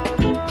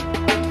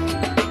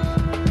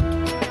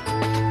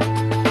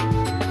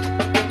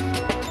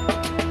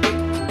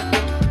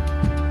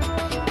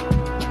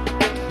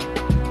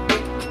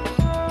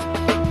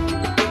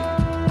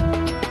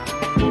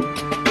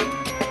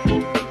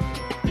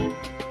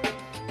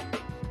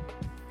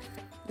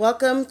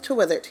Welcome to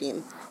Wizard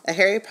Team, a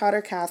Harry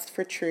Potter cast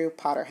for true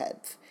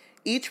Potterheads.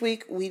 Each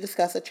week, we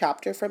discuss a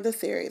chapter from the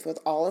series with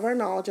all of our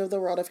knowledge of the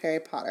world of Harry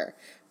Potter.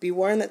 Be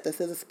warned that this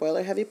is a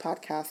spoiler-heavy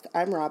podcast.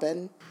 I'm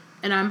Robin.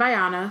 And I'm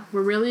Bayana.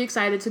 We're really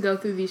excited to go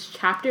through these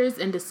chapters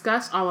and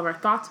discuss all of our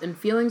thoughts and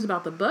feelings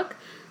about the book.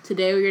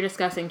 Today, we are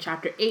discussing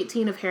Chapter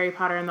 18 of Harry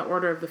Potter and the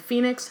Order of the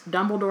Phoenix,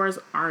 Dumbledore's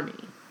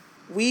Army.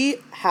 We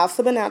have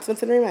some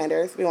announcements and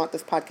reminders. We want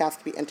this podcast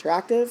to be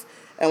interactive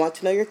and want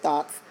to know your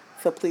thoughts.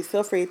 So please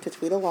feel free to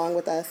tweet along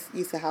with us.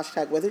 Use the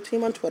hashtag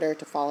WizardTeam on Twitter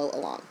to follow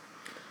along.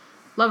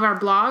 Love our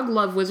blog,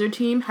 love Wizard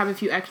Team, have a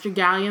few extra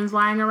galleons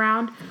lying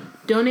around.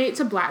 Donate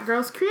to Black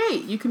Girls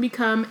Create. You can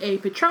become a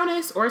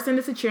Patronus or send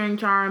us a cheering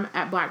charm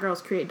at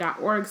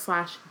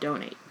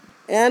blackgirlscreate.org/donate.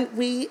 And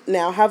we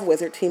now have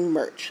Wizard Team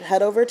merch.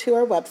 Head over to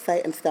our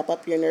website and step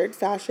up your nerd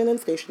fashion and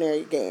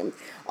stationery game.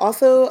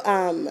 Also,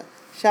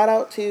 shout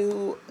out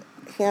to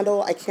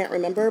handle I can't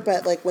remember,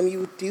 but like when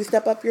you do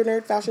step up your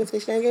nerd fashion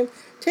stationery game,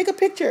 take a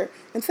picture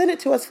and send it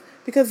to us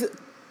because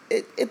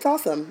it's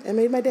awesome. It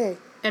made my day.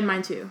 And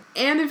mine too.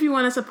 And if you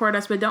want to support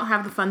us but don't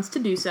have the funds to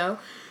do so,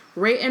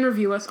 rate and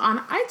review us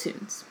on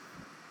iTunes.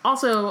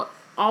 Also,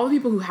 all the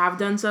people who have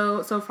done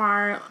so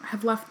far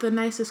have left the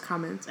nicest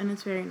comments, and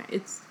it's very nice.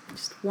 It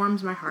just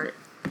warms my heart.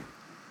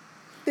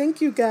 Thank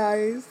you,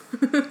 guys.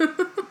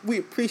 We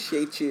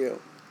appreciate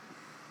you.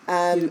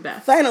 You're the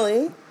best.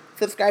 Finally,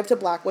 subscribe to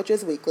Black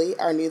Witches Weekly,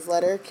 our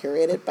newsletter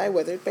curated by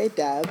Wizard by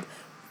Deb,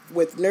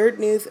 with nerd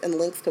news and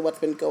links to what's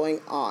been going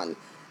on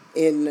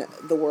in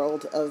the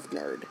world of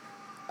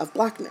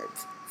Black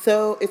nerds.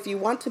 So if you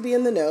want to be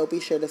in the know, be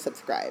sure to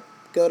subscribe.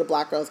 Go to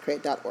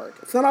blackgirlscreate.org.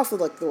 It's not also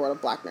like the world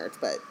of Black nerds,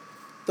 but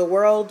the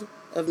world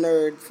of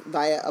nerds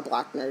via a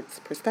Black nerd's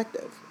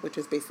perspective, which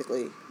is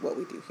basically what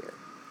we do here.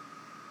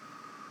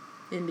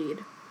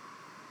 Indeed.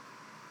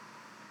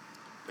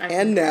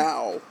 And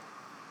now,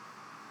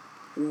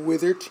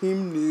 Wizard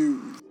Team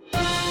News.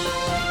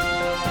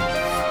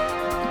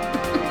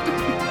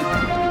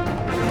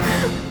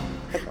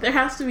 There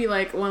has to be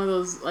like one of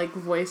those like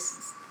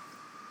voice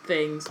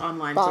things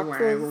online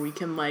somewhere where we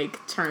can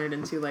like turn it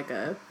into like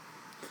a,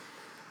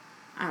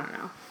 I don't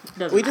know.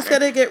 We just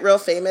gotta get real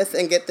famous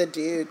and get the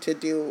dude to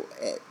do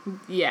it.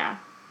 Yeah.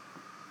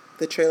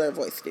 The trailer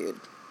voice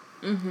dude.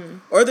 Mm-hmm.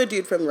 Or the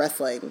dude from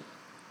wrestling.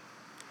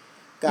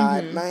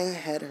 God, my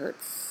head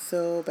hurts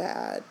so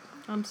bad.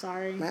 I'm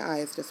sorry. My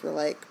eyes just were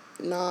like,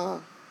 nah,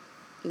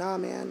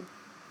 man,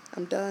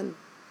 I'm done.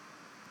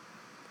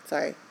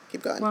 Sorry,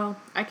 keep going. Well,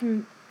 I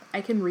can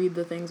read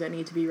the things that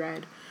need to be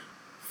read.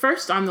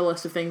 First on the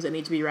list of things that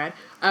need to be read,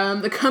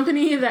 the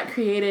company that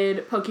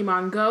created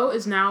Pokemon Go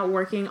is now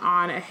working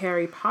on a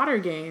Harry Potter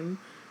game,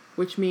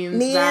 which means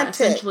that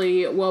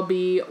essentially we'll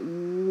be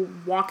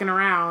walking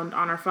around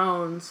on our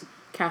phones,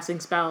 casting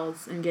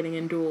spells and getting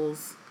in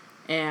duels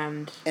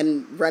and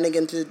running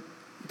into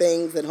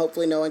things, and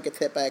hopefully no one gets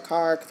hit by a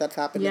car, because that's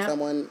happened to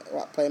someone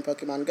playing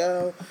Pokemon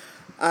Go.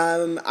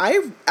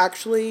 I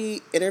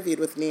actually interviewed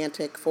with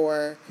Niantic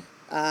for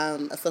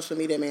a social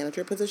media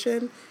manager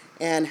position,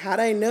 and had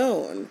I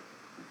known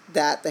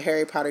that the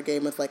Harry Potter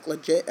game was like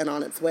legit and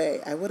on its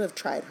way, I would have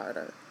tried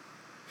harder.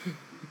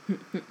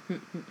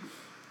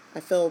 I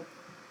feel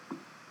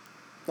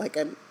like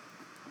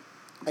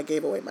I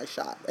gave away my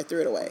shot. I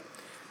threw it away.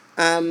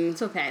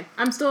 It's okay.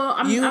 I'm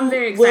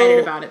very excited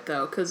about it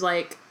though, because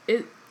like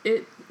it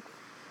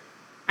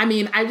I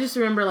mean, I just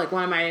remember like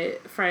one of my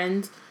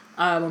friends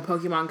when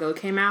Pokemon Go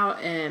came out,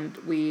 and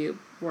we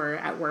were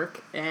at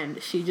work, and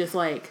she just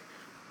like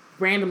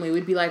randomly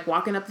we'd be like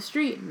walking up the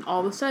street, and all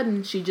of a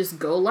sudden she'd just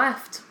go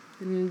left,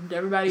 and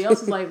everybody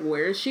else is like,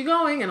 where is she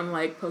going? And I'm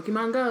like,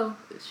 Pokemon Go.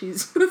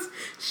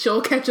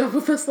 She'll catch up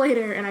with us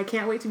later, and I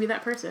can't wait to be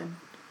that person.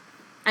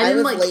 I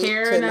didn't like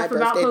care enough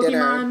about Pokemon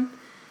dinner.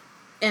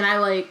 And I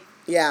like,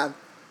 yeah,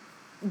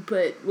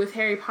 but with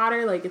Harry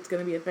Potter, like, it's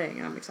gonna be a thing,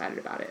 and I'm excited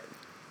about it.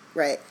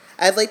 Right.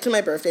 I was late to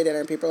my birthday dinner,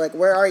 and people are like,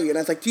 where are you? And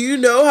I was like, do you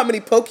know how many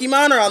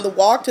Pokemon are on the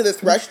walk to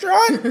this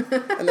restaurant?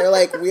 And they're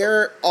like,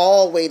 we're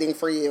all waiting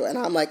for you. And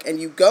I'm like, and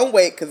you go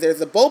wait, because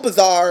there's a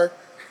Bulbasaur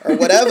or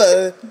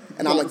whatever,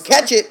 and I'm going to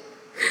catch it.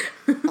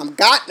 I'm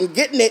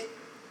getting it.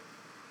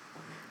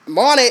 I'm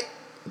on it.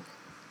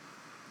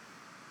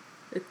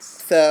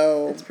 It's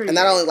pretty and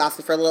that only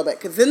lasted for a little bit,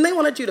 because then they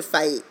wanted you to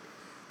fight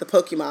the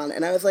Pokemon.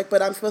 And I was like,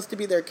 but I'm supposed to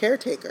be their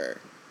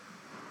caretaker.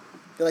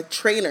 They're like,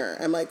 trainer.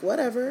 I'm like,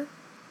 whatever.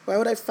 Why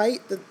would I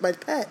fight my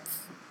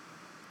pets?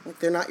 Like,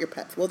 they're not your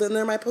pets. Well, then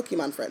they're my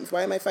Pokemon friends.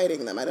 Why am I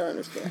fighting them? I don't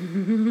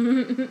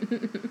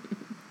understand.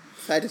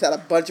 So I just had a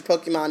bunch of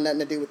Pokemon, nothing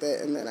to do with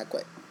it, and then I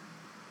quit.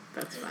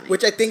 That's funny.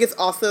 Which I think is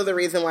also the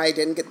reason why I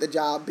didn't get the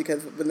job,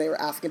 because when they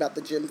were asking about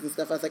the gyms and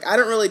stuff, I was like, I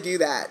don't really do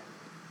that.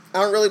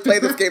 I don't really play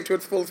this game to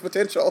its fullest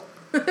potential.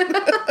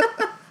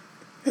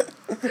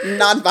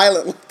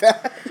 Non-violent like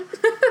that.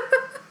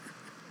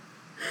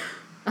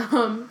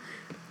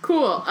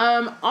 Cool.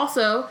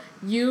 Also,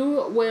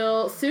 you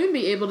will soon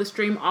be able to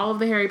stream all of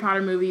the Harry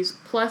Potter movies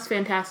plus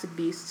Fantastic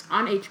Beasts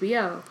on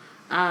HBO.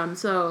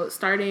 So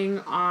starting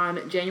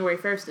on January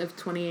 1st of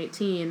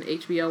 2018,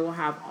 HBO will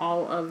have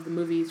all of the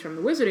movies from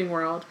the Wizarding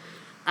World.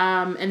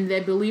 And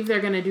they believe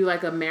they're going to do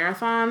like a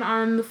marathon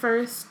on the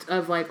 1st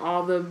of like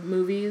all the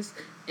movies.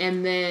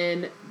 And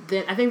then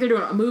I think they're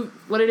doing a move.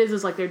 What it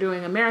is like they're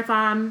doing a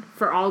marathon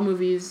for all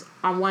movies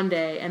on one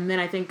day. And then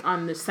I think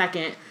on the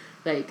 2nd,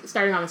 like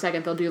starting on the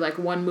 2nd, they'll do like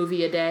one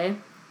movie a day.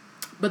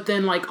 But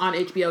then like on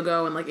HBO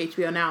Go and like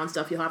HBO Now and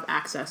stuff, you'll have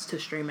access to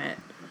stream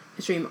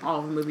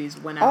all the movies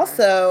whenever.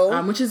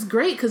 Also, which is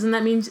great because then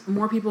that means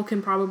more people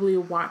can probably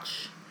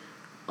watch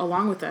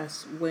along with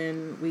us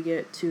when we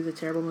get to the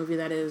terrible movie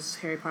that is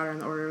Harry Potter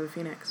and the Order of the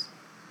Phoenix.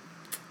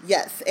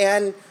 Yes,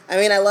 and I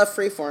mean I love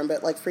Freeform,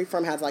 but like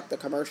Freeform has like the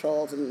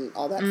commercials and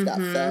all that stuff.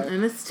 So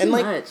and it's too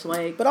much.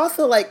 Like, but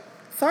also like,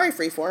 sorry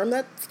Freeform,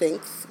 that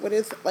stinks. What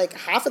is like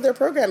half of their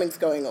programming's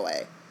going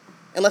away,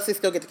 unless they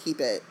still get to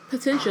keep it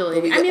potentially.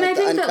 I mean, I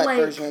think that like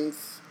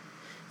versions.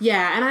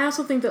 Yeah, and I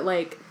also think that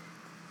like.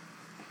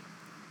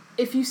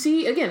 If you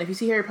see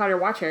Harry Potter,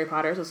 watch Harry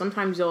Potter. So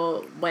sometimes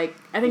you'll, like,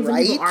 I think some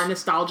people are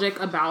nostalgic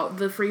about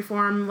the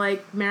freeform,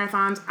 like,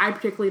 marathons. I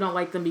particularly don't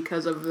like them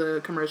because of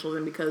the commercials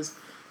and because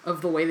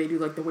of the way they do,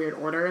 like, the weird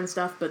order and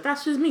stuff. But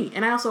that's just me.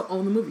 And I also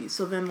own the movies.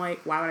 So then, like,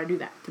 why would I do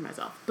that to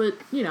myself? But,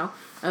 you know,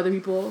 other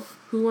people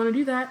who want to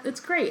do that, it's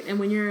great. And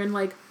when you're in,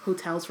 like,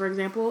 hotels, for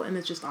example, and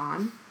it's just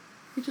on,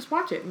 you just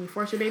watch it. And you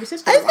force your baby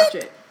sister to watch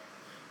it.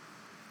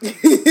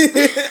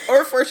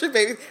 Or force your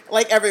baby,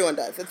 like everyone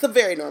does. It's a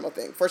very normal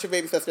thing. Force your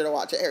baby sister to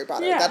watch Harry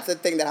Potter. Yeah. That's a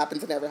thing that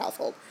happens in every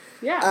household.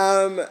 Yeah.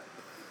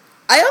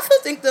 I also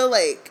think though,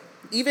 like,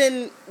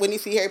 even when you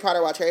see Harry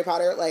Potter, watch Harry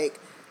Potter, like,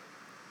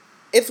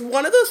 it's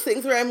one of those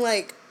things where I'm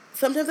like,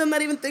 sometimes I'm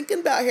not even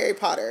thinking about Harry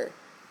Potter,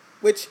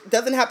 which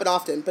doesn't happen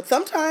often, but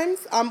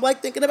sometimes I'm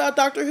like thinking about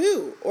Doctor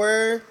Who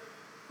or,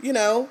 you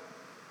know,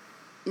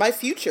 my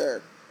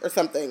future or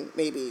something,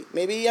 maybe.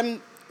 Maybe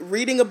I'm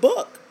reading a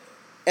book.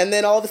 And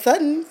then all of a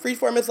sudden,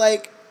 Freeform is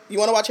like, you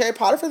want to watch Harry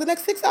Potter for the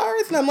next 6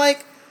 hours? And I'm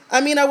like,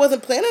 I mean, I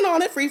wasn't planning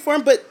on it,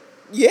 Freeform, but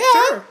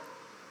yeah.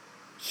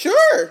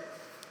 Sure.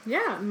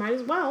 Yeah, might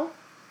as well.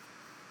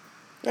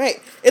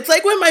 Right. It's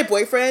like when my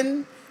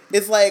boyfriend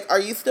is like, are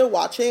you still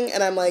watching?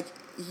 And I'm like,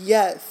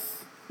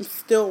 yes, I'm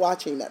still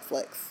watching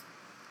Netflix.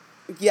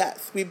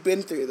 Yes, we've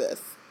been through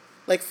this.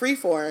 Like,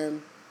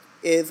 Freeform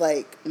is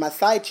like my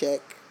side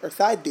chick or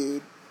side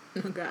dude.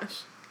 Oh,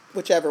 gosh.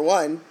 Whichever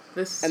one.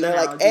 This and they're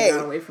like, hey,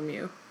 got away from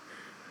you.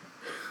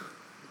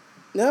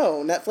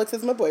 No, Netflix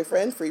is my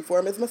boyfriend.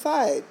 Freeform is my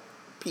side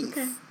piece.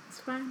 Okay, it's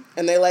fine.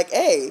 And they're like,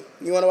 hey,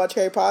 you want to watch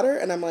Harry Potter?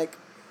 And I'm like,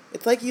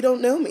 it's like you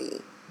don't know me.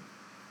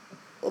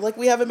 Like,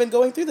 we haven't been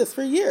going through this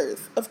for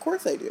years. Of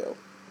course I do.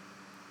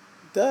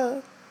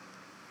 Duh.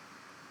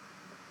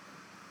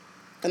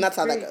 And that's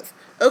how that goes.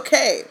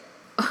 Okay.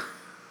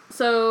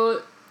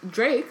 So,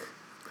 Drake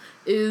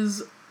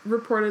is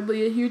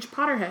reportedly a huge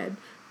Potterhead.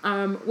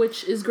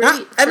 Which is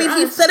great. I mean,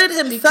 he said it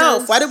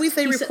himself. Why did we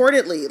say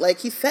reportedly? Like,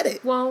 he said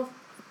it. Well,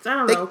 I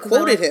don't know. They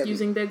quoted him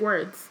using big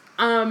words.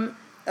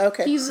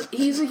 Okay. He's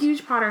a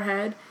huge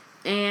Potterhead,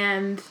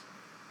 and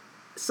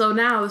so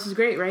now this is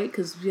great, right?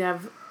 Because we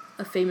have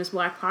a famous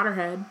Black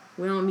Potterhead.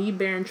 We don't need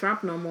Baron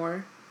Trump no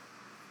more.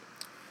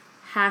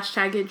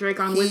 Hashtag get Drake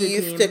on Wizard Team.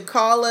 He used to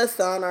call us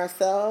on our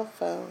cell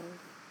phone.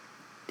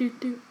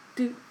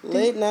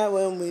 Late night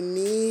when we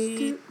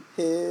need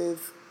his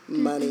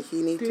money.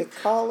 He needs to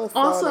call us.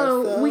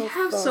 Also, we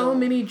have so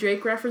many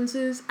Drake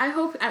references. I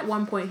hope at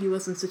one point he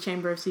listens to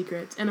Chamber of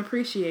Secrets and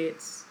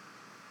appreciates.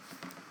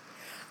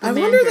 I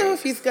wonder though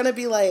if he's gonna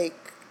be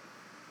like,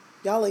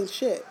 y'all ain't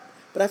shit.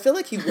 But I feel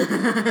like he wouldn't. I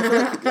feel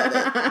like he'd love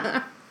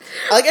it.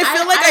 Like, I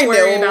feel like I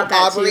know about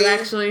that Aubrey. Too,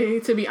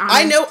 actually, to be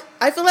honest,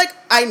 I feel like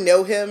I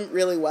know him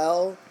really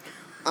well.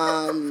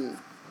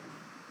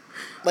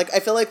 Like, I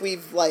feel like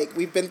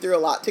we've been through a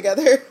lot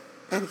together,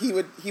 and he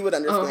would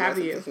understand our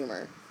sense of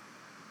humor.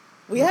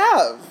 We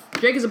have.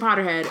 Drake is a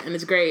Potterhead, and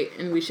it's great,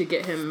 and we should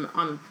get him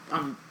on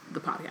the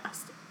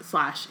podcast.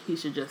 / he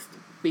should just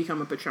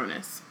become a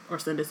Patronus or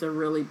send us a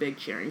really big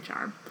cheering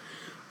charm.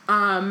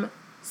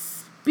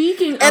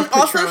 Speaking of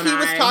also Patroni, he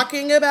was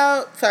talking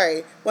about,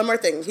 sorry, one more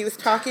thing. He was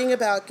talking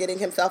about getting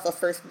himself a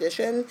first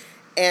edition,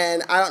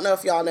 and I don't know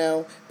if y'all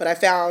know, but I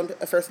found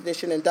a first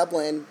edition in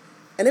Dublin,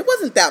 and it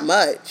wasn't that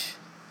much.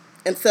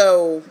 And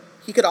so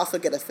he could also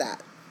get us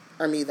that,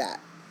 or me that.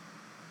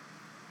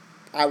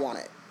 I want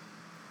it.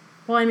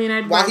 Well, I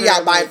mean, while he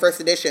out buying first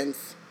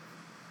editions.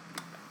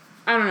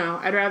 I don't know.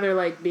 I'd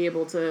rather be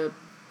able to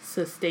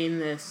sustain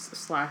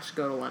this /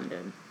 go to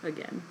London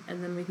again,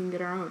 and then we can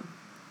get our own.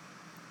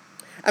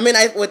 I mean,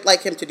 I would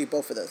like him to do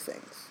both of those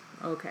things.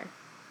 Okay.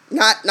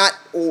 It's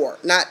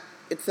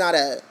not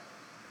a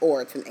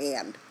or, it's an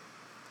and.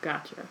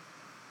 Gotcha.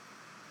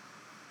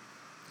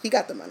 He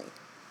got the money.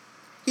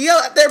 He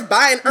out there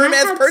buying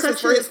Hermes purses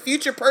for his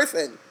future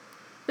person.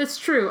 That's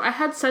true. I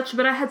had such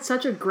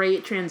a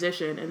great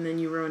transition, and then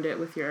you ruined it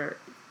with your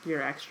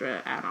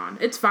extra add-on.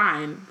 It's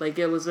fine.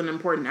 It was an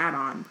important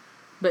add-on.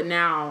 But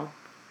now,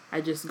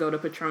 I just go to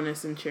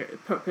Patronus and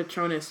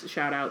Patronus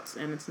shout-outs,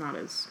 and it's not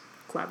as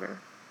clever.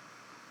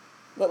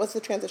 What was the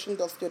transition?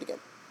 Let's do it again.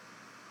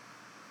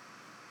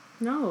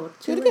 No,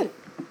 do it again.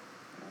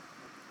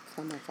 It's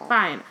not my fault.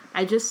 Fine.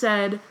 I just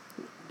said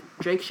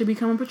Drake should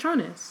become a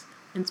Patronus.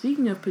 And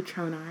speaking of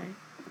Patroni,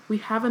 we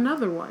have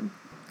another one.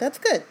 That's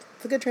good.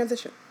 It's a good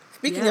transition.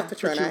 Speaking of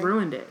Patroni. But you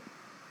ruined it.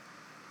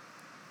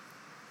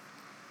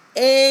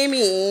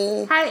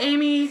 Amy. Hi,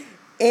 Amy.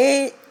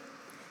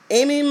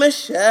 Amy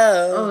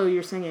Michelle. Oh,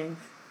 you're singing.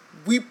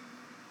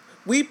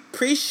 We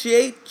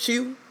appreciate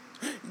you.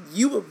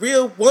 You a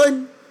real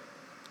one.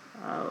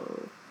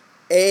 Oh.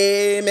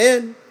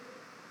 Amen.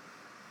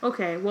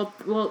 Okay, well,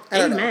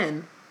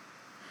 amen.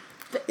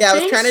 Yeah, I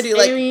was trying to do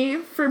like Amy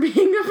for being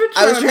a Patronus.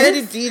 I was trying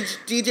to do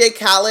DJ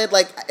Khaled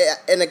like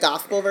in a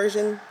gospel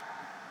version.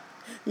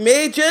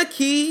 Major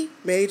key,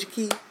 major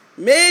key,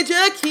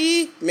 major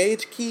key,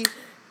 major key.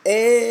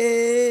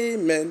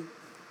 Amen.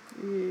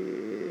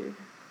 Yeah.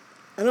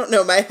 I don't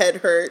know. My head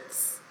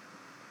hurts.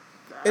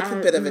 It's a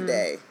bit of a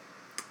day.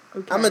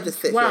 Okay. I'm gonna just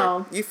sit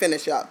here. You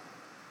finish up.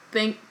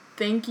 Thank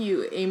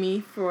you,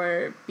 Amy,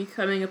 for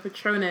becoming a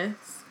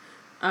Patronus.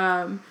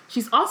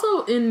 She's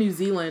also in New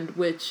Zealand,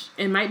 which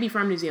it might be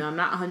from New Zealand.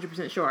 I'm not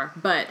 100% sure,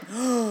 but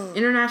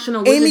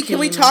international. Amy, can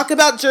we talk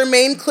about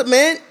Jermaine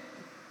Clement?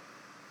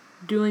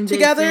 Doing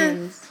together? Big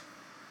things.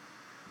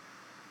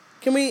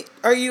 Can we?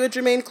 Are you a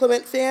Jermaine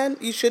Clement fan?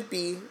 You should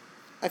be.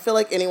 I feel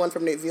like anyone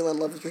from New Zealand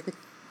loves Jermaine.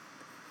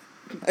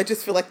 I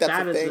just feel like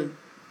that's a thing.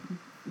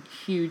 A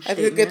huge. I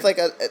think it's like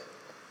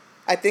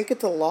I think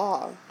it's a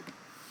law.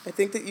 I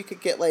think that you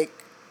could get like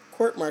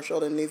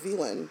court-martialed in New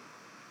Zealand,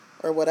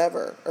 or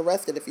whatever,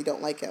 arrested if you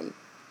don't like him.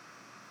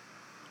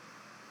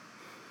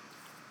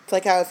 It's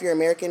like how if you're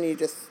American, you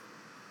just.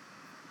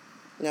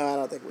 No, I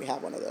don't think we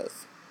have one of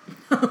those.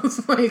 I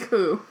was like,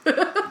 who?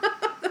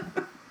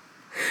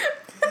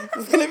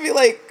 It's gonna be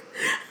like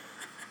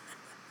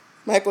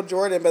Michael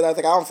Jordan, but I was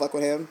like, I don't fuck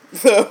with him,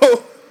 so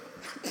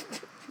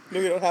no,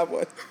 we don't have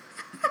one.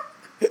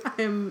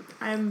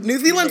 I'm. New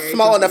Zealand's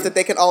small enough that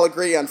they can all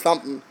agree on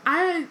something.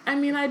 I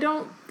mean, I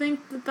don't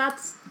think that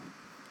that's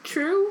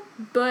true,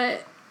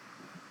 but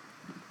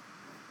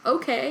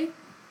okay.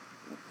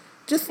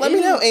 Just let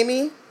me know,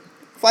 Amy.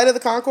 Flight of the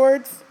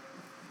Conchords.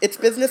 It's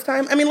business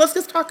time. I mean, let's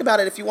just talk about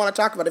it if you want to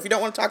talk about it. If you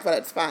don't want to talk about it,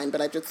 it's fine.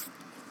 But if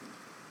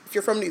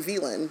you're from New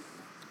Zealand,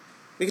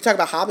 we could talk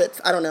about hobbits.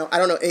 I don't know. I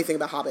don't know anything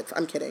about hobbits.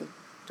 I'm kidding.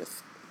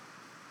 Just.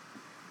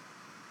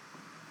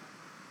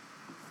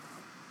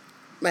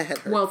 My head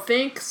hurts. Well,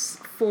 thanks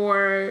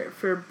for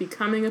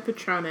becoming a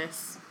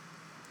Patronus.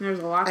 There's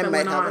a lot that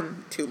went on. I might have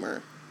a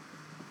tumor.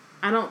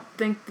 I don't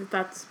think that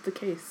that's the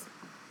case.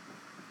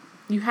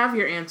 You have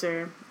your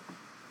answer.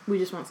 We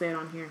just won't say it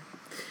on here.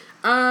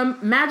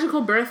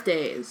 Magical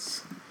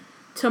birthdays.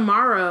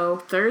 Tomorrow,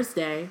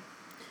 Thursday,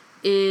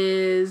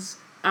 is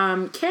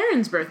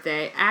Karen's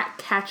birthday at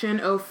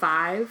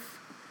Catchin05,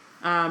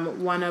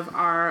 one of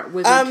our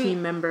Wizard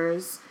team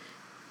members.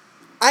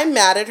 I'm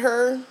mad at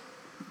her.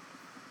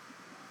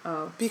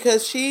 Oh.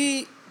 Because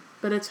she...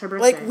 But it's her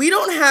birthday. Like, we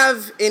don't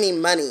have any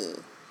money.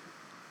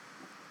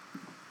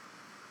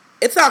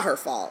 It's not her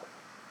fault.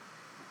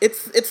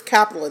 It's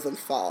capitalism's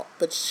fault.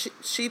 But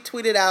she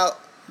tweeted out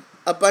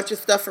a bunch of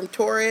stuff from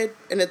Torrid,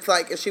 and it's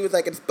like, and she was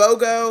like, it's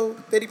BOGO,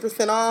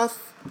 50%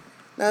 off.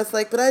 And I was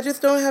like, but I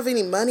just don't have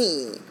any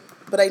money.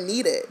 But I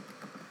need it.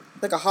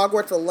 Like a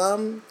Hogwarts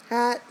alum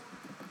hat.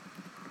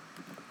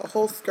 A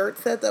whole skirt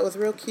set that was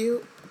real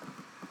cute.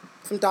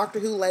 Some Doctor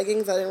Who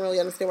leggings. I didn't really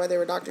understand why they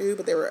were Doctor Who,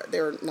 but they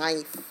were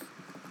nice.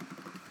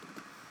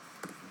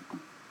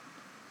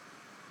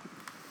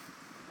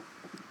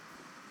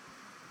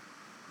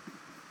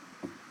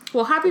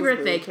 Well, happy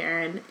birthday,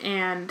 Karen,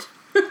 and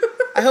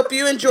I hope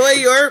you enjoy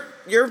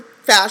your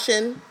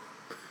fashion.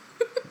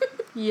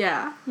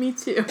 Yeah, me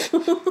too.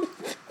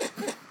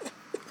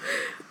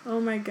 Oh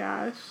my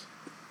gosh.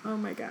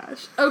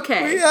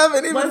 Okay. We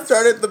haven't even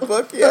started the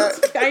book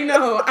yet. I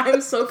know. I'm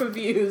so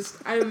confused.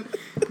 I'm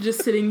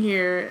just sitting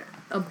here,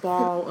 a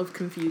ball of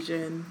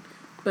confusion.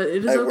 But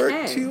it is okay.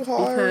 I worked too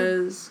hard.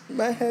 Because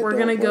we're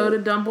going to go to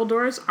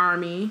Dumbledore's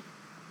army.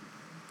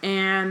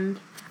 And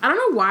I don't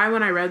know why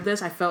when I read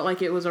this, I felt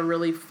like it was a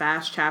really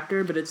fast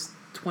chapter, but it's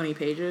 20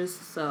 pages,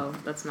 so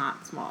that's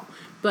not small.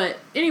 But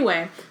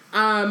anyway,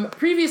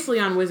 previously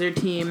on Wizard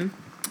Team,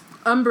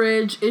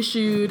 Umbridge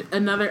issued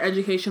another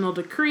educational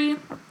decree.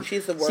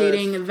 She's the worst.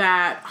 Stating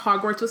that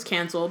Hogwarts was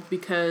canceled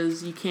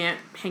because you can't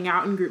hang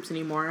out in groups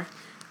anymore.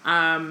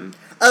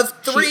 Of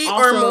 3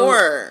 or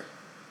more.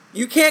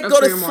 You can't go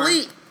to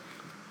sleep.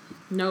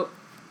 Nope.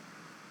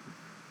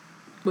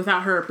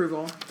 Without her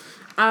approval.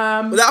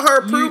 Without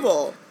her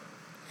approval.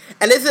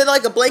 And is it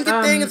like a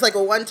blanket thing? It's like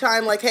a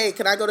one-time, like, hey,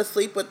 can I go to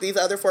sleep with these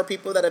other 4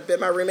 people that have been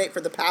my roommate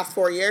for the past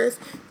 4 years?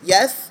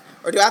 Yes?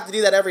 Or do I have to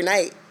do that every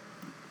night?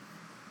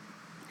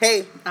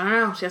 Hey, I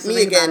don't know. She has to me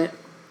think again. about it.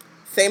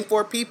 Same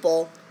 4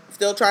 people.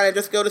 Still trying to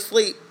just go to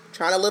sleep.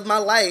 Trying to live my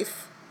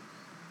life.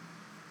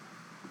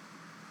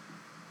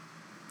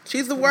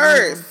 She's the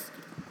worst.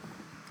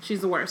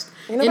 She's the worst.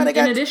 In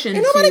addition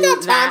to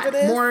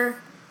that,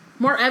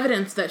 more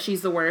evidence that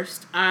she's the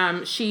worst.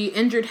 She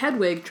injured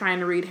Hedwig trying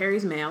to read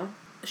Harry's mail.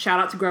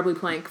 Shout out to Grubbly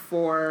Plank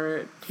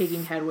for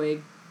taking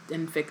Hedwig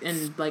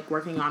and like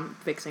working on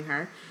fixing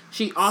her.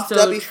 She also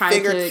tried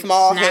Stubby-fingered, to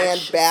small-hand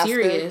snatch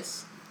bastard.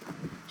 Sirius.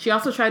 She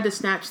also tried to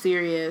snatch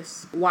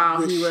Sirius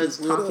while he was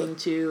talking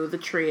to the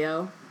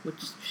trio, which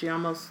she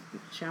almost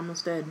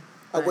did.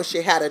 I wish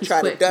she had he's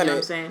tried quick, to done you know it.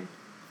 What I'm saying?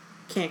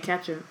 Can't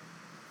catch him.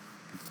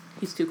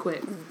 He's too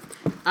quick. Could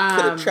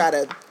have tried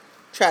to,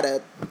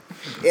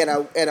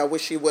 and I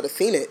wish she would have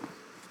seen it,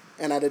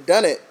 and I'd have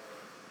done it.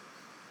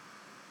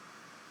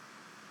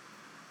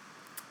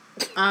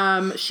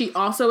 She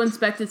also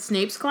inspected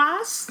Snape's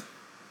class.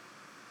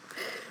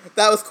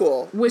 That was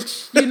cool.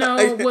 Which,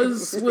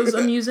 was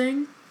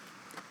amusing.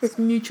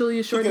 Mutually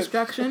assured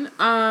destruction.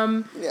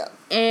 Yeah.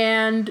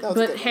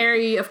 But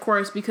Harry, of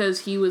course, because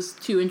he was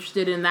too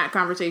interested in that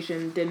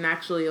conversation, didn't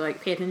actually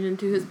pay attention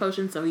to his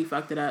potion, so he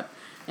fucked it up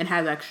and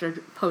has extra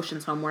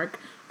potions homework.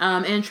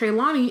 And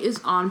Trelawney is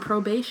on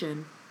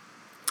probation.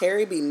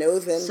 Harry be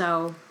nosing.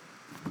 So,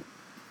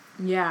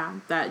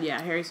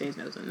 Harry stays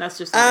nosing. That's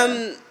just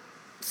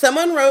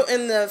someone wrote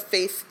in the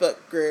Facebook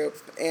group,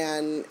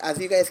 and as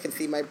you guys can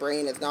see, my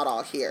brain is not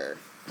all here.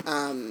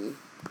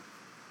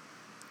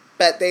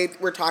 But they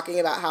were talking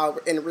about how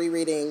in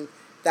rereading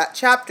that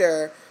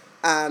chapter,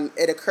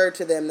 it occurred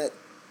to them that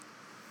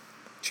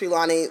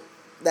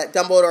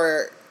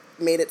Dumbledore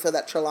made it so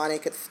that Trelawney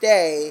could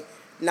stay,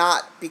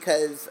 not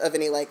because of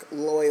any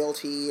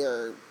loyalty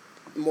or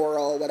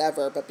moral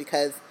whatever, but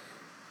because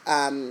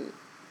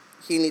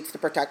he needs to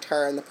protect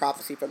her and the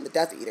prophecy from the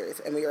Death Eaters.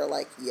 And we were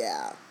like,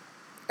 yeah.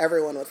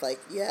 Everyone was like,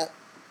 yep.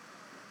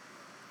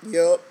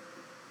 Yup.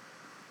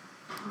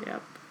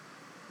 Yep.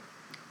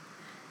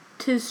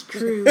 'Tis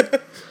true.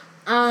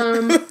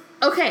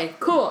 Okay,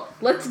 cool.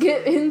 Let's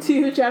get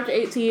into chapter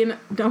 18,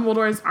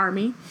 Dumbledore's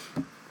Army.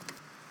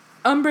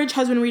 Umbridge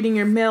has been reading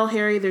your mail,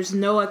 Harry. There's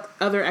no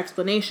other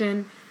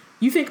explanation.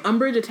 You think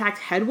Umbridge attacked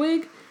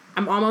Hedwig?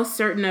 I'm almost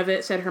certain of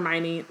it, said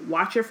Hermione.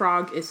 Watch your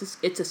frog. It's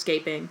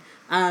escaping.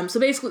 So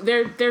basically,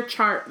 they're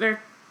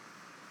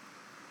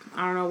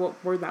I don't know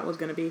what word that was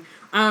going to be.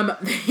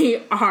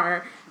 They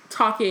are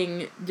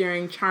talking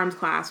during Charms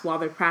class while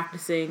they're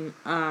practicing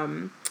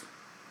on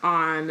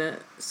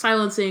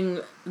silencing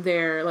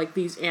their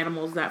these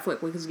animals that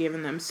Flitwick has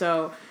given them.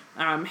 So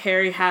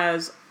Harry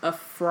has a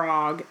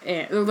frog,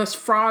 and there's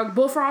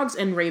bullfrogs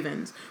and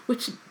ravens,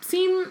 which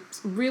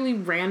seems really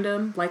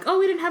random. We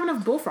didn't have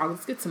enough bullfrogs.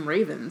 Let's get some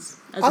ravens.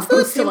 Also,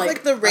 it seems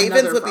like the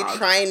ravens would be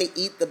trying to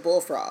eat the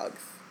bullfrogs.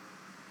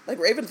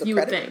 Ravens are you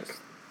predators. Would think.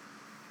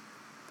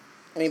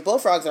 I mean,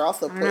 bullfrogs are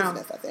also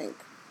poisonous, I think.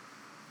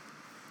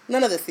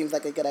 None of this seems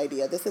like a good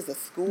idea. This is a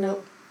school.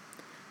 Nope.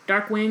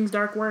 Dark wings,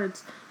 dark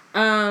words.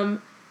 What?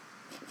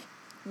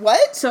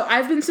 So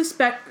I've been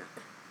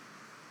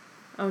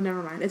Oh,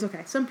 never mind. It's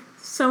okay.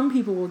 Some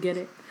people will get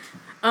it.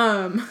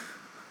 I've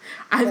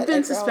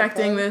been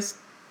suspecting this.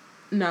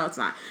 No, it's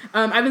not.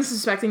 I've been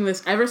suspecting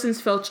this ever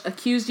since Filch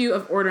accused you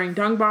of ordering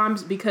dung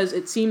bombs because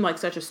it seemed like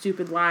such a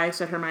stupid lie,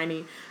 said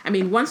Hermione. I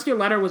mean, once your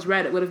letter was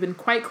read, it would have been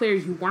quite clear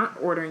you weren't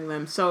ordering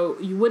them, so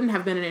you wouldn't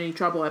have been in any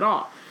trouble at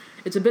all.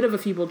 It's a bit of a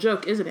feeble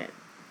joke, isn't it?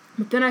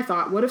 But then I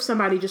thought, what if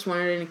somebody just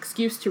wanted an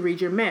excuse to read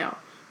your mail?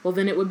 Well,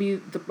 then it would be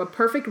a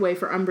perfect way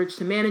for Umbridge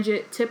to manage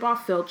it, tip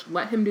off Filch,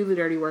 let him do the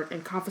dirty work,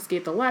 and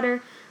confiscate the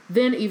letter,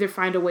 then either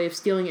find a way of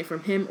stealing it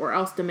from him or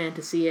else demand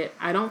to see it.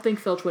 I don't think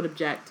Filch would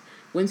object.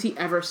 When's he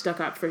ever stuck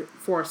up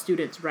for a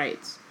student's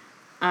rights?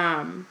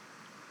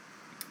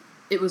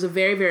 It was a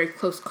very, very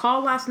close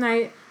call last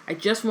night. I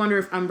just wonder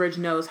if Umbridge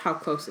knows how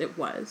close it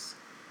was.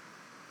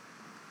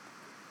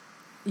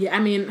 Yeah, I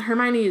mean,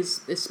 Hermione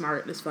is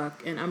smart as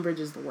fuck, and Umbridge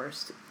is the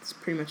worst. That's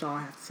pretty much all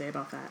I have to say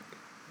about that.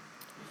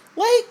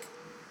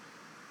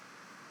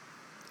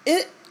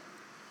 It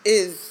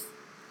is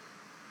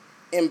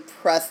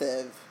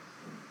impressive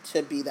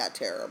to be that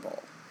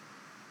terrible.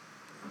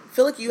 I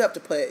feel like you have to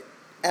put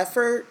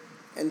effort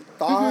and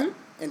thought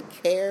and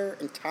care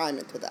and time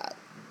into that.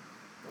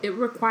 It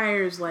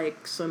requires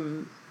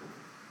some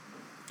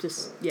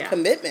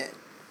commitment,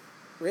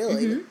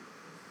 really.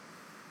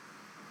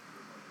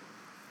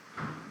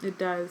 It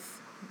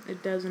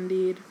does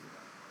indeed.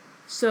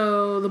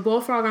 So the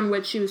bullfrog on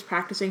which she was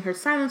practicing her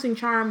silencing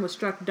charm was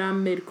struck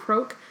dumb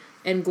mid-croak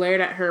and glared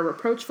at her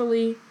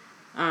reproachfully.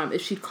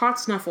 If she'd caught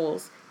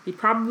Snuffles, he'd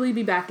probably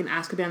be back in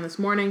Azkaban this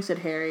morning, said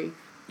Harry.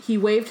 He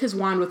waved his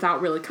wand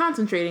without really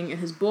concentrating, and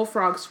his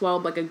bullfrog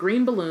swelled like a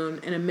green balloon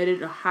and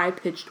emitted a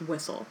high-pitched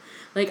whistle.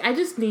 I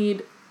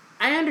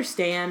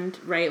understand,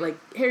 right?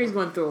 Harry's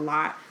going through a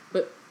lot,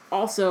 but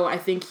also I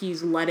think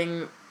he's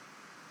letting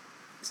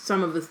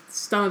some of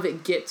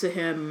it get to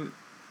him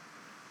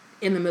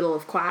in the middle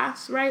of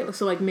class, right?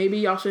 So, maybe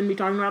y'all shouldn't be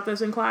talking about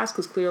this in class,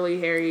 because clearly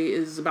Harry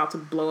is about to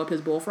blow up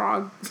his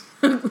bullfrog.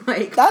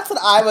 That's what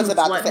I was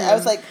about to say. I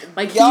was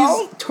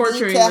y'all he's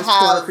torturing this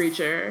poor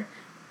creature.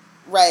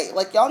 Right,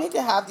 y'all need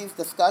to have these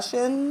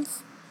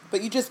discussions,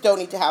 but you just don't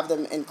need to have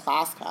them in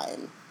class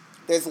time.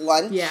 There's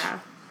lunch. Yeah.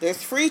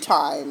 There's free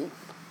time.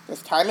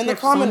 There's time in the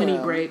common room.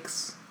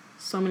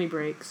 So many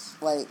breaks.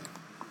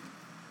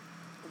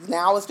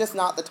 Now is just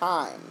not the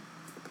time.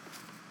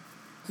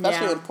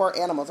 Especially when poor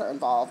animals are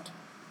involved.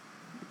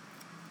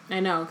 I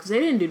know, because they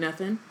didn't do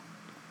nothing.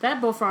 That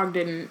bullfrog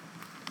didn't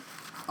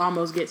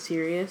almost get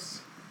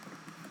serious.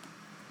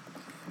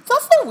 It's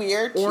also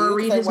weird, too, or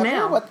read his I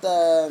mail. wonder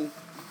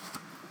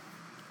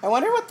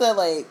what the,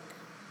 like,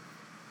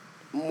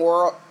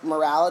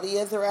 morality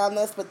is around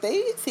this, but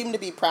they seem to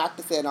be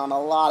practicing on a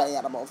lot of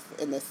animals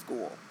in this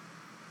school.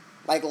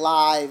 Like,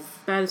 live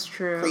that is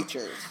true.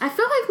 creatures. I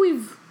feel like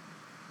we've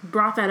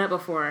brought that up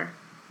before,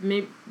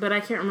 maybe, but I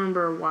can't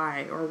remember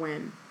why or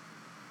when.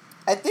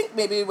 I think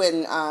maybe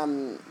when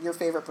your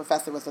favorite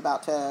professor was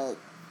about to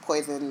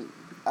poison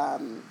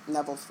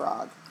Neville's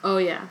frog. Oh,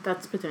 yeah,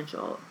 that's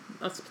potential.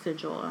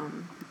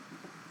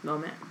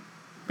 Moment.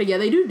 But yeah,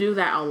 they do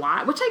that a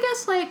lot, which I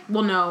guess, like,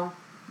 well, no,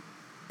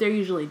 they're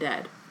usually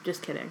dead.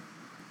 Just kidding.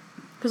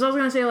 Because I was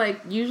going to say,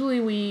 like, usually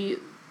we,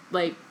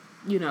 like,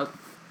 you know,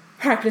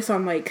 practice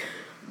on, like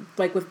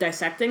with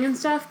dissecting and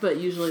stuff, but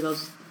usually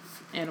those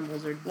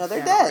animals are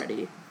dead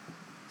already.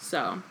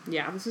 So,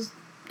 yeah, this is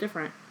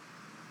different.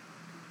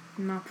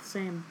 Not the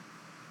same.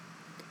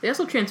 They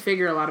also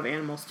transfigure a lot of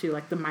animals, too,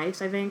 like the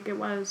mice, I think it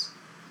was.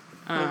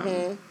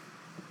 Yeah.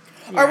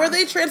 Or were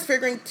they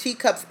transfiguring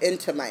teacups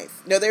into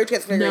mice? No, they were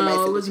transfiguring mice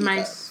into teacups. No, it was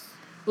mice.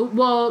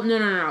 Well,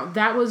 no.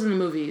 That was in the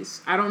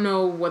movies. I don't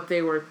know what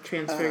they were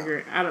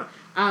transfiguring. I don't.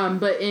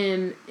 But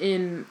in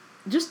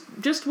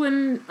just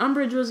when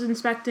Umbridge was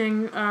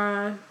inspecting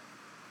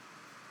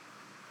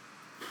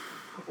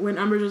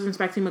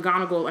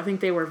McGonagall, I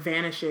think they were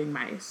vanishing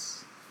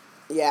mice.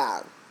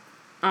 Yeah.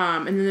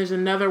 And then there's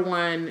another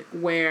one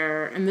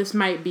where, and this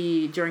might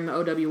be during the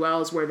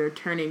OWLs, where they're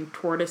turning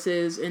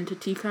tortoises into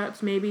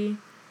teacups, maybe,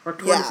 or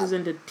tortoises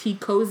into tea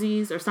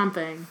cozies or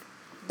something.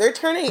 They're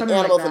turning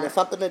animals into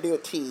something to do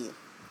with tea,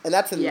 and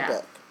that's in the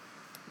book.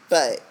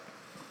 But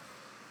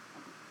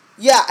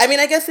yeah, I mean,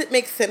 I guess it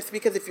makes sense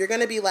because if you're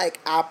going to be like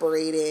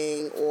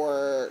operating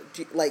or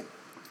like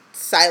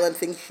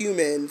silencing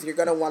humans, you're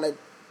going to want to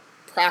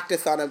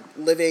practice on a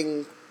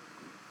living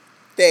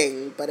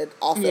thing, but it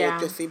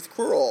just seems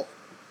cruel.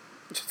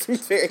 It just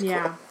seems very cruel.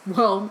 Yeah.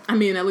 Well, I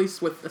mean, at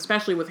least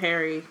especially with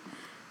Harry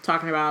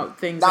talking about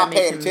things not that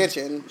make paying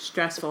attention.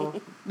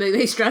 Stressful.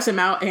 they stress him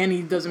out and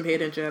he doesn't pay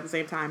attention at the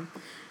same time.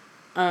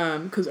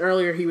 Because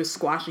earlier he was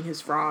squashing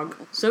his frog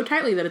so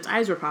tightly that its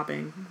eyes were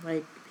popping.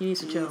 Like, he needs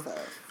to chill.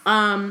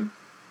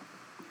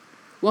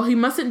 Well, he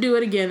mustn't do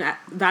it again.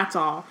 That's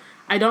all.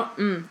 I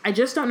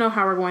just don't know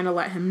how we're going to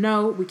let him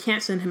know. We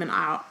can't send him an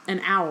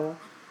owl.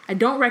 I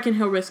don't reckon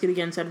he'll risk it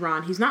again, said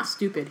Ron. He's not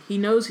stupid. He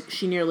knows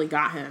she nearly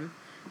got him.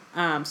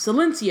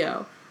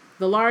 Silencio.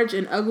 The large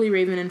and ugly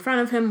raven in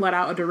front of him let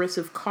out a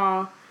derisive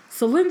caw.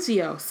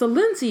 Silencio!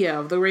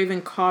 Silencio! The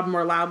raven cawed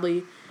more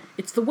loudly.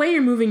 It's the way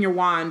you're moving your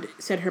wand,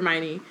 said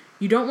Hermione.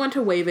 You don't want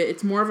to wave it.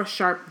 It's more of a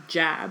sharp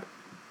jab.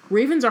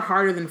 Ravens are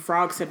harder than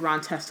frogs, said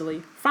Ron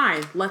testily.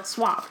 Fine, let's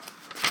swap.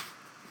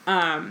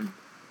 And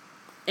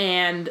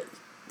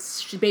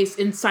she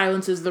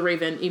silences the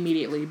raven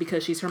immediately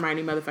because she's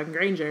Hermione motherfucking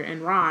Granger,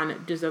 and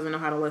Ron just doesn't know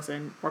how to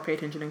listen or pay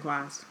attention in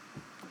class.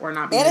 Or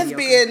not be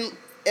mediocre.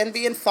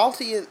 being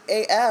salty as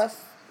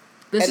AF.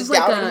 This is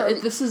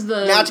like this is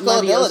the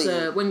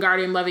Leviosa,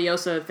 Wingardium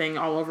Leviosa thing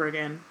all over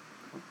again.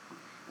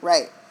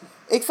 Right.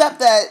 Except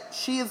that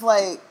she's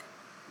like,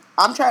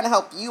 I'm trying to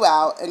help you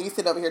out, and you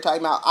sit over here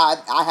talking about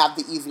I have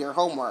the easier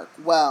homework.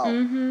 Well.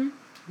 Mm-hmm.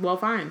 Well,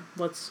 fine.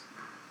 Let's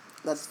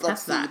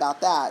see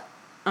about that.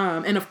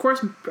 And of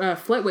course,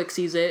 Flitwick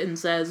sees it and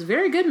says,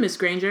 "Very good, Miss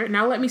Granger.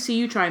 Now let me see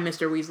you try,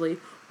 Mr. Weasley."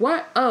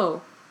 What?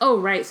 Oh,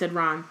 right, said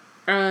Ron.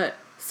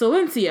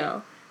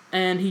 Silencio.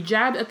 And he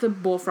jabbed at the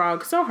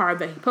bullfrog so hard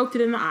that he poked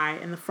it in the eye,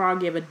 and the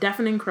frog gave a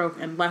deafening croak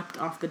and leapt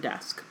off the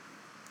desk,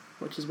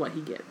 which is what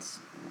he gets.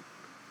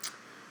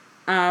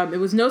 It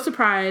was no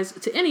surprise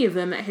to any of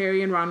them that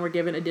Harry and Ron were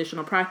given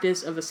additional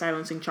practice of the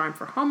silencing charm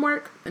for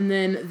homework. And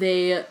then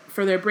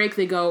for their break,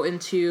 they go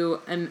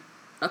into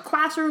a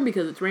classroom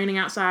because it's raining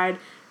outside.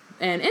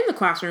 And in the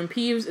classroom,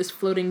 Peeves is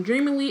floating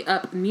dreamily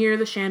up near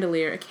the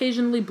chandelier,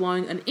 occasionally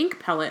blowing an ink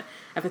pellet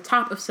at the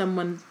top of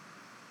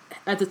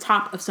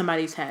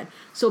somebody's head.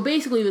 So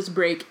basically, this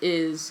break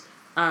is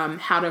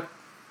how to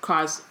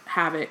cause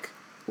havoc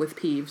with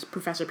Peeves,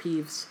 Professor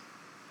Peeves.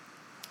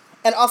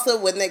 And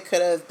also when they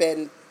could have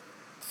been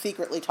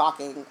secretly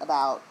talking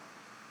about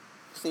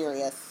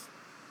Sirius.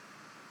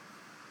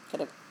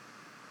 Could have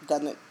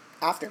done it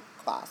after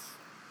class.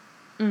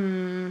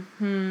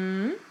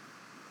 Mm-hmm.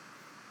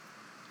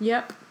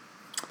 Yep.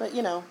 But,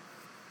 you know.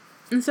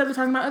 Instead of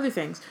talking about other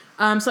things.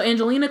 So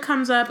Angelina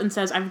comes up and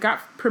says, I've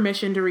got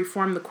permission to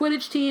reform the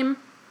Quidditch team.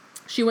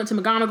 She went to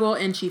McGonagall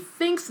and she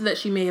thinks that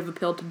she may have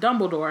appealed to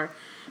Dumbledore.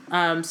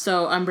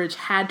 So Umbridge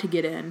had to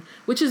get in,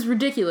 which is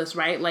ridiculous,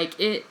 right? Like,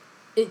 it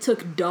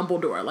took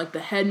Dumbledore, like the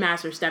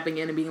headmaster, stepping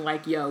in and being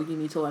like, yo, you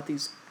need to let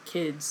these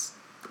kids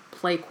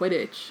play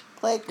Quidditch.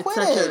 It's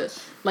such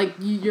like,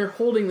 you're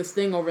holding this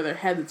thing over their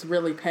head that's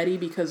really petty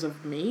because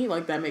of me.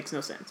 Like, that makes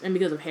no sense. And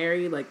because of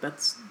Harry, like,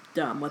 that's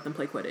dumb. Let them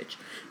play Quidditch.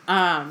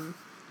 And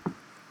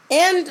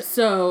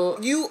so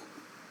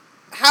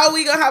how are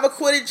we gonna have a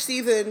Quidditch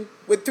season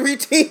with 3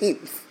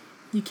 teams?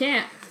 You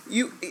can't.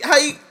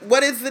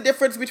 What is the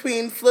difference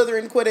between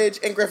Slytherin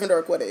Quidditch and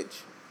Gryffindor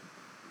Quidditch?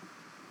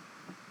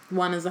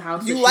 One is a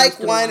house. You like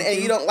one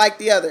and you don't like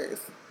the others.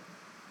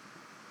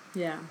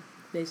 Yeah,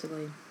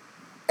 basically.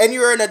 And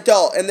you're an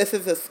adult, and this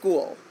is a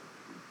school.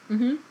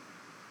 Mm-hmm.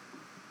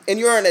 And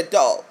you're an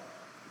adult.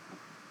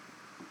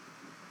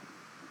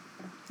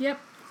 Yep.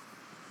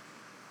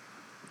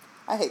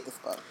 I hate this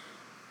book.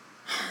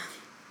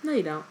 No,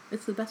 you don't.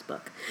 It's the best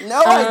book.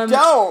 No, I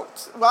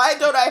don't. Why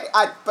don't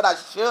I? But I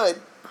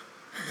should.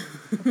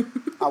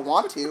 I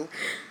want to.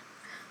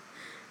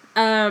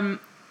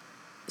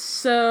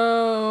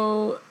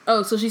 So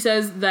she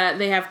says that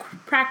they have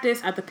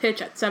practice at the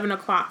pitch at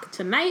 7:00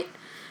 tonight.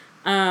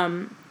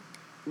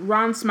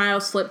 Ron's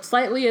smile slipped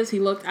slightly as he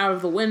looked out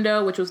of the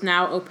window, which was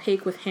now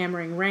opaque with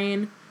hammering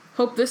rain.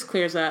 Hope this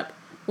clears up.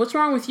 What's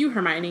wrong with you,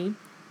 Hermione?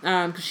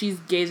 Because she's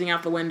gazing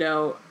out the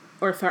window,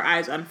 with her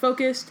eyes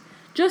unfocused.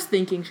 Just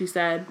thinking, she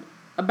said.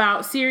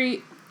 About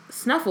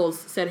Snuffles,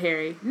 said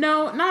Harry.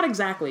 No, not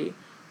exactly.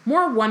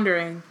 More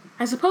wondering.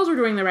 I suppose we're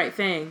doing the right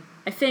thing.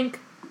 I think,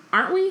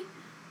 aren't we?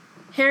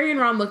 Harry and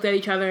Ron looked at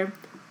each other.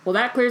 Well,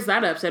 that clears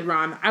that up, said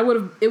Ron.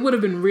 It would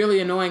have been really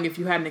annoying if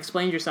you hadn't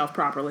explained yourself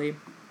properly.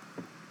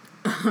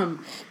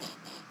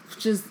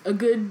 Which is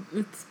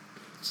it's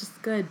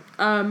just good.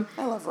 I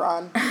love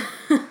Ron.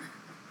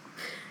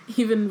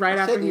 Even right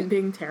after he's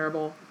being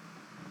terrible.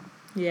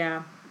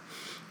 Yeah.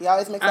 He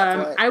always makes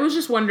up for it. I was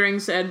just wondering,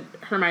 said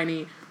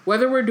Hermione,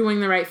 whether we're doing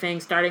the right thing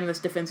starting this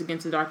Defense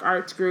Against the Dark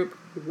Arts group.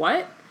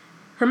 What?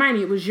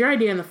 Hermione, it was your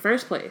idea in the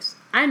first place.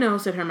 I know,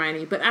 said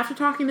Hermione, but after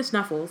talking to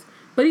Snuffles...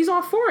 But he's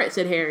all for it,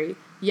 said Harry.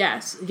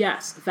 Yes,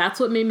 that's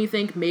what made me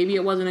think maybe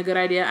it wasn't a good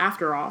idea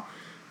after all.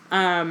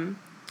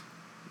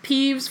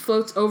 Peeves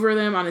floats over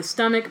them on his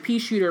stomach, pea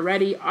shooter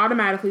ready.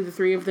 Automatically, the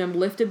three of them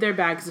lifted their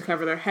bags to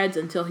cover their heads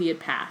until he had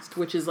passed,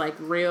 which is,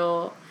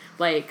 real,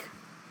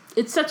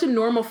 it's such a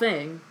normal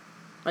thing.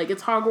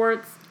 It's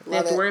Hogwarts. They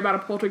have to worry about a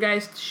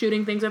poltergeist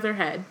shooting things at their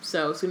head.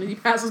 So, as soon as he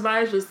passes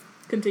by, just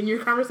continue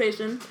your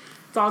conversation.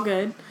 It's all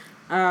good.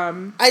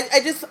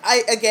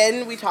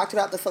 Again, we talked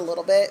about this a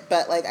little bit,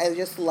 but, I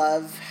just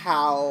love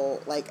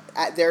how,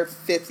 at their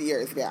 5th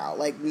years now,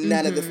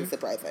 none of this is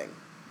surprising.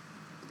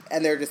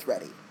 And they're just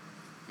ready.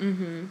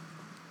 Mm-hmm.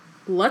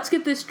 Let's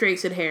get this straight,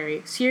 said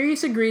Harry.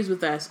 Sirius agrees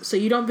with us, so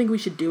you don't think we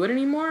should do it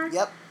anymore?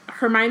 Yep.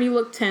 Hermione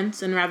looked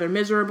tense and rather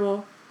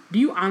miserable. Do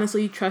you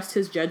honestly trust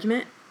his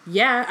judgment?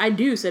 Yeah, I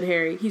do, said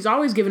Harry. He's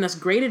always given us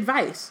great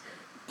advice.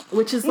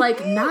 Which is,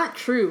 not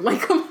true. I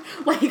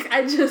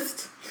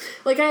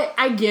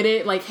get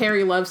it.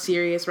 Harry loves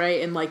Sirius,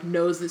 right? And,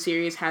 knows that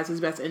Sirius has his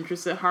best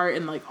interests at heart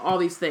and, all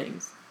these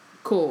things.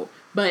 Cool.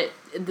 But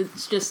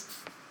it's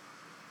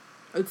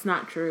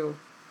not true.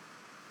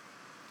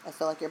 I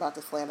feel like you're about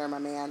to slander my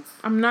man.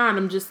 I'm not.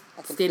 I'm just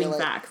stating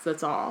facts.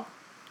 That's all.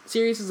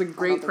 Sirius is a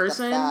great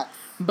person,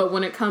 but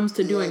when it comes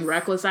to doing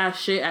reckless-ass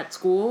shit at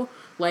school,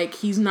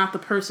 he's not the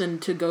person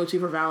to go to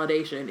for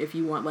validation if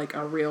you want,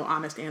 a real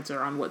honest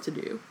answer on what to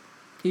do.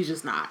 He's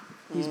just not.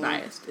 He's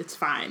biased. It's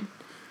fine.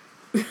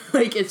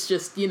 It's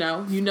just, you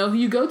know who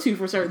you go to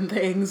for certain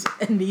things,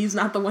 and he's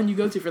not the one you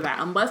go to for that,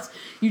 unless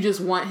you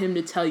just want him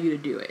to tell you to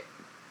do it.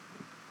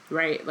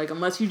 Right?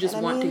 Unless you just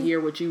want to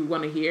hear what you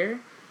want to hear.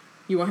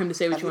 You want him to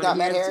say what you want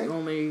to hear. It's the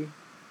only...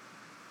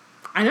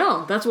 I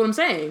know. That's what I'm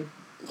saying.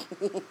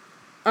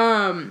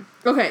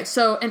 Okay,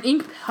 so an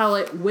ink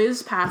pellet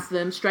whizzed past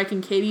them,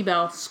 striking Katie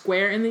Bell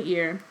square in the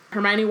ear.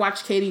 Hermione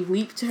watched Katie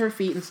leap to her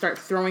feet and start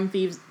throwing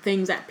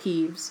things at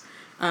Peeves.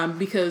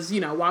 Because,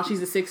 while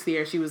she's a 6th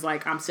year, she was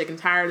like, I'm sick and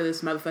tired of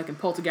this motherfucking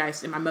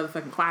poltergeist in my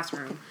motherfucking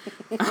classroom.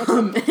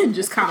 And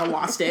just kind of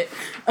lost it.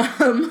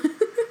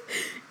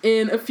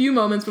 In a few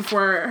moments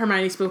before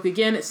Hermione spoke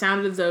again, it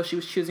sounded as though she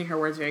was choosing her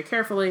words very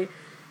carefully.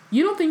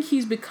 You don't think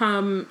he's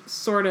become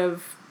sort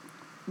of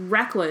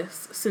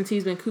reckless since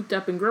he's been cooped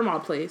up in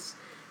Grimmauld Place?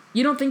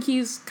 You don't think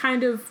he's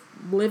kind of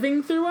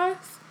living through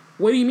us?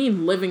 What do you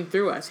mean, living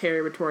through us? Harry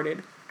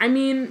retorted. I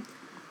mean,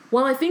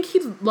 well, I think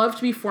he'd love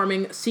to be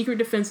forming secret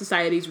defense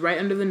societies right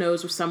under the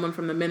nose of someone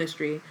from the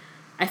Ministry.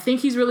 I think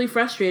he's really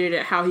frustrated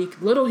at how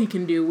little he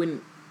can do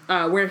when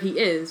where he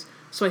is,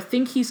 so I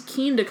think he's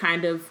keen to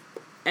kind of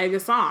egg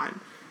us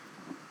on.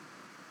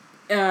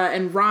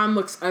 And Ron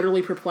looks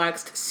utterly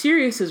perplexed.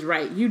 Sirius is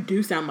right. You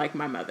do sound like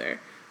my mother.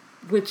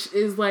 Which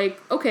is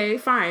okay,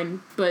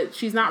 fine, but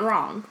she's not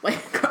wrong.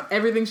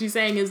 Everything she's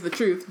saying is the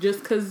truth.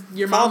 Just because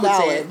your mom would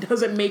say it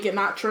doesn't make it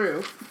not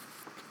true.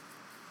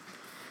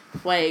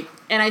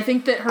 And I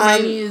think that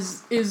Hermione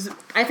is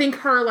I think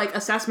her,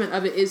 assessment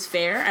of it is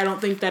fair. I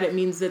don't think that it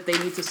means that they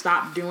need to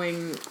stop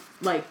doing,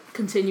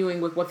 continuing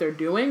with what they're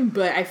doing,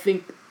 but I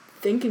think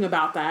thinking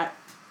about that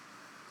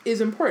is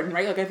important,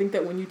 right? I think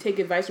that when you take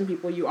advice from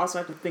people, you also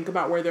have to think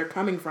about where they're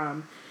coming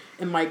from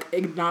and,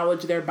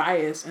 acknowledge their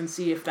bias and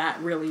see if that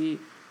really,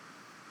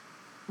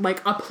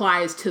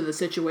 applies to the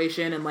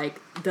situation and,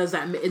 does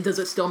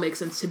it still make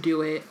sense to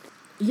do it?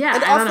 Yeah,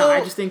 I don't know.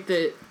 I just think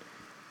that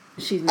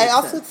she makes sense. I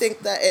also think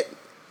that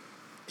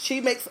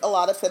she makes a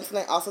lot of sense, and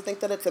I also think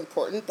that it's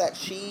important that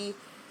she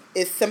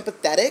is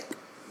sympathetic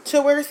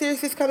to where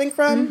Sirius is coming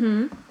from.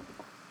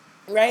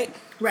 Mm-hmm. Right?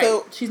 Right.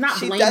 So she's not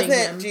she blaming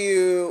doesn't him.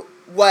 do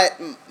what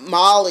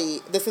Molly,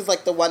 this is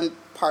like the one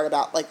part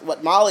about like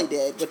what Molly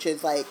did, which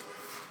is like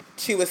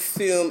to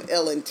assume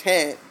ill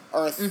intent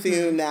or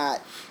assume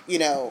that, you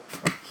know,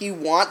 he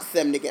wants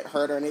them to get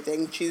hurt or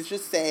anything. She's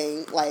just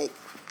saying, like,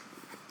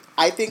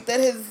 I think that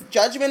his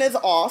judgment is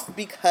off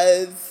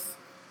because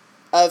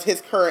of his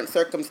current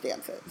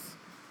circumstances.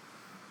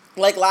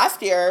 Like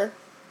last year,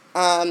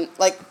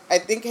 like I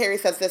think Harry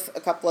says this a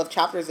couple of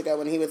chapters ago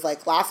when he was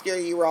like, last year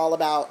you were all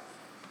about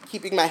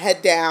keeping my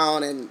head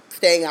down and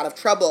staying out of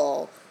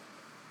trouble.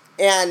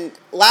 And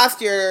last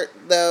year,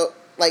 though,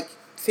 like,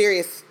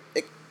 Sirius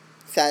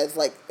says,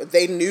 like,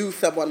 they knew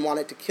someone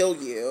wanted to kill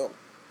you,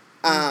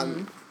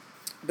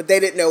 but they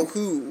didn't know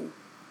who.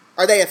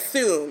 Or they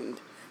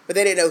assumed, but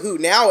they didn't know who.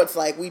 Now it's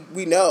like,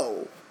 we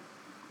know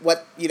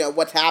what, you know,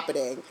 what's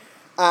happening.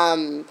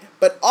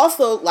 But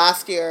also,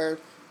 last year,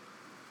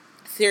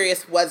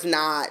 Sirius was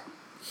not,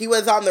 he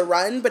was on the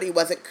run, but he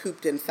wasn't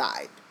cooped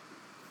inside.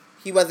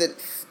 He wasn't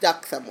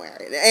stuck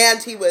somewhere.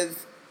 And he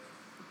was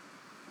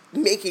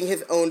making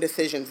his own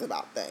decisions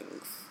about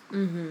things.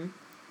 Mm-hmm.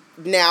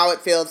 Now it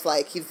feels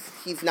like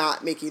he's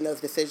not making those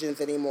decisions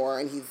anymore,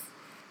 and he's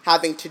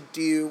having to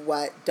do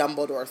what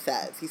Dumbledore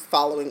says. He's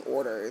following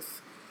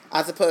orders,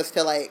 as opposed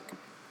to like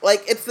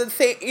it's the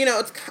same, you know,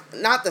 it's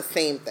not the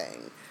same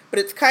thing, but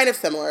it's kind of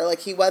similar. Like,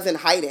 he was in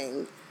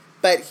hiding,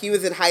 but he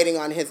was in hiding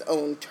on his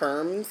own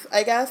terms,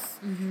 I guess.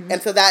 Mm-hmm.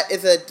 And so that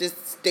is a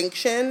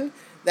distinction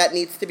that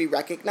needs to be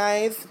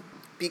recognized,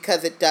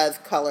 because it does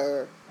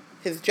color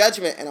his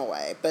judgment in a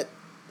way, but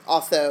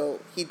also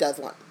he does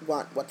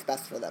want what's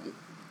best for them.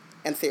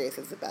 And Sirius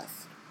is the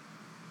best.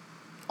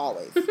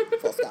 Always.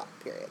 Full stop.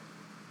 Period.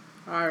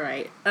 All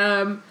right.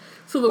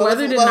 So the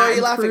weather did not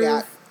improve. What were you laughing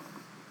at?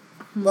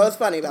 What was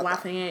funny about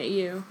laughing that? At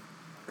you.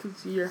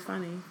 Because you're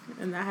funny.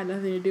 And that had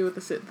nothing to do with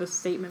the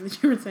statement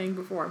that you were saying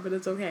before, but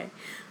it's okay.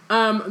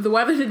 The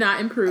weather did not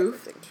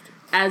improve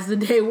as the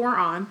day wore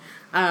on.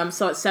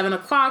 So at 7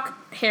 o'clock,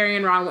 Harry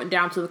and Ron went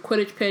down to the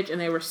Quidditch pitch, and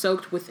they were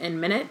soaked within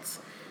minutes.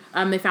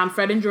 They found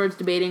Fred and George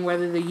debating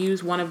whether to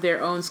use one of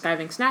their own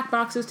skiving snack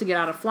boxes to get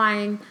out of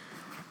flying.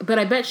 But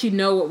I bet she'd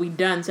know what we'd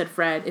done, said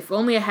Fred. If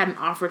only I hadn't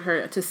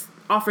offered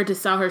to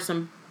sell her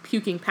some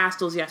puking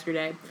pastils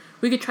yesterday.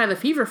 We could try the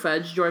fever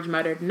fudge, George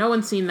muttered. No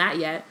one's seen that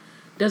yet.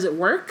 Does it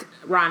work?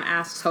 Ron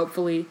asks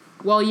hopefully.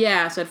 Well,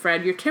 yeah, said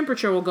Fred. Your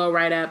temperature will go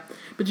right up.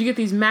 But you get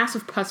these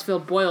massive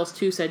pus-filled boils,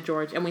 too, said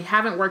George, and we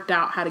haven't worked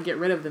out how to get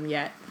rid of them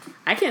yet.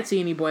 I can't see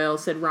any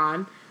boils, said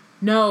Ron.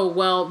 No,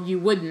 well, you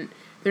wouldn't.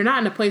 They're not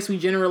in a place we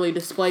generally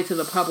display to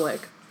the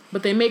public.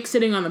 But they make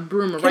sitting on the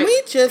broom a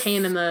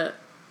pain in the...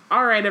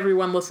 All right,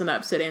 everyone, listen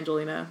up, said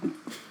Angelina.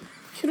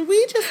 Can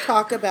we just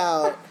talk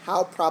about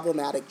how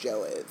problematic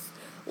Jo is?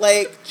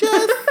 Like,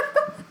 just...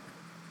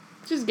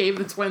 Just gave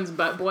the twins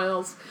butt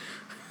boils.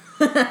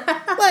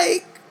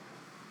 Like,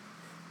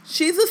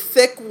 she's a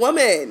sick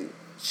woman.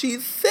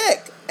 She's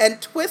sick and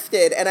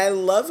twisted, and I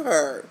love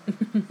her.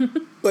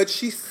 But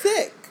she's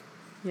sick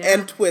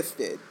and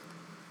twisted.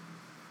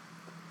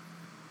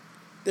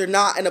 They're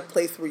not in a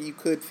place where you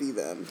could see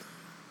them.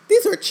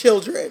 These are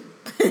children.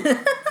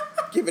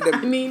 Giving them,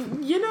 I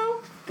mean, you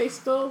know, they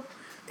still...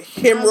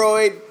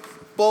 Hemorrhoid,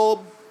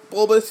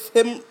 bulbous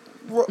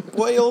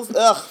boils.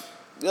 Ugh.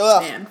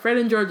 Man, Fred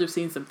and George have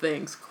seen some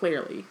things,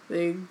 clearly.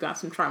 They got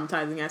some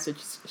traumatizing ass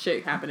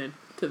shit happening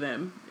to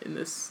them in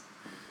this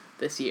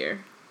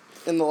year.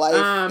 In the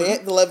life.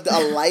 They lived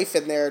a life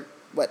in their,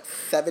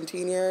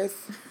 17 years?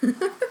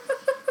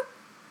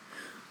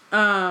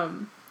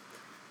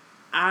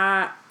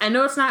 I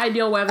know it's not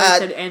ideal weather,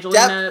 said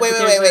Angelina. Wait.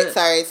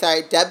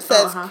 Sorry. Deb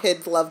says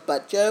kids love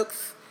butt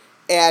jokes.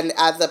 And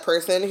as a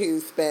person who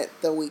spent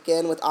the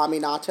weekend with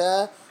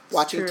Aminata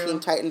watching Teen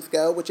Titans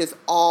Go, which is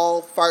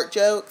all fart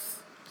jokes.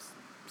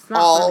 It's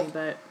not funny,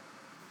 but...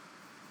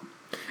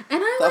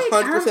 And I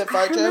 100%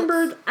 fart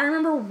jokes. I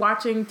remember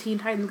watching Teen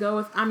Titans Go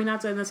with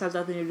Aminata, and this has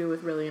nothing to do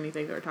with really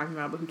anything that we're talking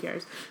about, but who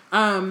cares?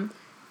 And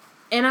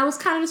I was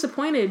kind of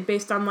disappointed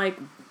based on,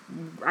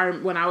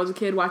 when I was a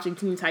kid watching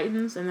Teen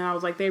Titans, and then I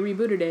was like, they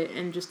rebooted it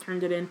and just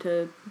turned it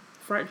into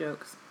fart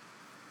jokes.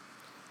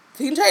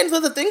 Teen Titans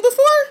was a thing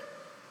before?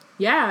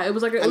 Yeah, it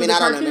was like a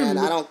cartoon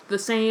with the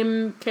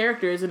same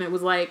characters, and it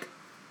was like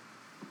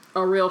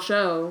a real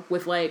show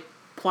with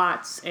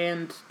plots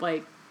and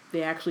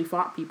they actually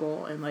fought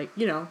people and like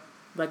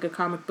a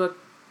comic book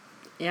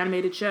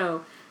animated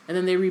show, and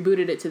then they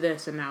rebooted it to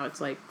this, and now it's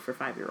for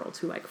 5-year-olds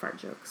who like fart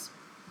jokes.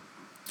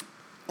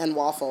 And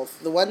waffles.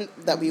 The one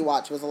that we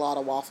watched was a lot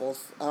of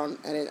waffles. I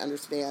didn't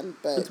understand,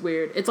 but it's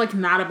weird. It's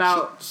not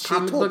about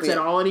comic books at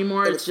all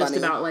anymore. It's just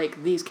funny.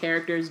 About these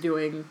characters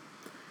doing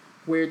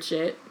weird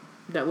shit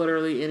that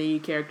literally any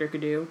character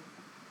could do.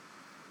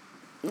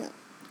 Yeah.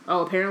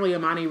 Oh, apparently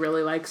Amani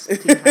really likes Teen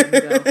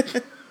Titans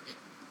Go.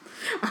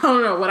 I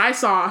don't know. What I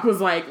saw, I was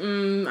like, I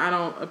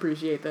don't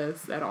appreciate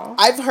this at all.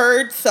 I've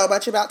heard so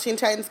much about Teen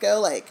Titans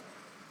Go,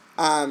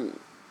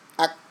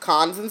 at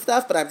cons and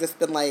stuff, but I've just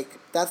been like,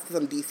 that's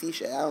some DC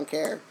shit. I don't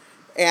care.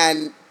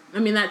 And I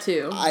mean, that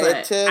too.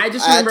 I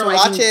just had remember to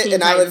watch it, Teen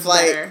and I was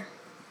like, better.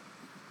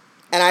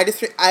 and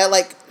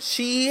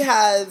she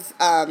has,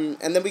 and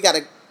then we got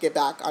to get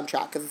back on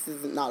track because this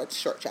is not a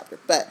short chapter,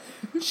 but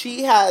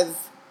she has,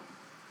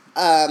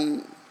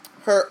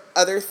 her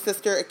other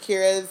sister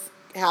Akira's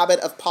habit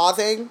of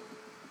pausing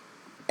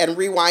and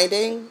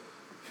rewinding.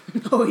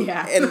 Oh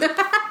yeah, and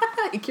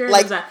Akira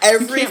like does that.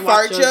 every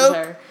fart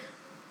joke.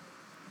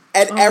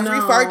 And every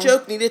fart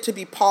joke needed to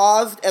be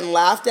paused and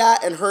laughed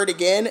at and heard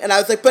again. And I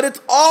was like, but it's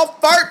all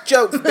fart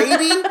jokes,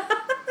 baby.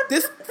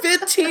 This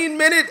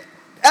 15-minute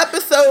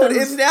episode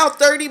is now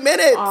 30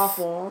 minutes.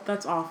 Awful.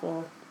 That's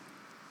awful.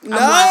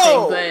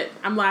 No.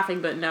 I'm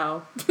laughing, but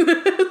no.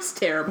 It's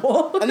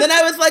terrible. And then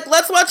I was like,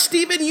 let's watch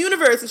Steven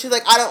Universe. And she's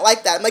like, I don't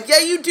like that. I'm like, yeah,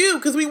 you do,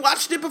 because we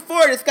watched it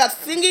before. And it's got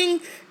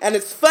singing, and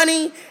it's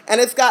funny, and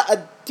it's got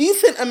a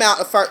decent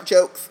amount of fart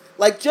jokes.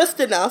 Like,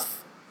 just enough.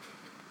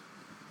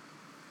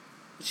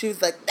 She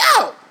was like,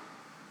 no!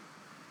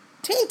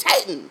 Teen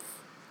Titans!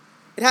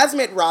 It has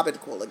made Robin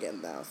cool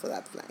again, though, so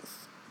that's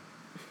nice.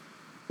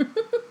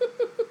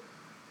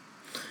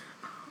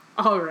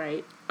 All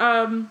right.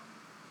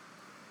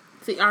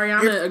 See,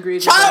 Ariana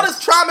agrees with us. Child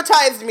has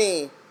traumatized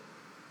me!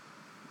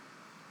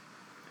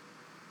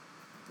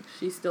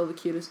 She's still the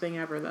cutest thing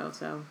ever, though,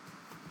 so.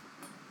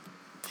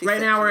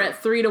 Right now we're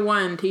at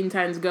 3-1. Teen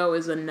Titans Go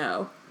is a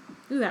no.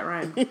 Ooh, that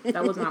rhymed.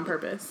 That wasn't on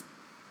purpose.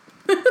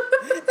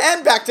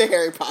 And back to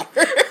Harry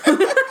Potter.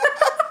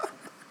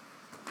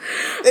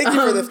 Thank you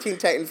for this Teen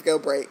Titans Go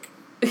break.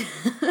 This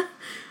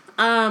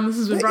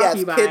has been brought to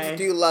you by... kids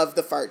do love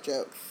the fart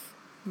jokes.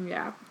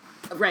 Yeah.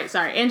 Right,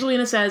 sorry.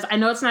 Angelina says, I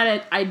know it's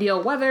not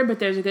ideal weather, but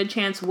there's a good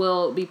chance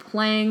we'll be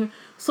playing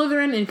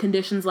Slytherin in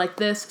conditions like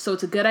this, so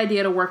it's a good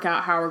idea to work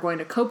out how we're going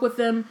to cope with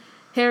them.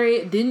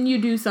 Harry, didn't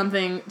you do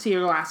something to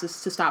your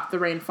glasses to stop the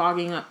rain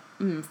fogging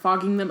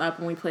them up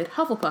when we played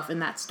Hufflepuff in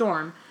that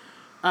storm?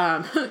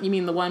 You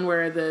mean the one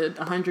where the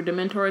 100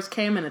 Dementors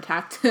came and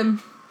attacked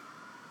him?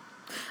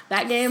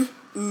 That game?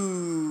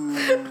 Ooh,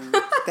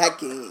 that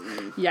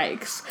game.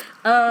 Yikes.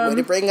 Way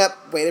to bring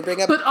up good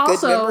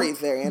memories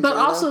there, Angelina. But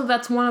also,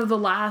 that's one of the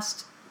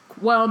last...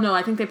 Well, no,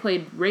 I think they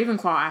played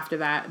Ravenclaw after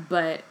that,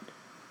 but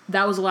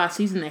that was the last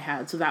season they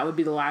had, so that would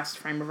be the last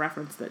frame of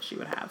reference that she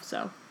would have,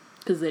 so...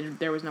 Because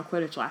there was no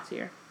Quidditch last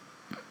year.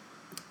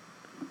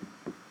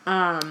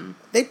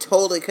 They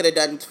totally could have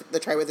done the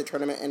Triwizard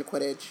Tournament and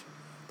Quidditch.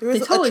 There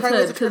was totally a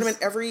Triwizard Tournament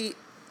there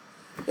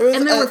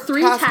were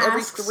 3 tasks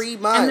every 3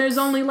 months. And there's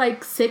only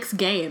 6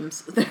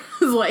 games. There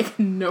was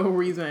no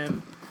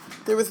reason.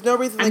 There was no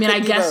reason. I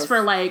guess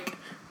for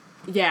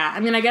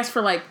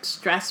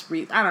stress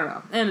I don't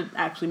know. And it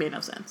actually made no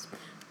sense.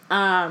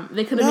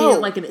 They could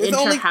have made it an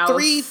inter-house.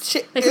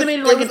 They could have made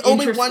it an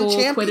inter-school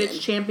Quidditch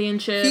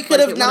championship. He could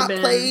have not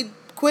played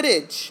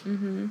Quidditch.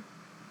 Mm-hmm.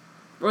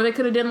 Or they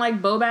could have done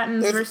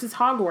Beauxbatons versus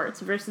Hogwarts.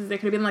 They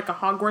could have been a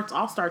Hogwarts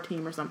All-Star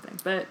team or something.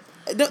 But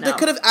no. There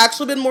could have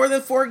actually been more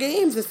than 4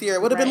 games this year.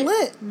 It would have been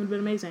lit. It would have been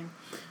amazing.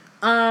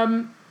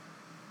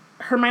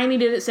 Hermione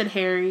did it, said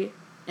Harry,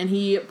 and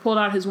he pulled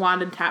out his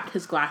wand and tapped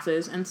his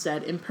glasses and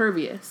said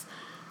impervious.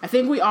 I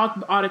think we all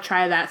ought to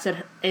try that,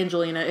 said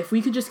Angelina. If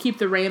we could just keep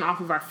the rain off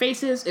of our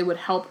faces, it would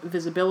help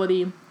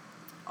visibility.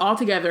 All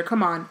together,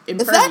 come on,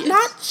 impervious. Is that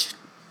not...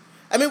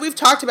 I mean, we've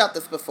talked about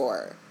this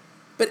before.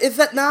 But is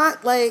that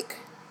not,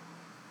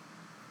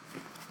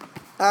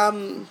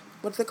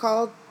 what's it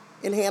called?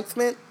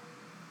 Enhancement?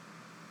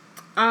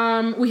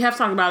 We have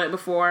talked about it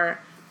before,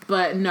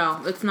 but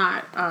no, it's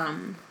not.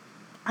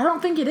 I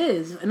don't think it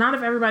is. Not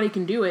if everybody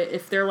can do it.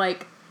 If they're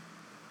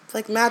it's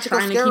like magical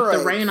trying steroids. To keep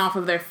the rain off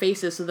of their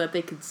faces so that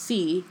they could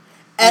see.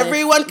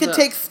 Everyone could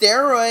take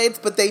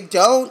steroids, but they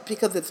don't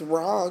because it's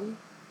wrong.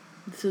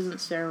 This isn't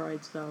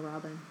steroids, though,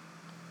 Robin.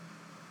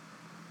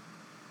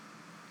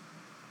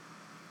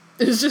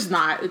 It's just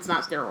not. It's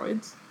not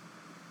steroids.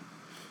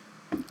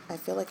 I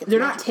feel like they're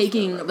not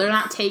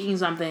taking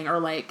something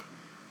or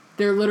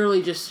they're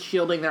literally just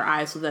shielding their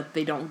eyes so that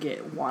they don't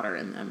get water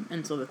in them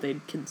and so that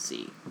they can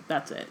see.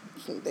 That's it.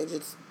 They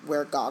just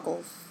wear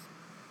goggles.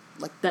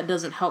 That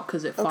doesn't help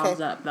because it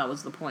fogs up. That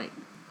was the point.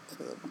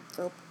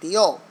 So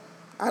deal.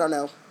 I don't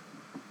know.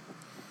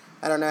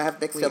 I have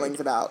mixed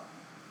feelings about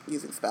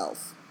using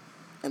spells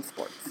in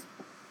sports.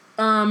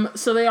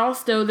 So they all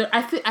stow their...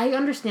 I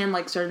understand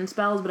certain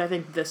spells, but I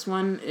think this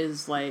one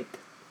is I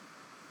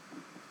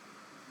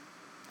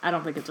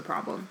don't think it's a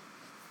problem.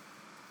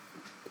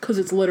 Because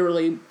it's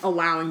literally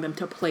allowing them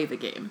to play the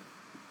game.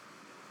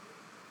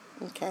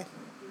 Okay.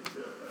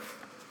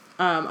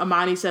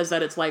 Amani says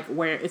that it's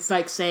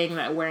saying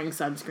that wearing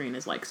sunscreen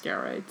is like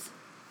steroids.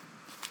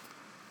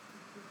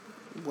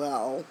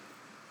 Well,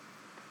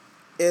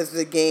 is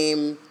the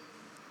game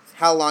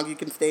how long you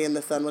can stay in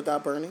the sun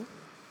without burning?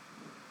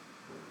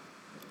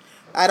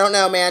 I don't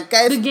know, man.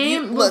 Guys, the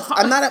game... Listen,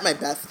 I'm not at my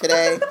best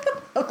today.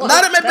 I'm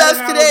not at my best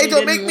today.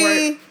 Don't make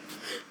me...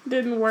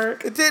 Didn't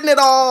work. It didn't at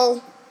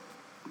all.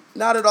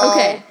 Not at all.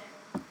 Okay.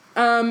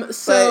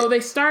 So they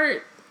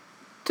start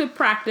to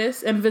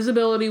practice, and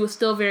visibility was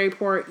still very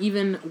poor,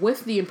 even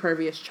with the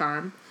impervious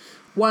charm.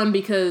 One,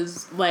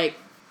 because,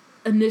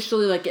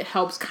 initially, like, it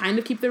helps kind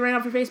of keep the rain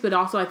off your face, but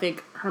also I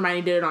think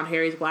Hermione did it on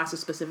Harry's glasses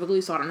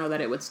specifically, so I don't know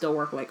that it would still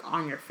work, like,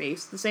 on your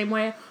face the same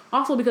way.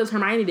 Also because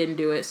Hermione didn't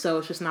do it, so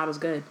it's just not as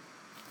good.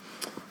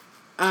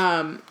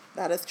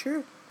 That is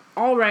true.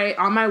 All right,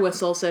 on my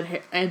whistle,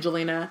 said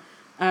Angelina.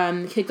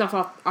 Harry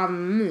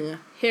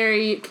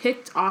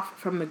kicked off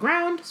from the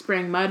ground,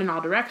 spraying mud in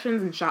all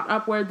directions, and shot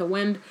upward, the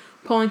wind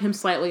pulling him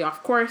slightly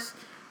off course.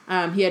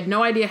 He had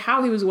no idea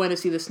how he was going to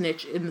see the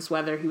snitch in this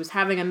weather. He was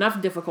having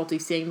enough difficulty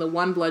seeing the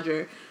one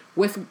bludger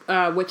with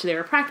which they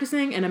were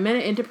practicing, and a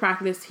minute into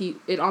practice,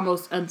 it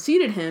almost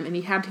unseated him, and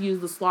he had to use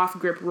the sloth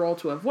grip roll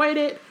to avoid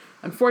it.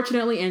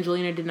 Unfortunately,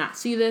 Angelina did not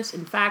see this.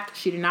 In fact,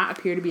 she did not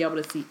appear to be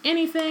able to see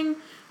anything.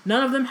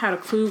 None of them had a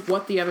clue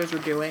what the others were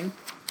doing.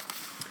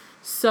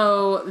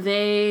 So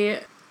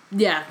they,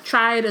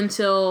 tried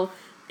until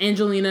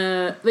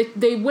Angelina,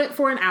 they went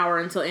for an hour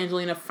until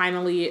Angelina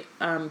finally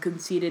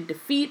conceded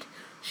defeat.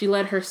 She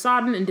led her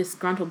sodden and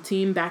disgruntled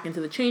team back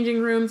into the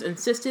changing rooms,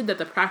 insisted that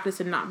the practice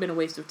had not been a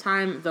waste of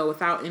time, though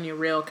without any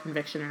real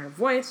conviction in her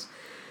voice.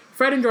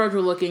 Fred and George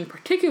were looking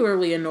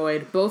particularly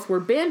annoyed. Both were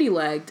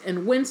bandy-legged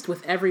and winced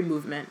with every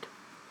movement.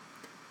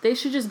 They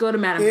should just go to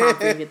Madame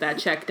Pomfrey and get that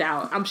checked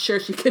out. I'm sure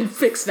she can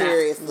fix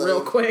that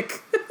real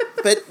quick.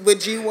 But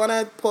would you want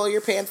to pull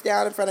your pants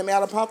down in front of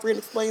Madame Pomfrey and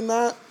explain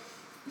that?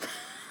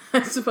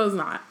 I suppose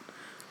not.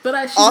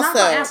 But she's not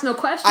going to ask no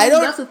questions.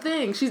 That's the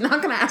thing. She's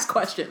not going to ask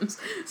questions.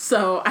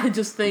 So I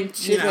just think,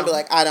 she's going to be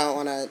like, I don't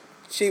want to.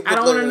 I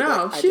don't want to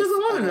know. She doesn't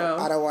want to know.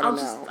 I don't want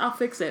to know. I'll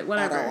fix it.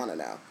 Whatever. I don't want to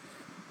know.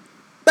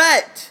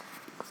 But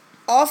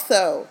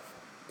also,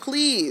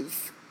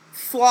 please,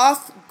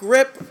 sloth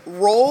grip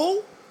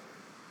roll.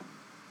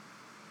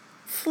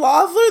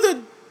 Sloths are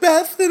the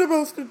best and the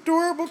most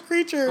adorable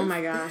creatures. Oh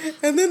my gosh.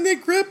 And then they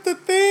grip the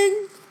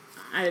thing.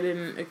 I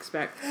didn't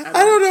expect. I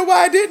don't know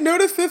why I didn't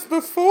notice this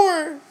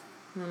before.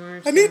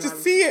 I need to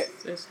see it.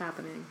 It's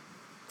happening.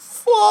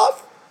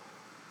 Sloth.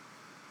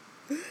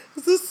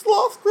 Is this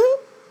sloth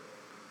grip?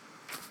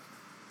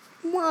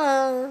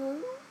 Wow.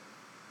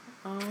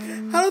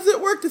 How does it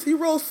work? Does he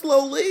roll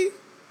slowly?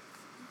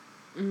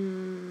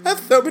 I have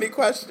so many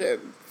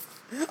questions.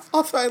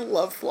 Also, I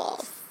love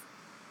sloths.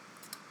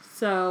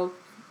 So,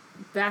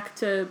 back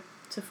to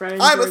Fred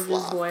and George's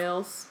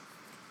boils.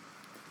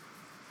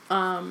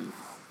 Fine.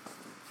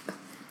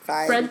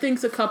 Fred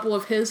thinks a couple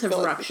of his have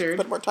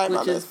ruptured,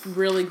 which is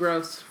really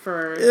gross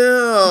for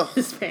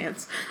his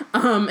pants.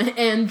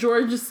 And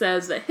George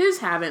says that his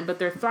haven't, but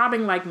they're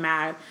throbbing like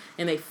mad,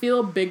 and they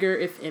feel bigger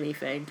if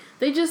anything.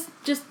 They just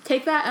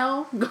take that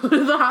L, go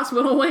to the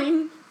hospital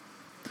wing,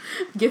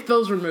 get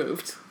those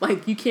removed.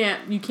 Like, you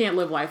can't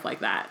live life like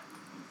that.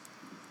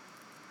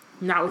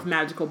 Not with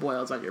magical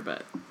boils on your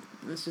butt.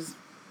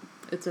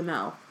 It's a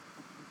no.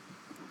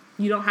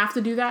 You don't have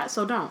to do that,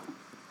 so don't.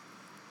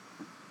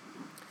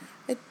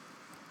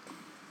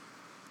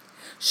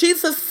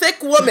 She's a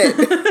sick woman.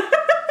 That's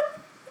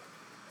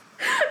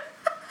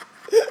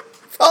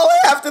all I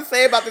have to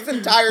say about this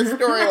entire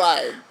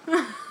storyline.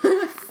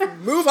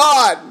 Move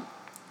on.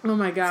 Oh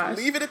my gosh.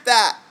 Just leave it at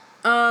that.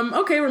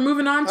 Okay, we're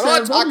moving on to Voldemort. I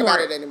don't want to talk about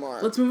it anymore.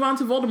 Let's move on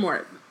to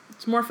Voldemort.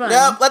 It's more fun.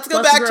 No, let's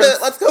go back to the boils.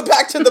 Let's go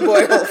back to the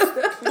boils.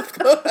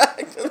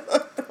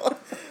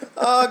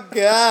 Oh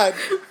God.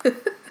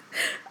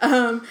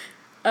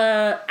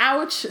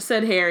 Ouch,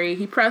 said Harry.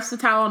 He pressed the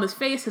towel on his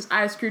face, his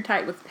eyes grew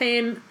tight with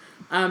pain.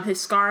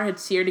 His scar had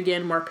seared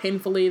again more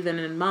painfully than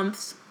in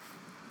months.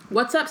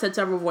 What's up, said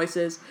several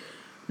voices.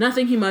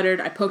 Nothing, he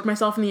muttered. I poked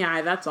myself in the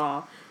eye, that's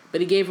all.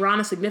 But he gave Ron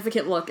a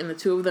significant look, and the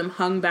two of them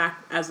hung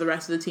back as the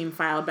rest of the team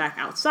filed back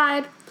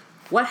outside.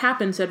 What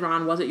happened, said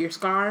Ron. Was it your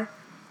scar?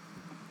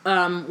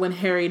 When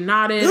Harry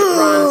nodded,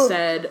 Ron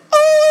said...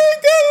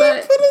 Oh my God,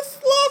 I put a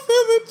sloth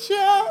in the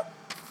chat.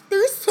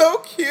 They're so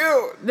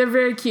cute. They're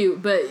very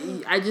cute, but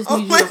I just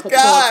need you to pull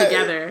it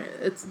together.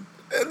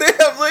 They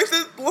have like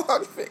this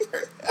long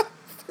finger.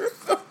 They're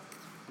so cute.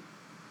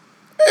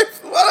 It's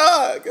what a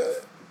hug.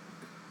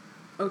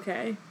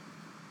 Okay.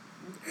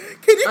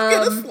 Can you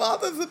get a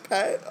sloth as a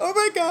pet? Oh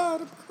my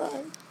God, I'm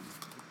crying.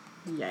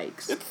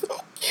 Yikes. It's so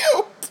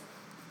cute.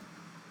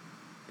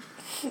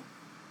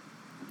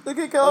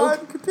 Okay, go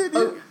on,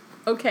 continue.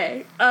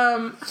 Okay.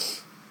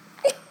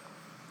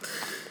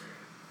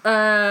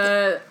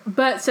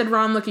 But, said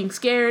Ron looking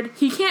scared,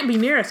 he can't be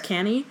near us,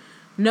 can he?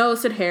 No,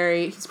 said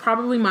Harry, he's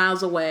probably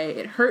miles away.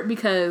 It hurt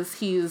because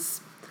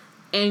he's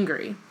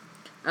angry.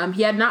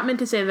 He had not meant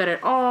to say that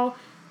at all,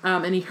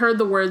 and he heard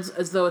the words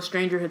as though a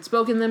stranger had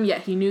spoken them,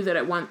 yet he knew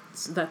at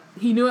once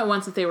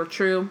that they were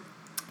true.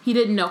 He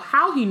didn't know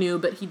how he knew,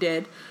 but he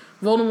did.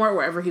 Voldemort,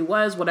 wherever he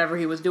was, whatever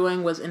he was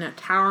doing, was in a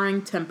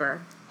towering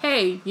temper.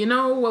 Hey, you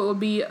know what would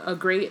be a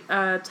great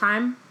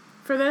time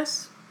for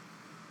this?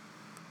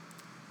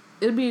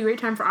 It would be a great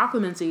time for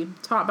occlumency,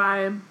 taught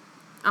by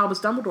Albus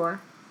Dumbledore.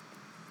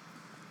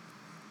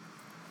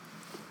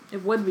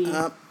 It would be.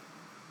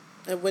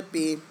 It would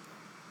be.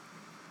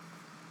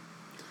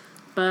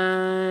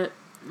 But,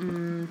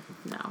 no.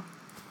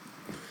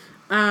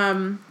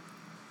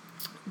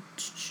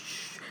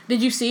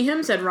 Did you see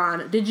him? Said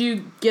Ron. Did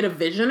you get a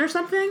vision or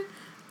something?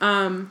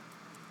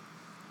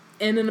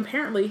 And then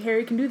apparently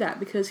Harry can do that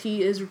because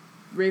he is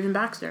Raven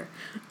Baxter.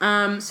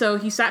 So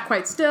he sat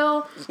quite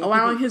still,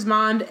 allowing his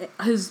mind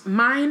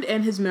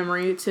and his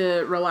memory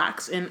to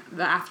relax in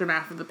the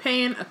aftermath of the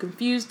pain, a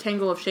confused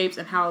tangle of shapes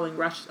and howling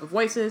rush of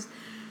voices.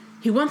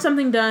 He wants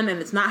something done, and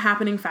it's not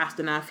happening fast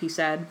enough, he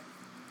said.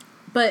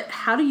 But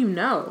how do you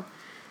know?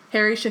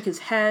 Harry shook his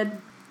head.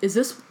 Is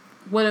this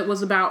what it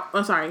was about?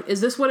 Oh, sorry.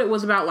 Is this what it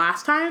was about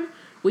last time?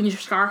 When your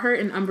scar hurt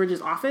in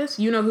Umbridge's office?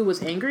 You know who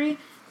was angry?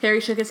 Harry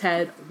shook his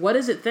head. What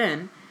is it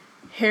then?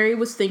 Harry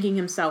was thinking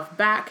himself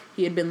back.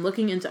 He had been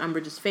looking into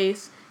Umbridge's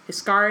face. His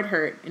scar had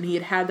hurt, and he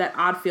had had that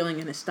odd feeling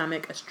in his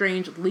stomach, a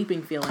strange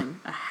leaping feeling,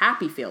 a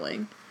happy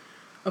feeling.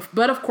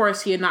 But of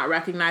course, he had not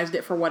recognized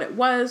it for what it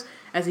was,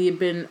 as he had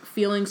been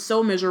feeling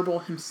so miserable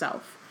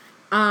himself.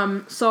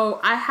 So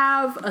I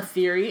have a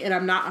theory, and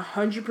I'm not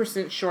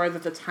 100% sure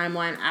that the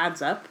timeline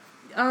adds up.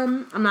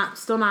 I'm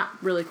still not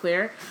really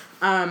clear.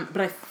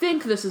 But I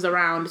think this is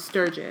around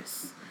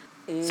Sturgis.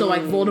 So,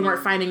 like,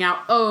 Voldemort finding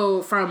out,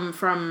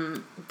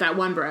 from that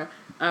one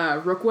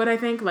Rookwood, I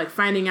think, like,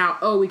 finding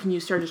out, we can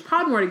use Sturgis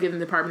Podmore to give him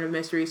the Department of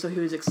Mystery, so he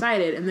was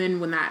excited, and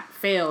then when that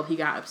failed, he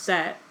got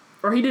upset.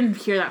 Or he didn't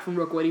hear that from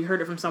Rookwood, he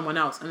heard it from someone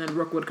else, and then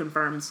Rookwood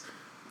confirms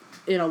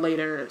in a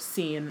later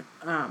scene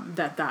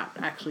that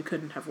actually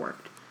couldn't have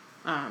worked,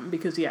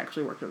 because he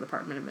actually worked at the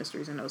Department of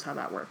Mysteries and knows how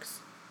that works.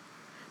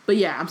 But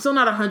yeah, I'm still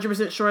not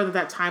 100% sure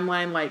that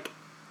timeline, like,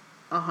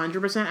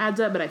 100% adds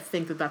up, but I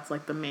think that's,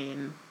 like, the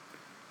main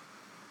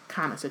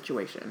kind of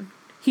situation.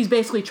 He's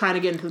basically trying to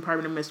get into the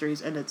Department of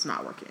Mysteries, and it's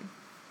not working.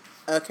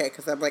 Okay,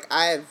 because I'm like,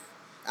 I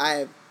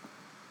have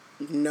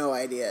no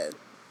idea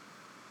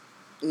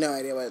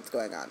what's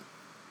going on.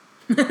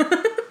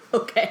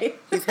 Okay.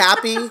 He's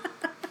happy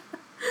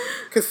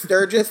because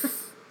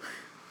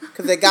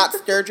they got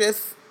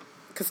Sturgis,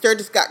 because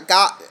Sturgis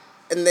got,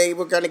 and they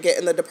were going to get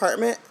in the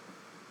department.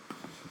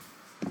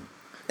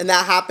 And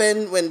that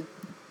happened when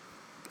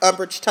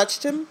Umbridge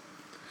touched him?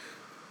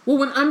 Well,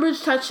 when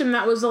Umbridge touched him,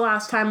 that was the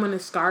last time when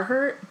his scar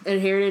hurt,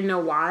 and Harry didn't know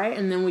why,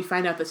 and then we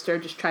find out that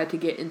Sturgis tried to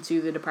get into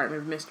the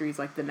Department of Mysteries,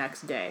 like, the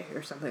next day,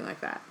 or something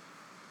like that.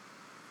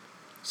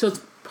 So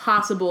it's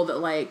possible that,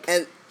 like,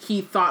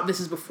 he thought this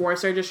is before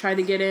Sturgis tried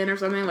to get in, or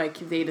something, like,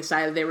 they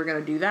decided they were going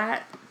to do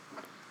that.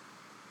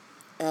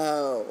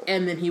 Oh.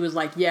 And then he was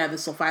like, yeah,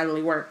 this will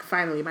finally work,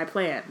 finally, my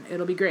plan,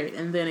 it'll be great,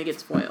 and then it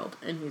gets foiled,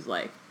 and he's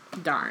like,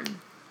 darn.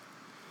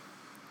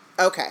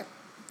 Okay.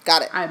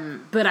 Got it. I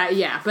don't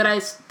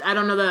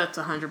know that that's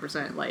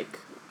 100%, like,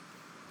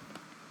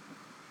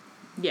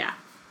 yeah.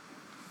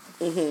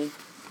 Mm-hmm.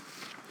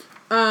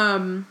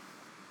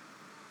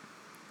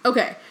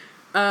 Okay.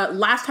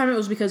 Last time it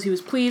was because he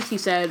was pleased, he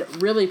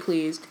said, really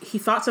pleased. He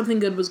thought something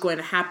good was going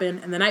to happen,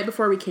 and the night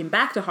before we came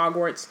back to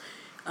Hogwarts,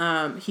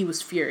 he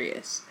was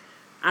furious.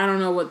 I don't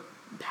know what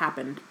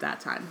happened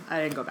that time.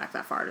 I didn't go back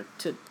that far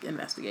to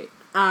investigate.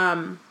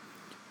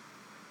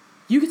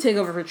 You could take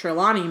over for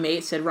Trelawney,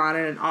 mate, said Ron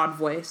in an odd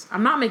voice.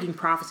 I'm not making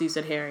prophecies,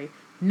 said Harry.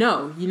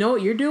 No, you know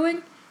what you're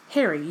doing?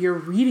 Harry, you're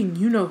reading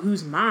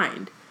you-know-whose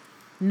mind.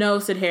 No,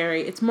 said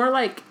Harry, it's more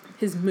like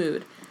his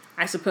mood,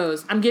 I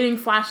suppose. I'm getting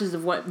flashes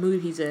of what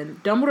mood he's in.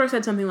 Dumbledore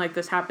said something like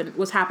this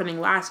was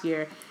happening last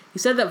year. He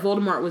said that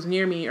Voldemort was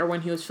near me, or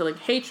when he was feeling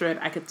hatred,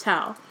 I could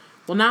tell.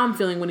 Well, now I'm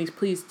feeling when he's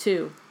pleased,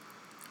 too.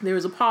 There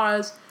was a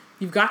pause.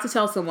 You've got to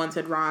tell someone,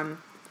 said Ron.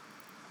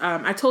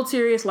 I told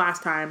Sirius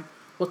last time.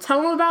 Well,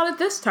 tell him about it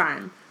this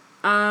time.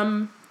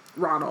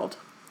 Ronald.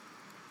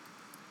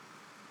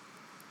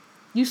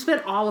 You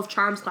spent all of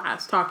Charms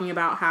class talking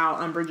about how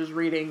Umbridge was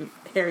reading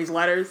Harry's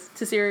letters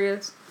to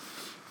Sirius.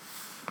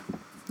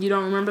 You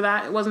don't remember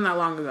that? It wasn't that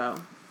long ago.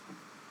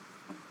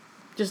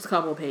 Just a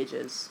couple of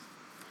pages.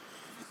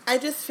 I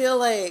just feel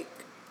like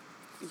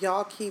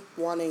y'all keep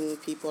wanting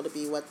people to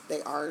be what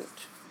they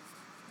aren't.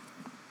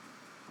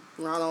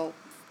 Ronald,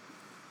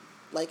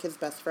 like his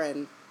best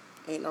friend,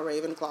 ain't no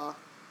Ravenclaw.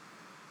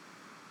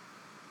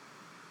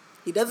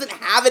 He doesn't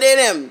have it in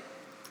him.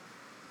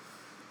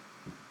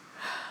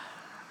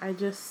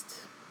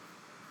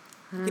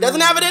 He doesn't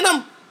have it in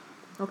him.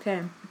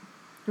 Okay.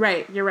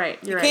 Right, you're right.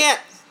 You can't.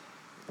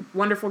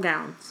 Wonderful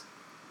gowns.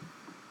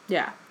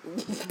 Yeah.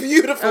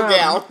 Beautiful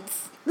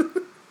gowns.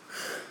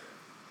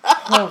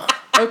 Oh,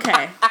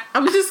 okay.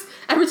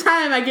 Every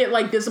time I get,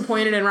 like,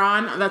 disappointed in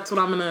Ron, that's what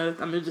I'm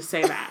gonna just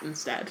say that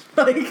instead.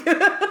 Like,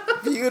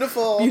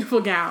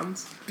 beautiful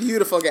gowns.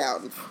 Beautiful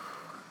gowns.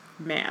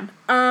 Man.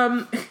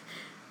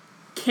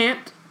 Can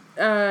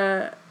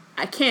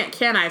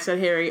I, said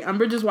Harry.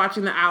 Umbridge is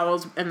watching the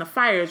owls and the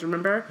fires,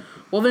 remember?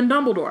 Well, then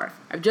Dumbledore.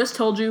 I've just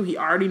told you, he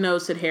already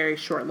knows, said Harry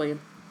shortly.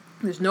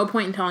 There's no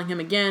point in telling him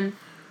again.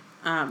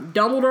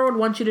 Dumbledore would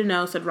want you to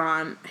know, said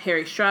Ron.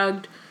 Harry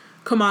shrugged.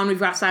 Come on, we've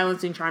got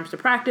silencing charms to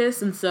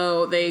practice, and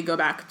so they go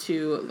back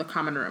to the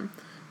common room.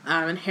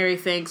 And Harry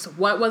thinks,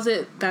 what was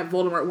it that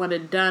Voldemort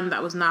wanted done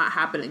that was not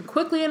happening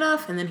quickly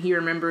enough? And then he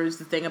remembers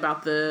the thing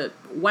about the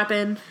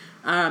weapon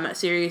that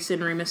Sirius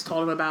and Remus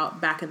told him about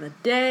back in the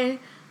day.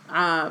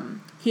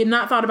 He had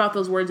not thought about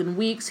those words in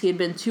weeks. He had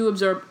been too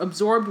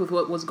absorbed with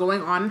what was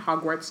going on in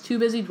Hogwarts, too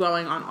busy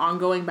dwelling on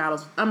ongoing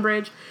battles with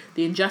Umbridge,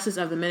 the injustice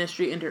of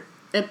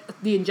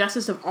the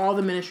injustice of all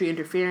the Ministry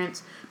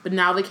interference. But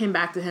now they came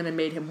back to him and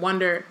made him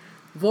wonder.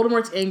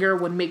 Voldemort's anger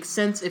would make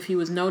sense if he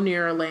was no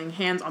nearer laying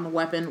hands on the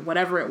weapon,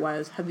 whatever it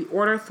was. Had the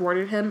Order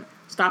thwarted him,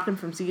 stopped him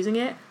from seizing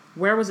it?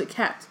 Where was it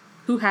kept?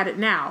 Who had it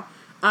now?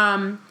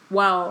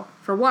 Well,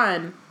 for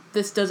one,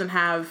 this doesn't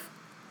have...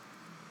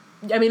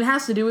 I mean, it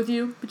has to do with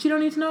you, but you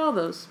don't need to know all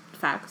those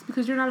facts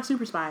because you're not a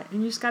super spy,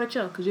 and you just gotta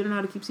chill because you don't know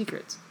how to keep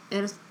secrets.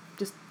 And it's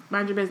just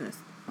mind your business.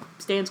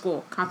 Stay in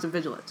school. Constant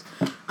vigilance.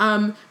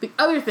 The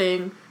other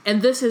thing,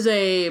 and this is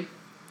a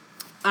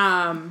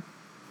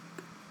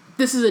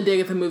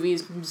dig at the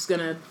movies. I'm just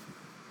gonna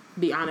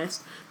be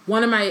honest.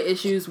 One of my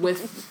issues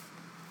with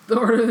the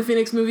Order of the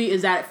Phoenix movie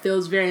is that it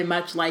feels very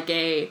much like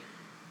a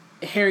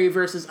Harry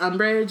versus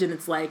Umbridge, and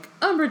it's like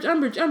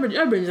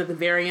Umbridge at the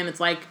very end. It's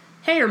like,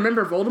 hey,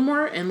 remember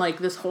Voldemort? And, like,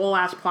 this whole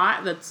ass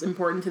plot that's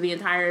important to the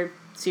entire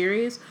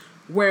series.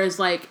 Whereas,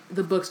 like,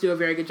 the books do a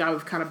very good job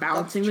of kind of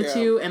balancing the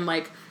two and,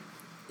 like,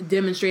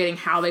 demonstrating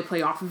how they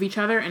play off of each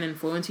other and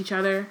influence each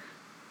other.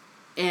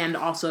 And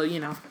also, you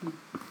know,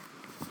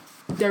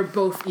 they're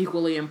both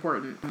equally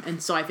important.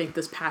 And so I think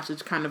this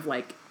passage kind of,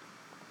 like,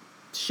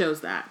 shows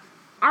that.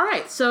 All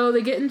right, so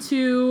they get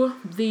into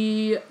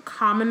the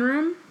common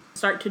room,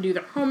 start to do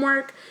their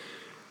homework.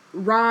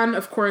 Ron,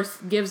 of course,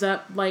 gives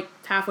up, like,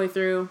 halfway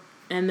through.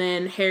 And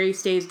then Harry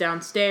stays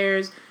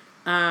downstairs,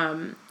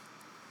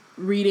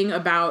 reading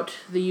about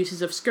the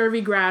uses of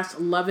scurvy grass,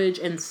 lovage,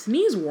 and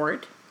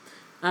sneezewort,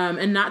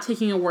 and not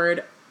taking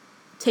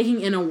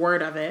in a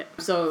word of it.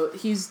 So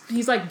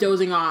he's like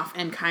dozing off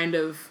and kind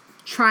of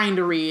trying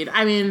to read.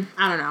 I mean,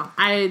 I don't know.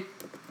 I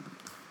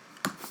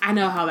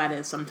know how that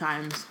is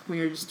sometimes when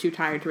you're just too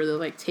tired to really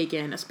like take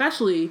in,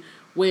 especially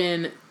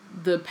when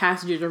the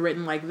passages are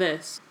written like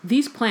this.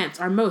 These plants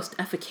are most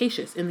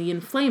efficacious in the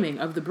inflaming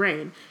of the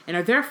brain, and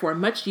are therefore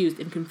much used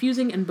in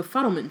confusing and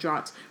befuddlement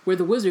draughts, where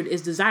the wizard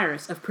is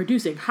desirous of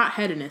producing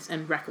hot-headedness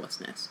and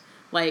recklessness.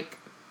 Like,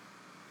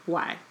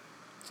 why?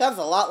 Sounds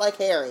a lot like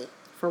Harry.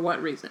 For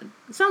what reason?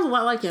 It sounds a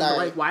lot like him, but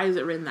like, why is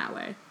it written that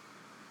way?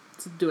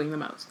 It's doing the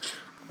most.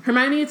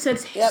 Hermione had said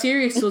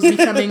Sirius was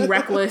becoming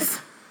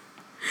reckless.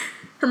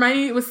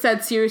 Hermione was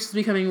said Sirius was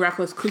becoming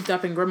reckless, cooped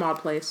up in Grimmauld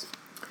Place.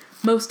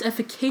 Most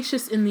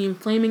efficacious in the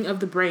inflaming of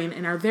the brain,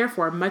 and are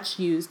therefore much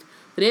used.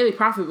 The Daily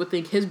Prophet would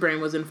think his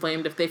brain was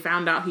inflamed if they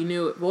found out he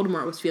knew what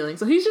Voldemort was feeling.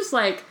 So he's just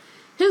like,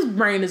 his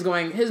mind is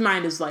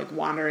like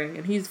wandering,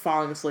 and he's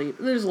falling asleep.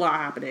 There's a lot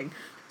happening.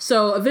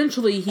 So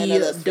eventually he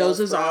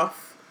dozes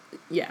off.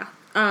 Yeah.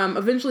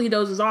 Eventually he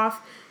dozes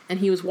off,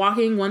 and he was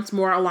walking once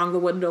more along the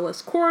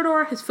windowless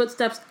corridor, his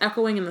footsteps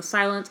echoing in the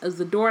silence as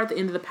the door at the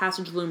end of the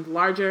passage loomed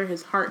larger,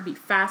 his heart beat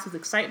fast with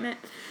excitement.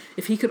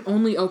 If he could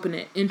only open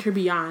it, enter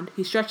beyond.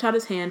 He stretched out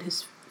his hand,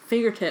 his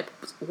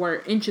fingertips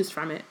were inches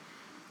from it.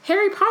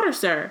 Harry Potter,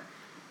 sir!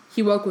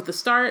 He woke with a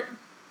start.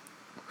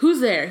 Who's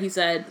there? He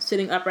said,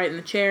 sitting upright in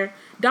the chair.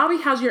 Dobby,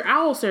 how's your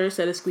owl, sir?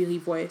 Said a squeaky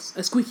voice.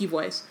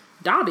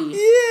 Dobby?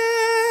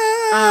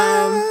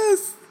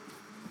 Yes!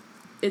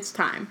 It's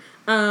time.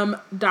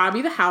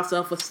 Dobby the house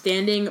elf was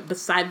standing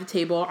beside the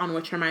table on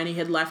which Hermione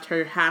had left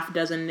her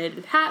half-dozen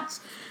knitted hats.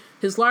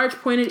 His large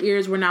pointed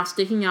ears were now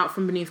sticking out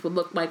from beneath what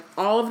looked like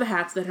all of the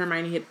hats that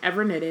Hermione had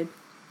ever knitted.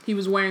 He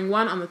was wearing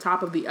one on the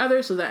top of the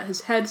other so that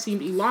his head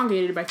seemed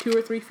elongated by 2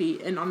 or 3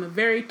 feet, and on the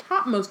very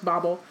topmost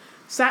bauble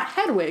sat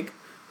Hedwig,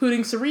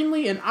 hooting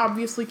serenely and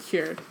obviously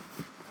cured.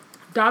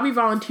 Dobby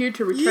volunteered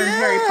to return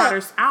Harry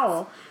Potter's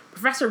owl.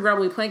 Professor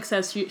Grubbly Plank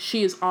says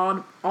she is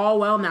all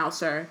well now,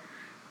 sir.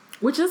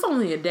 Which is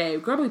only a day.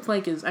 Grubbly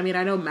Plank is, I mean,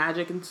 I know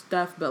magic and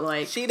stuff, but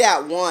like... She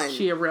that one.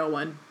 She a real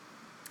one.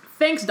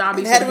 Thanks,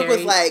 Dobby, said Harry. Hedwig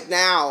was like,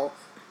 now,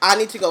 I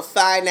need to go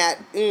find that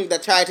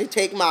tried to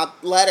take my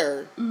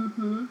letter.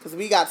 Because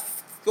we got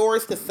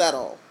scores to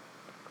settle.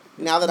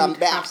 Now that I'm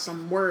back. Have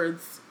some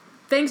words.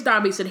 Thanks,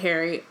 Dobby, said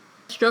Harry,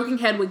 stroking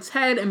Hedwig's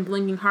head and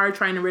blinking hard,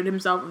 trying to rid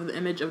himself of the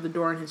image of the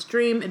door in his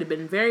dream. It had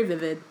been very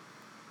vivid.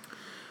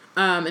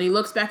 And he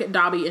looks back at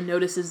Dobby and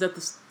notices that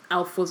the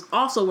elf was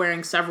also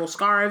wearing several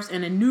scarves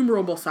and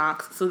innumerable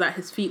socks so that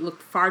his feet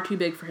looked far too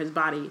big for his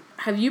body.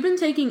 Have you been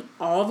taking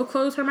all the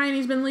clothes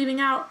Hermione's been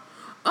leaving out?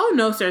 Oh,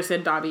 no, sir,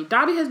 said Dobby.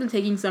 Dobby has been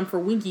taking some for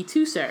Winky,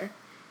 too, sir.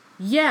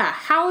 Yeah,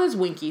 how is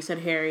Winky, said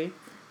Harry.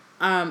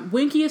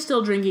 Winky is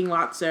still drinking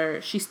lots,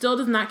 sir. She still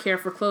does not care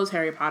for clothes,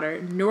 Harry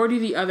Potter, nor do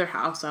the other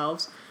house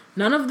elves.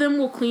 None of them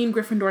will clean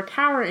Gryffindor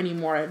Tower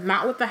anymore,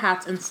 not with the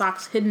hats and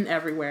socks hidden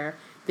everywhere.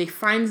 They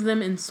finds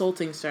them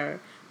insulting, sir.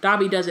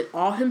 Dobby does it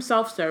all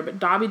himself, sir, but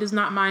Dobby does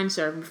not mind,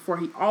 sir, for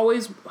he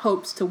always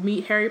hopes to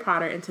meet Harry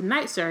Potter, and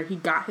tonight, sir, he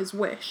got his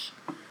wish.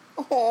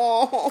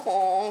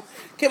 Oh,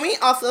 can we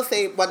also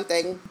say one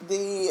thing?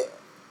 The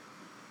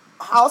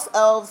house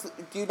elves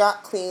do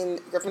not clean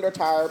Gryffindor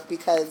Tower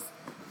because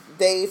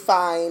they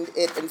find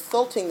it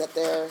insulting that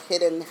there are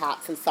hidden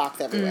hats and socks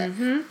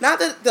everywhere. Not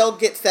that they'll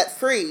get set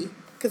free,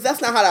 because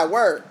that's not how that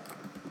works.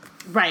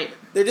 Right.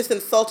 They're just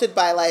insulted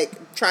by,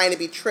 like, trying to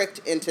be tricked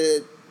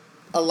into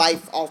a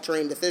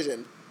life-altering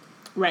decision.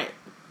 Right.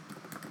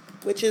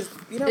 Which is,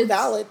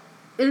 valid.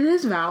 It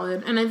is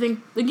valid. And I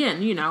think,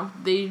 again,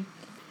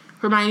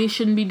 Hermione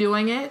shouldn't be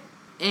doing it,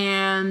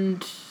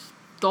 and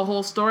the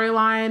whole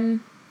storyline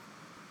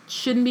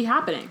shouldn't be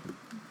happening.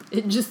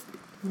 It just,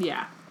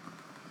 yeah.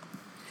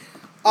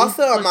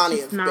 Also, Hermione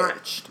is not,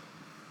 bitched.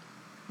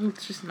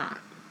 It's just not.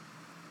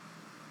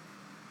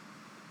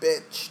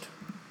 Bitched.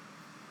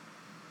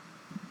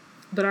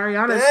 But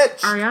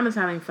Ariana's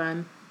having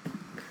fun.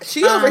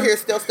 She over here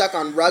still stuck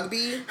on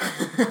rugby.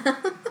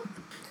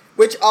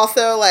 Which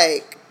also,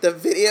 like, the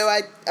video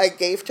I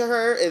gave to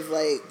her is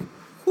like,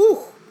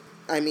 whew.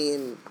 I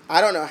mean,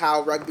 I don't know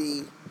how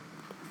rugby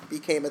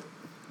became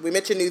we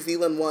mentioned New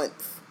Zealand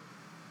once.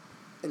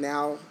 And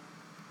now,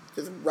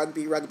 just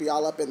rugby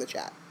all up in the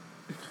chat.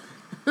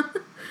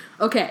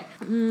 Okay.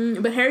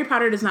 But Harry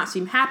Potter does not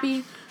seem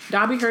happy.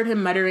 Dobby heard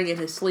him muttering in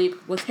his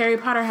sleep. Was Harry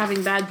Potter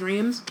having bad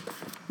dreams?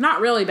 Not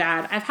really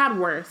bad. I've had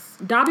worse.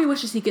 Dobby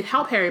wishes he could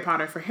help Harry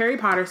Potter, for Harry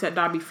Potter set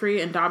Dobby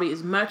free, and Dobby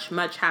is much,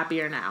 much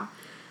happier now.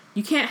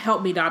 You can't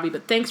help me, Dobby,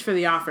 but thanks for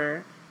the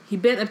offer. He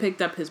bent and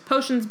picked up his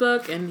potions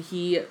book, and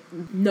he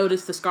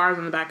noticed the scars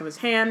on the back of his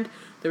hand,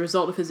 the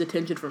result of his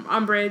attention from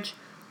Umbridge.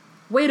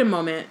 Wait a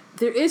moment.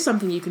 There is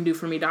something you can do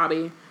for me,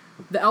 Dobby.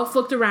 The elf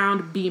looked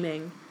around,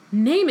 beaming.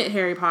 Name it,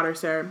 Harry Potter,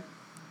 sir.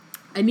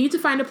 I need to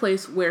find a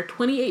place where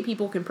 28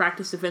 people can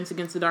practice defense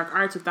against the dark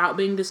arts without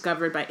being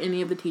discovered by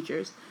any of the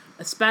teachers.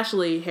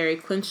 Especially, Harry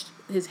clenched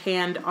his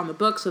hand on the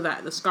book so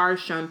that the scars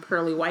shone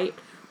pearly white,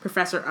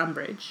 Professor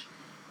Umbridge.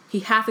 He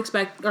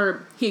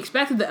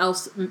expected the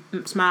elf's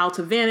smile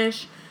to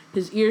vanish,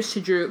 his ears to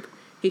droop.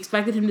 He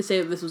expected him to say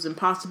that this was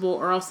impossible,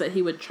 or else that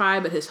he would try,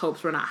 but his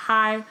hopes were not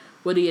high.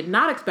 What he had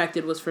not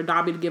expected was for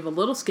Dobby to give a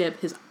little skip,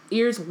 his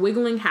ears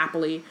wiggling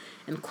happily,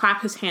 and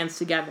clap his hands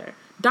together.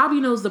 Dobby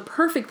knows the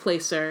perfect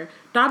place, sir.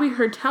 Dobby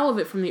heard tell of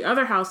it from the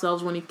other house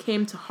elves when he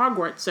came to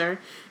Hogwarts, sir.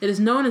 It is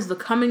known as the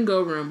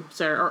come-and-go room,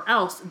 sir, or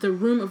else the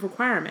room of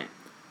requirement.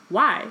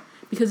 Why?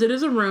 Because it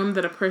is a room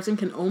that a person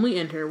can only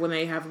enter when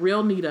they have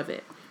real need of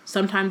it.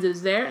 Sometimes it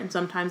is there, and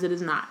sometimes it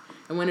is not.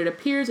 And when it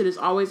appears, it is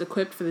always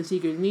equipped for the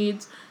seeker's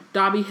needs.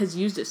 Dobby has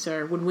used it,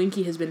 sir, when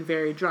Winky has been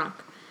very drunk.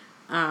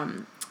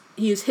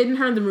 He has hidden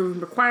her in the room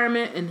of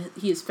requirement, and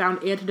he has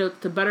found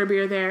antidotes to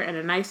butterbeer there and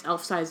a nice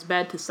elf-sized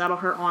bed to settle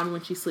her on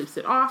when she sleeps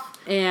it off.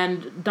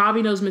 And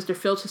Dobby knows Mr.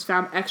 Filch has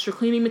found extra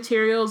cleaning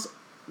materials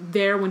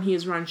there when he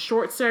has run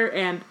short, sir.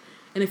 And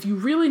if you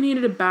really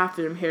needed a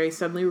bathroom, Harry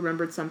suddenly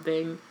remembered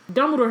something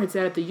Dumbledore had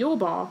said at the Yule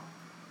Ball.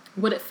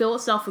 Would it fill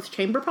itself with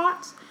chamber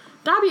pots?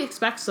 Dobby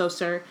expects so,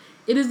 sir.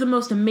 It is the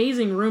most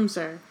amazing room,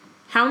 sir.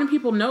 How many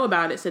people know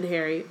about it, said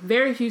Harry.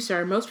 Very few,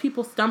 sir. Most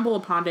people stumble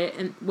upon it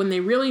and when they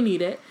really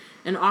need it,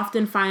 and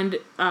often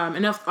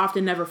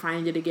never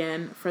find it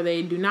again, for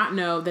they do not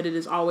know that it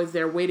is always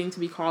there waiting to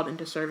be called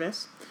into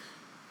service.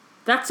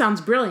 That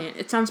sounds brilliant.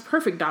 It sounds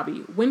perfect, Dobby.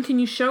 When can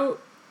you show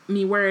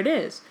me where it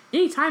is?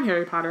 Any time,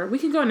 Harry Potter. We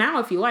can go now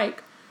if you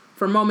like.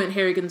 For a moment,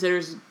 Harry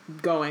considers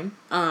going,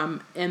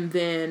 and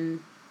then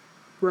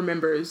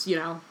remembers,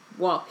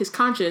 his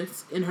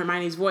conscience in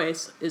Hermione's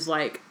voice is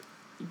like,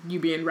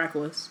 you being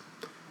reckless.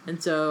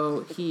 And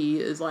so he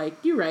is like,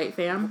 you're right,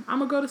 fam. I'm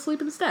gonna go to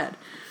sleep instead.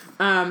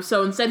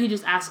 So instead he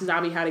just asks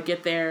Dobby how to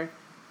get there,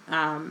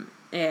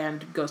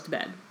 and goes to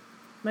bed.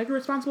 Like a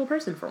responsible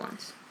person for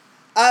once.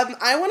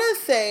 I want to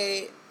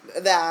say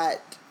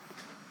that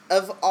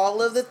of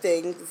all of the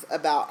things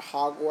about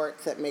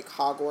Hogwarts that make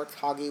Hogwarts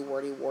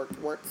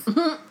Hoggy-Wordy-Warts,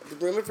 the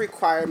Room of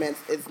Requirements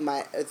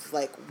it's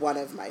like one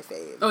of my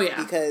faves. Oh,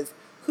 yeah. Because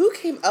who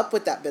came up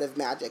with that bit of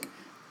magic?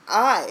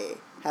 I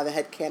have a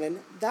headcanon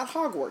that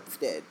Hogwarts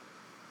did.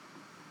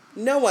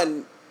 No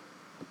one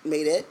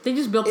made it. They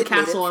just built the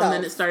castle and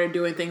then it started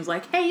doing things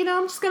like, hey,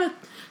 I'm just going to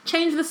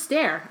change the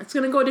stair. It's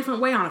going to go a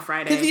different way on a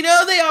Friday.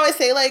 Because they always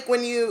say, like,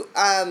 when you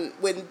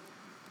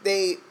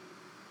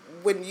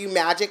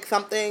magic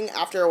something,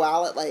 after a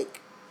while it, like,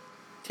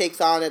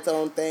 takes on its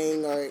own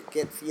thing, or it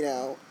gets,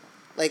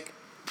 like,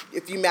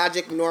 if you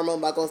magic normal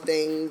Muggle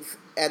things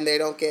and they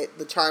don't get,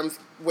 the charms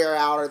wear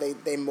out or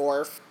they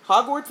morph.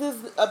 Hogwarts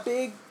is a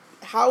big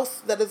house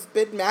that has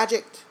been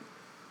magicked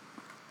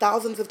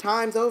thousands of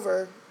times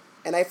over,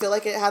 and I feel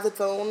like it has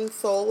its own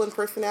soul and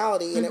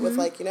personality, and it was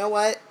like, you know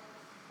what?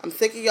 I'm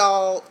sick of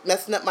y'all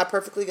messing up my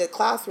perfectly good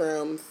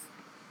classrooms.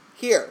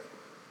 Here.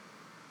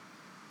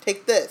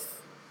 Take this.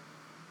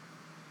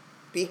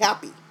 Be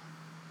happy.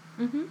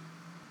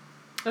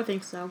 I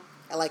think so.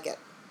 I like it.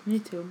 Me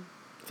too.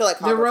 I feel like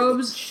Hogwarts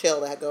would be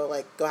chill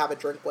to go have a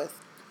drink with.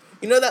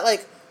 You know that,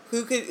 like,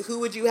 who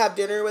would you have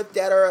dinner with,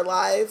 dead or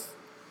alive?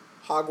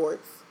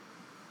 Hogwarts.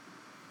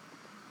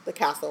 The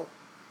castle.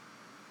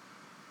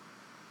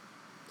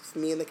 Just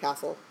me in the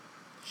castle.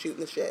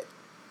 Shooting the shit.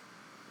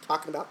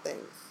 Talking about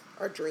things.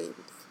 Our dreams.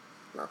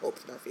 And our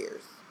hopes and our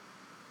fears.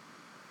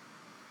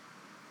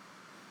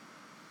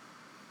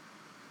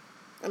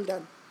 I'm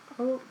done.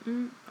 Oh,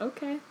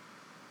 okay.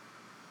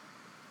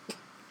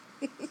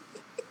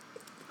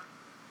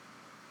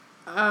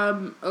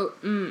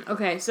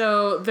 Okay,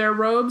 so their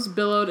robes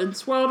billowed and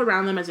swirled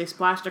around them as they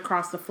splashed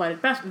across the flooded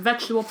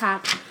vegetable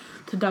patch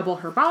to double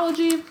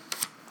herbology,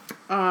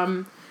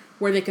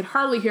 where they could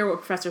hardly hear what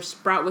Professor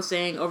Sprout was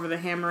saying over the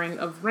hammering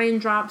of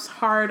raindrops,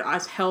 hard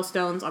as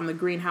hailstones on the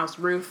greenhouse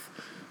roof.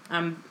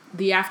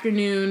 The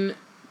afternoon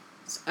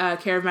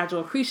care of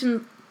magical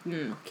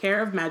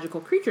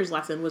creatures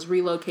lesson was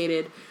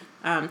relocated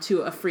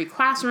to a free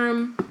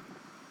classroom,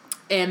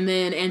 and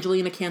then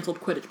Angelina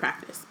canceled Quidditch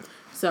practice.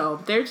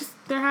 So they're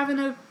having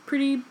a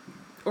pretty,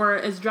 or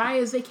as dry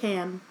as they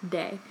can,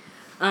 day.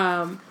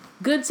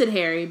 Good, said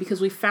Harry,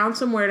 because we found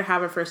somewhere to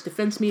have our first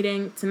defense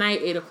meeting. Tonight,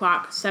 8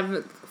 o'clock,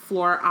 7th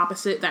floor,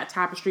 opposite that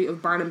tapestry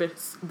of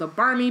Barnabas the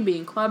Barmy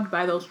being clubbed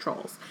by those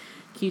trolls.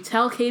 Can you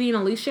tell Katie and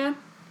Alicia?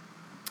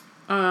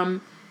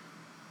 And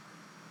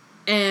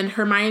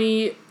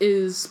Hermione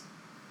is,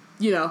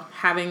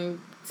 having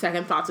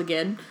second thoughts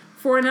again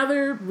for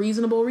another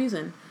reasonable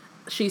reason.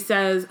 She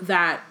says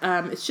that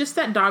it's just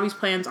that Dobby's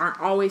plans aren't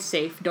always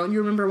safe. Don't you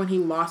remember when he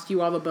lost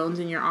you all the bones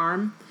in your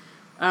arm?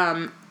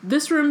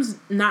 This room's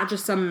not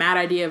just some mad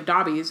idea of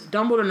Dobby's.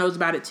 Dumbledore knows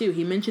about it too.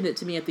 He mentioned it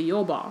to me at the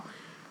Yule Ball.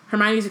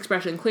 Hermione's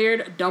expression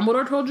cleared.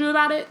 Dumbledore told you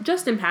about it?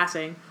 Just in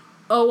passing.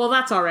 Oh, well,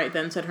 that's all right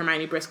then, said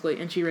Hermione briskly,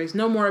 and she raised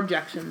no more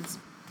objections.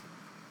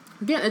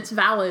 Again, it's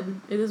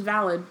valid. It is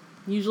valid.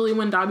 Usually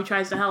when Dobby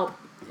tries to help,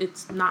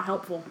 it's not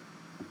helpful.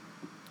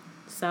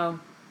 So,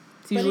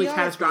 it's usually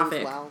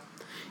catastrophic.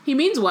 He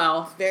means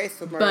well. It's very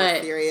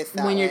submerged, serious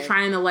that when way. You're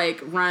trying to,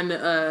 run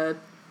a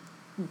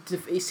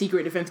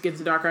secret defense against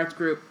the dark arts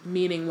group,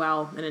 meaning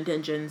well and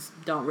intentions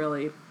don't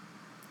really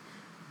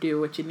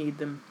do what you need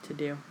them to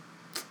do.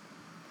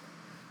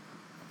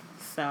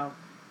 So,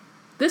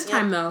 this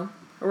time, though,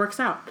 it works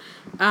out.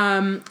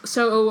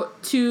 So,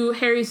 to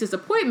Harry's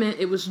disappointment,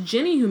 it was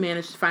Ginny who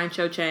managed to find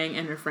Cho Chang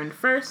and her friend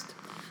first.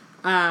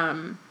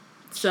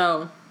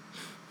 So...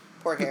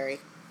 Poor Harry.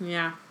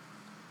 Yeah.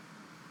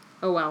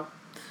 Oh, well.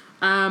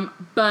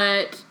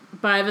 But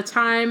by the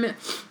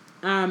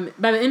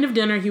end of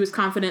dinner, he was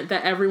confident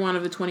that every one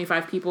of the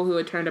 25 people who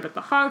had turned up at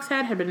the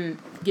Hogshead had been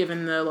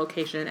given the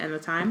location and the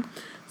time.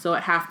 So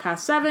at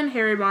 7:30,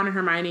 Harry, Ron, and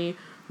Hermione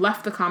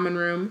left the common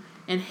room,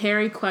 and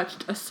Harry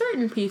clutched a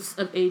certain piece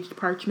of aged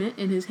parchment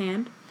in his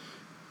hand.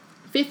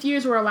 Fifth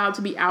years were allowed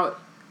to be out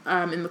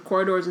in the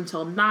corridors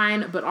until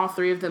 9, but all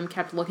three of them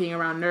kept looking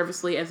around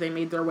nervously as they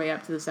made their way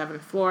up to the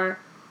 7th floor.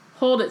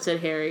 Hold it,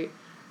 said Harry.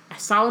 I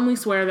solemnly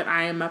swear that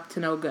I am up to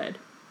no good.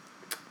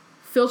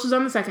 Filch is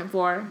on the 2nd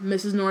floor,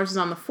 Mrs. Norris is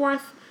on the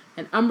 4th,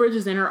 and Umbridge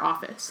is in her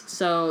office.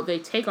 So they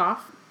take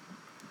off,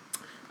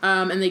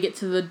 and they get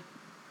to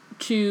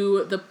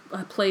the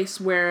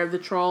place where the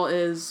troll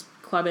is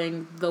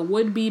clubbing the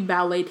would-be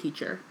ballet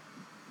teacher.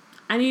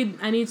 I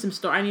need some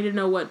story. I need to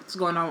know what's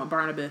going on with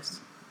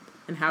Barnabas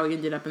and how he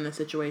ended up in this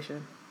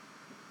situation.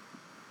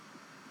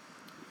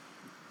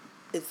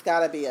 It's got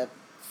to be a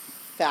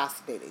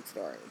fascinating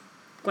story.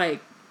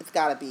 It's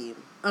got to be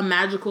a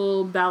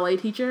magical ballet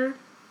teacher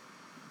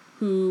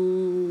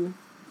who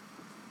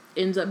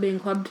ends up being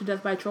clubbed to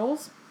death by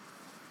trolls?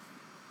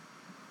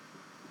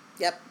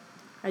 Yep.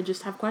 I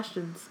just have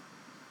questions.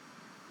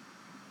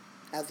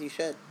 As you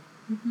should.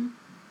 Mm-hmm.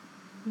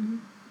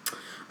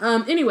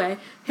 Mm-hmm. Anyway,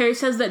 Harry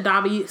says that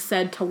Dobby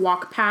said to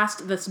walk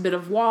past this bit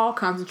of wall,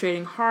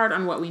 concentrating hard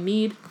on what we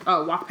need.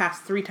 Oh, walk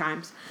past 3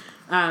 times.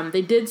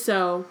 They did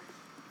so,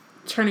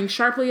 turning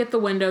sharply at the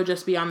window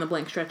just beyond the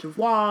blank stretch of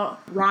wall.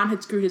 Ron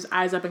had screwed his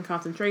eyes up in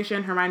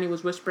concentration. Hermione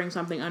was whispering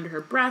something under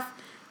her breath,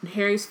 and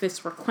Harry's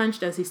fists were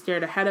clenched as he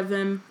stared ahead of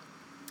them.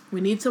 We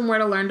need somewhere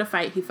to learn to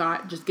fight, he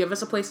thought. Just give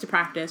us a place to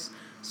practice,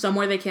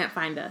 somewhere they can't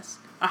find us.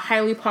 A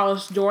highly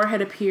polished door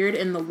had appeared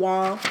in the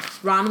wall.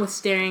 Ron was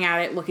staring at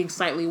it, looking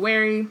slightly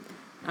wary.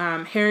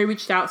 Harry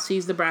reached out,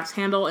 seized the brass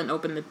handle, and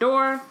opened the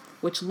door,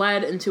 which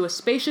led into a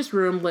spacious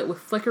room lit with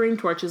flickering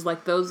torches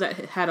like those that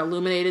had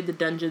illuminated the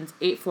dungeon's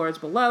 8 floors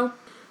below.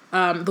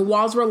 The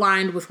walls were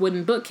lined with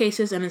wooden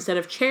bookcases, and instead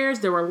of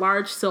chairs, there were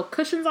large silk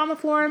cushions on the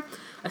floor,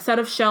 a set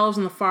of shelves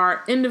in the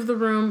far end of the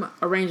room,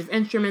 a range of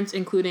instruments,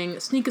 including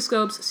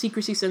sneakoscopes,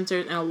 secrecy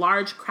sensors, and a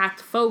large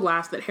cracked faux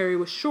glass that Harry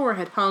was sure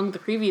had hung the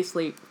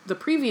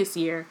previous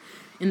year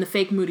in the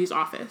fake Moody's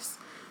office.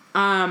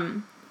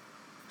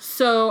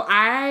 So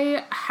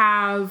I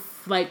have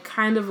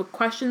kind of a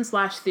question /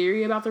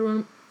 theory about the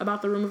room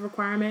of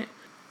requirement.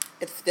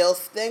 It still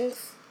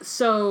stings.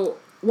 So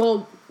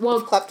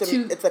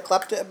It's a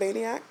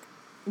kleptomaniac.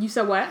 You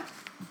said what?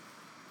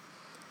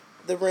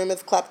 The room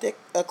is klepto.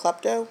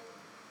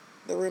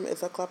 The room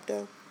is a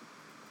klepto.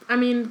 I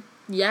mean,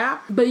 yeah.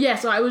 But yeah,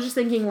 so I was just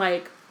thinking,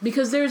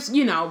 because there's,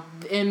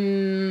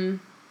 in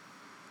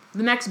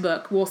the next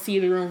book, we'll see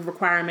the room of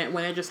requirement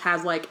when it just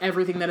has,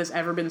 everything that has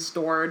ever been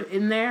stored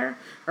in there,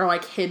 or,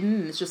 hidden,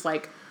 and it's just,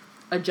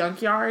 a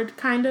junkyard,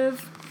 kind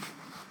of,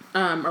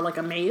 or,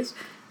 a maze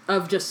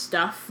of just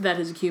stuff that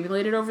has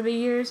accumulated over the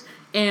years.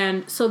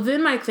 And so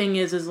then my thing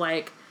is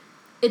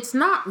it's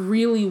not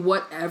really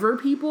whatever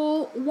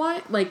people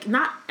want.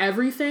 Not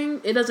everything.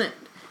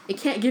 It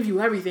can't give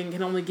you everything. It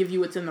can only give you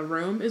what's in the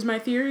room, is my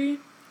theory.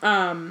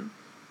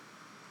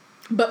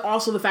 But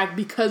also the fact,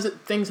 because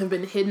things have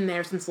been hidden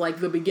there since, like,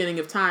 the beginning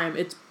of time,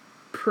 it's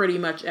pretty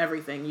much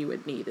everything you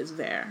would need is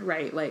there,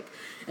 right? Like,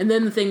 and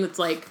then the thing that's,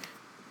 like,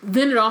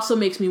 then it also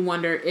makes me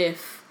wonder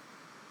if,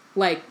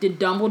 like, did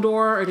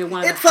Dumbledore or did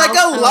one of the It's like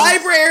a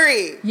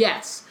library!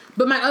 Yes.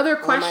 But my other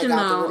question,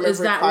 though, is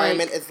that, like... the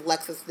requirement is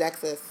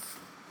LexisNexis.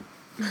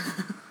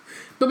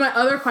 But my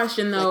other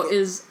question, though, like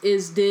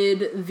is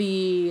did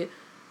the,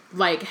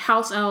 like,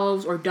 house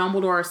elves or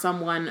Dumbledore or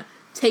someone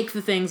take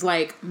the things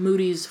like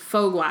Moody's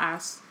faux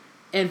glass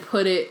and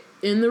put it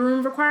in the room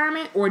of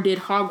requirement, or did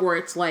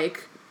Hogwarts,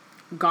 like,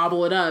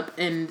 gobble it up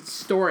and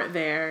store it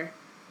there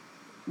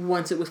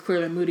once it was clear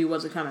that Moody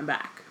wasn't coming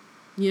back?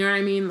 You know what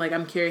I mean? Like,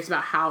 I'm curious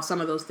about how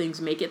some of those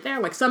things make it there.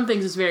 Like, some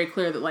things it's very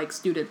clear that, like,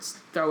 students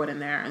throw it in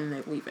there and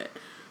they leave it.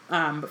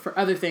 But for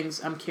other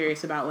things, I'm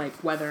curious about, like,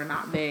 whether or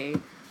not they...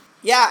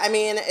 Yeah, I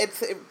mean,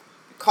 it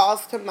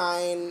calls to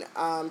mind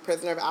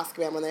Prisoner of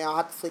Azkaban when they all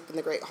have to sleep in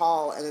the Great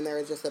Hall, and then there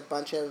was just a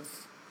bunch of...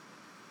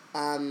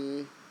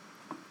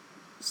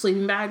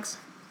 sleeping bags?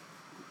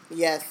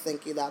 Yes,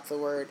 thank you, that's a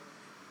word.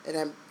 And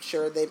I'm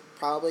sure they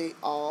probably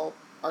all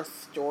are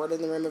stored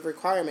in the room of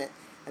requirement.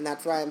 And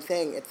that's why I'm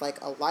saying it's like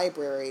a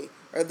library,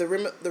 or the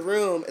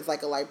room is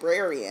like a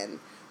librarian,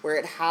 where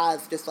it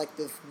has just like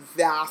this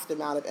vast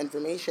amount of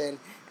information,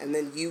 and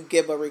then you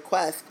give a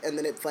request, and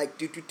then it's like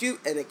do,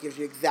 and it gives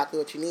you exactly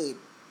what you need.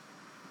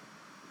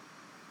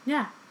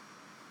 Yeah.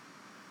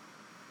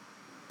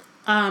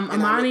 And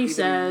Amani I'm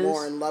says...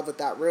 more in love with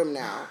that room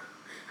now.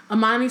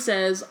 Amani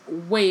says,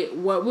 wait,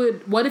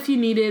 what if you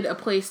needed a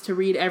place to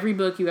read every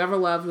book you ever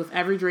loved with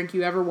every drink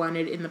you ever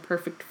wanted in the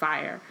perfect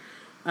fire?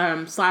 /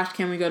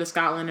 can we go to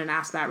Scotland and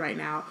ask that right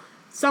now?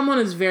 Someone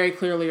is very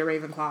clearly a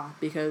Ravenclaw,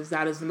 because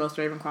that is the most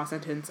Ravenclaw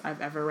sentence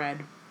I've ever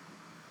read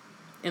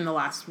in the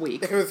last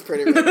week. It was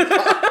pretty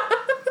Ravenclaw.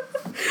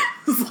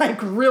 It's like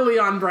really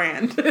on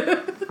brand.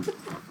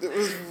 It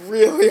was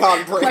really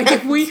on brand. Like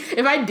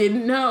if I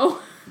didn't know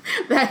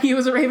that he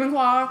was a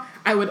Ravenclaw,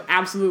 I would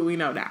absolutely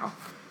know now.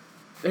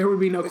 There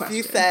would be no question. If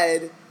you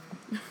said,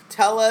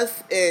 tell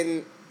us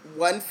in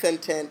one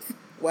sentence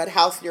what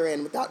house you're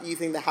in without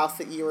using the house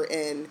that you were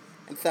in,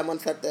 and someone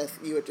said this,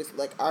 you would just be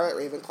like, all right,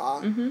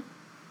 Ravenclaw. Mm-hmm.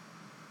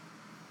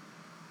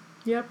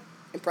 Yep.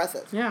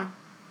 Impressive. Yeah.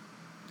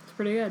 It's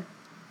pretty good.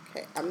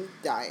 Okay, I'm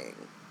dying.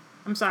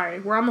 I'm sorry.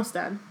 We're almost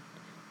done.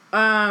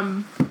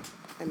 I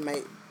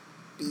might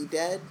be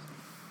dead.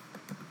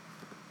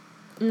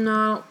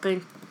 No,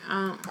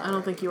 I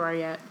don't think you are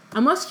yet.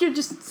 Unless you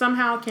just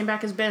somehow came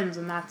back as Benz,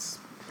 and that's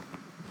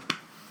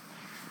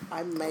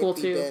I might cool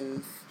be too.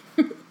 Benz.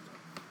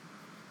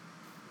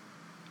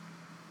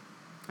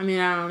 I mean,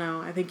 I don't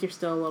know. I think you're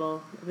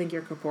still I think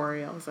you're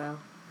corporeal, so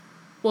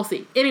we'll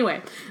see.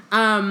 Anyway,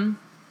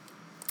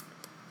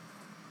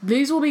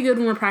 these will be good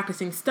when we're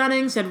practicing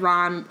stunning, said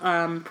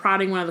Ron,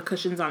 prodding one of the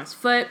cushions on his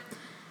foot.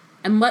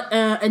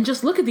 And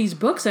just look at these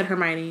books, said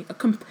Hermione.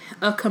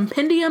 A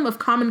compendium of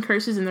common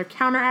curses and their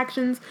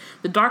counteractions.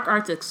 The dark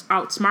arts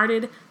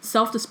outsmarted.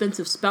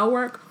 Self-dispensive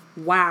spellwork.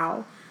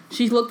 Wow.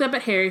 She looked up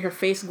at Harry, her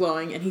face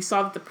glowing, and he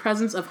saw that the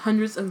presence of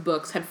hundreds of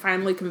books had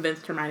finally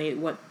convinced Hermione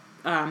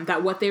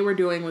that what they were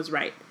doing was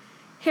right.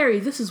 Harry,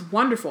 this is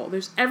wonderful.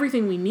 There's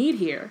everything we need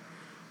here.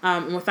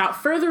 And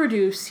without further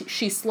ado,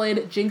 she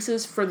slid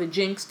Jinx's for the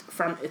Jinxed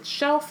from its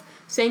shelf,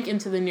 sank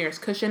into the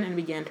nearest cushion, and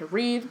began to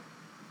read.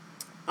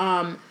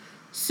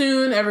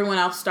 Soon, everyone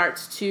else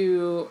starts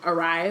to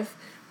arrive,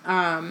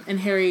 and and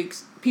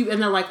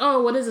they're like,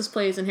 oh, what is this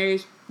place? And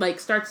Harry, like,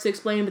 starts to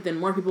explain, but then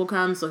more people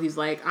come, so he's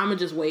like, I'm gonna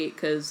just wait,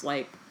 because,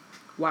 like,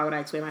 why would I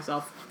explain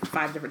myself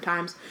 5 different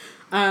times?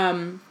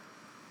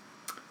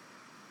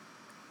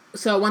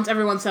 So once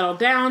everyone's settled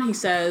down, he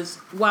says,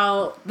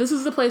 well, this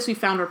is the place we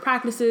found our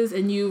practices,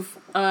 and you've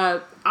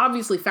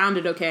obviously found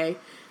it okay.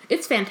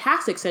 It's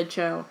fantastic, said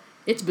Cho.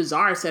 It's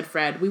bizarre, said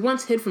Fred. We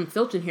once hid from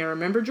Filch in here,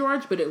 remember,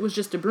 George? But it was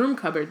just a broom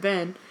cupboard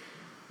then.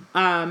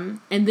 And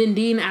then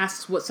Dean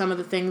asks what some of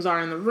the things are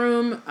in the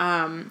room.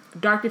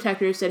 Dark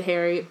detectors, said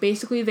Harry.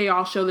 Basically, they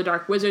all show the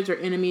dark wizards or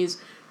enemies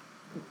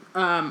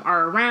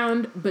are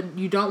around, but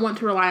you don't want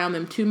to rely on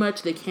them too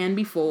much. They can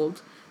be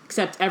fooled,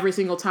 except every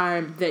single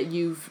time that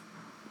you've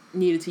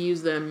needed to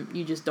use them,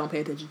 you just don't pay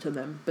attention to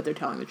them, but they're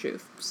telling the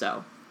truth.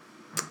 So,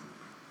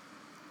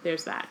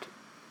 there's that.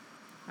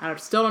 I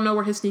still don't know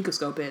where his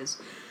sneakoscope is.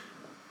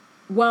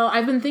 Well,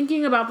 I've been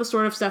thinking about the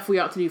sort of stuff we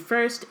ought to do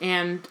first,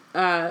 and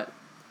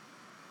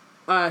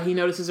he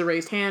notices a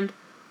raised hand.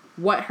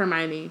 What,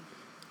 Hermione?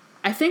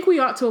 I think we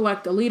ought to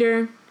elect a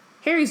leader.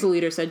 Harry's the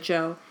leader, said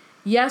Cho.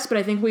 Yes, but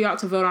I think we ought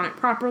to vote on it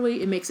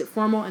properly. It makes it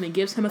formal, and it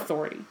gives him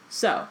authority.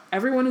 So,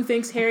 everyone who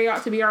thinks Harry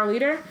ought to be our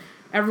leader,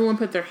 everyone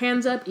put their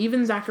hands up,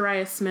 even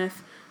Zachariah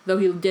Smith, though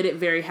he did it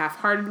very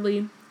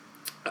half-heartedly.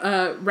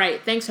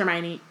 Right, thanks,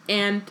 Hermione.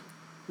 And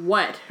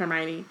what,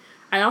 Hermione?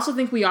 I also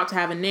think we ought to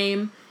have a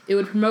name. It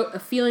would promote a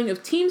feeling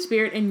of team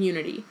spirit and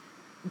unity.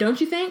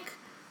 Don't you think?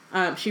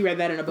 She read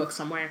that in a book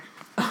somewhere.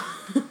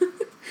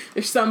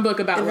 There's some book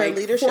about, like,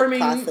 forming...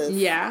 Classes.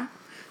 Yeah.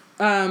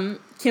 Can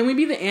we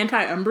be the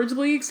anti-Umbridge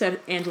League? Said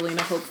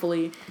Angelina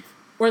hopefully.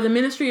 Or the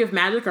Ministry of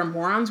Magic or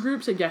Morons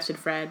Group, suggested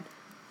Fred.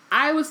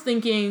 I was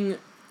thinking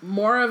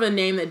more of a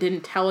name that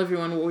didn't tell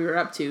everyone what we were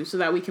up to, so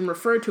that we can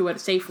refer to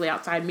it safely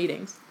outside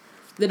meetings.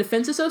 The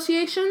Defense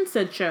Association,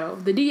 said Cho.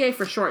 The DA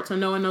for short, so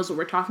no one knows what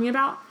we're talking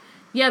about.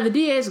 Yeah, the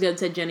DA is good,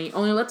 said Jenny.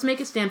 Only let's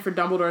make it stand for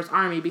Dumbledore's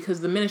army, because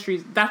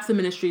that's the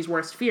Ministry's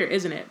worst fear,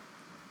 isn't it?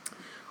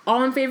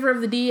 All in favor of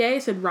the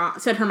DA, said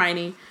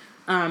Hermione.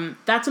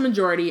 That's a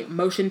majority.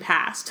 Motion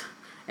passed.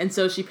 And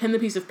so she pinned the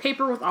piece of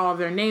paper with all of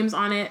their names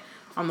on it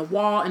on the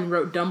wall and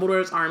wrote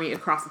Dumbledore's army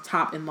across the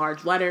top in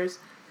large letters.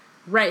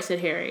 Right, said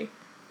Harry.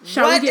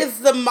 What is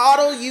the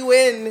model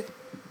UN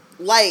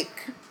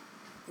like?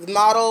 The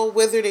model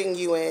wizarding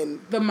UN.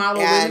 The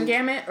model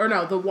Wizengamot? Or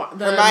no, the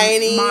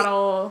Hermione,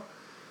 model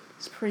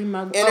Supreme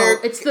Mug.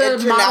 It's the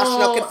International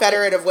model,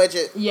 Confederate of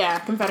Wizards. Yeah,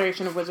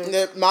 Confederation of Wizards.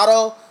 The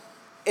model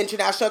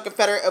International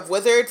Confederate of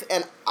Wizards,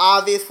 and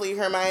obviously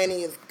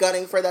Hermione is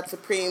gunning for that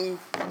Supreme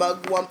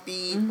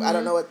Mugwumpy. Mm-hmm. I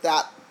don't know what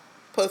that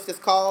post is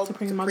called.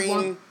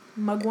 Supreme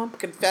Mugwump?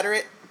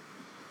 Confederate?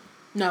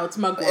 No, it's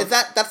Mugwump.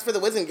 That's for the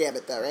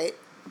Wizengamot though, right?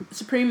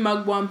 Supreme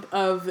Mugwump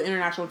of the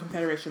International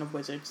Confederation of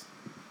Wizards.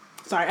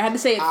 Sorry, I had to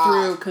say it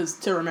through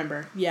to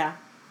remember. Yeah.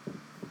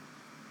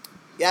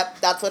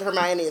 Yep, that's what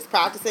Hermione is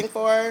practicing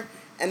for.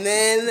 And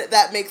then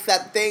that makes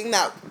that thing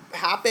that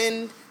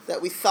happened that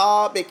we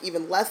saw make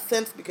even less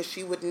sense, because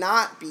she would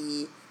not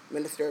be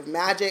Minister of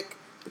Magic,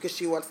 because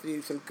she wants to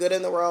do some good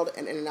in the world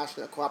and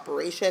international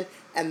cooperation.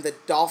 And the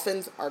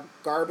dolphins are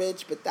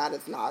garbage, but that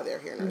is neither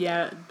here nor there.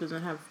 Yeah, it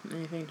doesn't have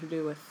anything to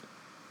do with...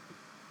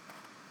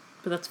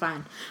 But that's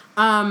fine.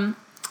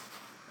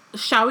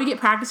 Shall we get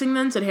practicing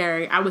then, said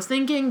Harry. I was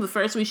thinking the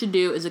first we should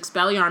do is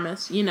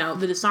Expelliarmus,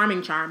 the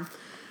disarming charm.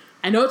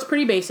 I know it's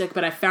pretty basic,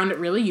 but I found it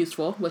really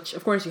useful, which,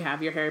 of course, you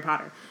have. You're Harry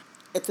Potter.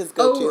 It's his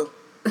go-to.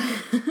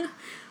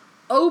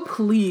 Oh,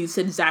 please,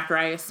 said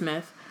Zacharias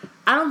Smith.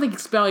 I don't think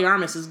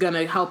Expelliarmus is going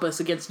to help us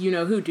against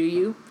you-know-who, do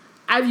you?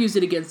 I've used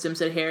it against him,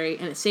 said Harry,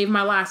 and it saved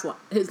my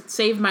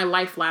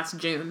life last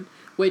June,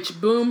 which,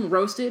 boom,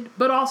 roasted.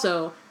 But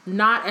also,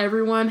 not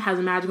everyone has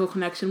a magical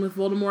connection with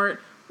Voldemort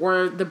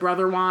or the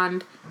Brother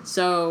Wand,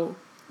 so,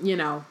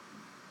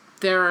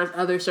 there are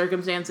other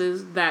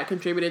circumstances that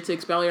contributed to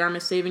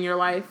Expelliarmus saving your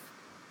life.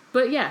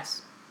 But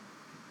yes,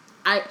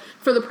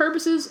 for the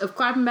purposes of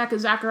clapping back at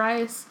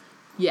Zacharias,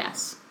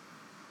 yes.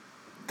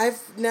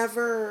 I've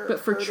never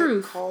heard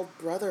it called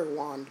Brother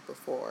Wand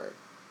before.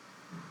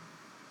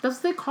 That's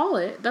what they call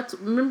it.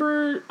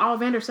 Remember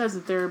Ollivander says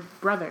that they're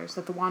brothers,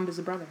 that the wand is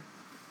a brother.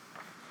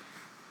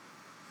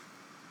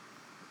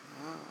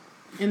 Wow.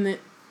 And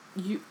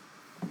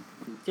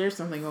there's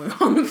something going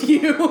on with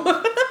you.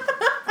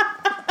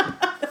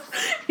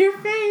 Your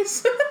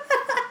face.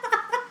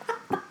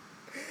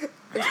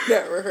 I've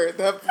never heard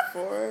that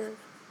before.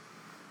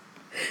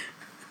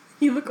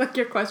 You look like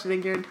you're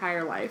questioning your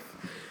entire life.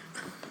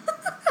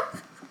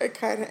 I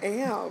kind of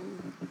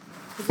am.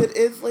 Because it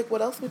is,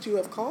 what else would you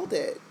have called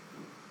it?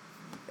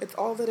 It's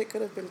all that it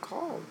could have been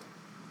called.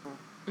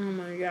 Oh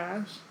my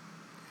gosh.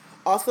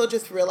 Also,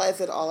 just realized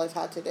that all I've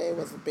had today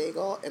was a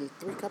bagel and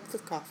 3 cups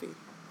of coffee.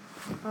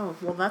 Oh,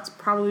 well, that's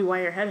probably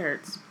why your head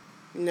hurts.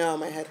 No,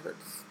 my head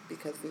hurts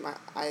because my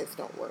eyes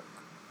don't work.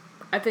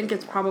 I think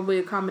it's probably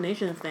a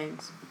combination of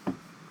things.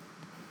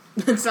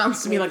 It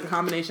sounds to me like a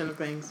combination of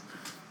things.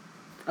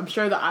 I'm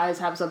sure the eyes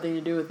have something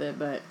to do with it,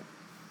 but...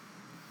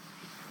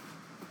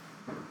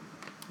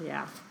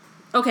 yeah.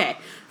 Okay.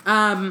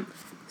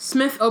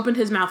 Smith opened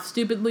his mouth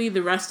stupidly.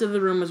 The rest of the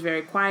room was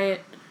very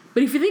quiet.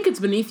 But if you think it's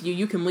beneath you,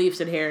 you can leave,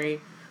 said Harry.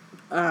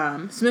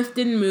 Smith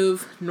didn't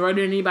move, nor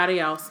did anybody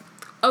else.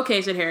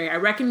 Okay, said Harry. I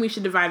reckon we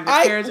should divide the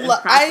chairs and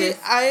practice.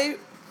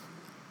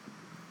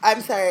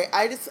 I'm sorry.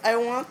 I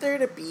want there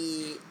to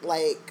be,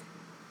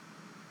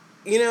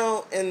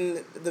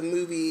 in the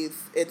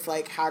movies, it's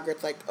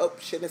Hagrid's oh,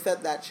 shouldn't have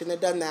said that,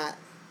 shouldn't have done that.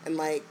 And,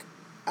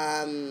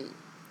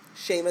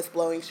 Seamus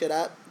blowing shit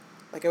up.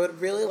 I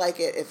would really like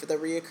it if the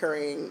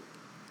reoccurring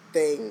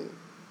thing,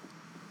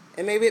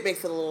 and maybe it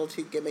makes it a little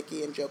too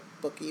gimmicky and joke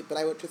booky, but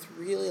I would just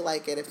really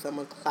like it if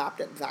someone clapped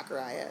at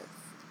Zacharias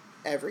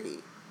every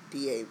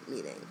DA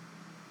meeting.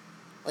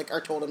 Or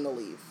told him to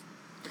leave.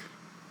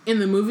 In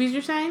the movies,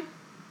 you're saying?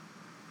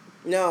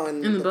 No,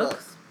 in the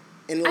books.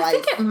 In life, I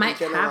think it might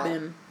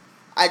happen.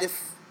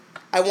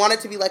 I want it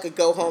to be a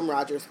go home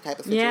Rogers type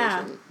of situation.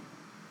 Yeah.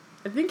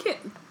 I think it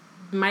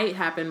might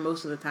happen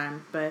most of the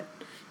time, but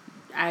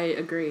I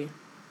agree.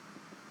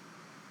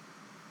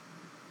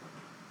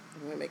 It's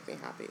going to make me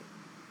happy.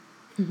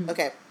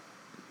 Okay.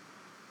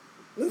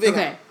 Moving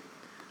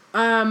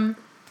on.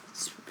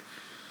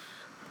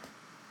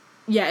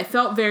 Yeah, it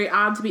felt very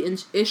odd to be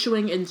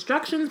issuing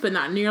instructions, but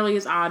not nearly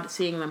as odd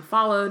seeing them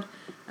followed.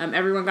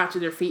 Everyone got to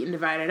their feet and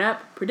divided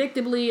up.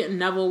 Predictably,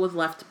 Neville was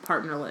left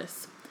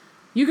partnerless.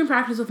 You can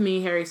practice with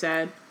me, Harry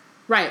said.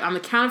 Right, on the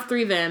count of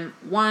 3 then.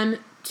 1,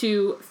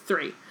 2,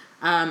 3.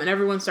 And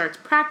everyone starts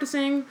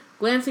practicing.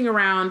 Glancing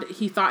around,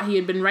 he thought he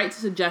had been right to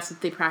suggest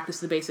that they practice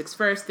the basics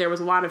first. There was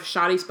a lot of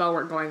shoddy spell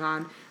work going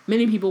on.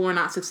 Many people were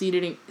not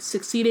succeeding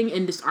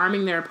in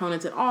disarming their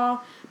opponents at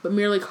all. but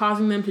merely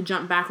causing them to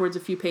jump backwards a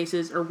few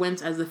paces or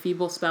wince as the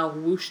feeble spell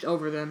whooshed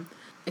over them.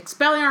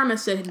 Expelliarmus,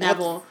 said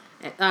Neville,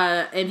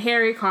 and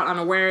Harry, caught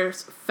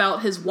unawares,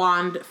 felt his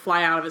wand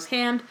fly out of his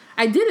hand.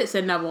 I did it,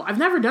 said Neville. I've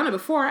never done it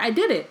before. I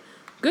did it.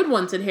 Good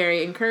one, said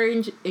Harry,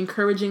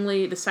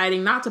 encouragingly,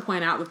 deciding not to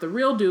point out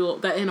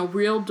that in a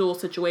real duel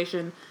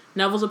situation,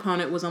 Neville's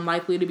opponent was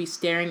unlikely to be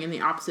staring in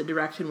the opposite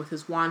direction with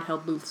his wand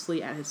held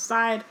loosely at his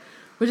side,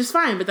 which is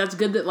fine, but that's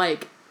good that,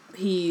 like,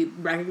 he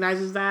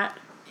recognizes that,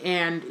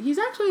 and he's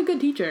actually a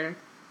good teacher,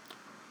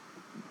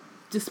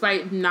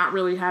 despite not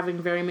really having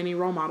very many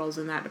role models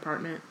in that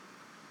department.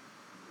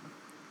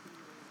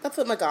 That's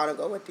what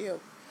McGonagall would do.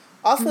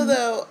 Also,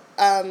 though,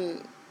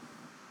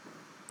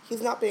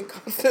 he's not being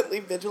constantly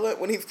vigilant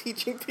when he's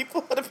teaching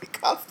people how to be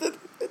constantly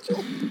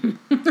vigilant.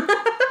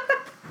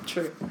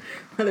 True.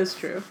 That is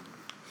true.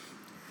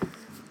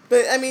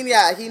 But, I mean,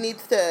 yeah, he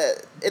needs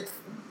to... It's...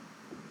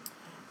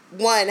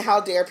 One, how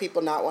dare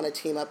people not want to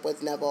team up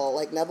with Neville?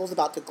 Like, Neville's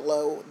about to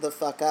glow the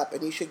fuck up,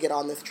 and you should get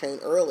on this train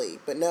early.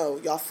 But no,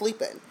 y'all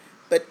sleeping.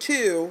 But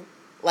two,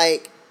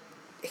 like,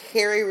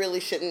 Harry really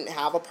shouldn't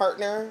have a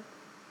partner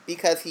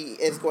because he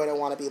is going to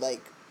want to be,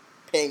 like,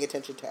 paying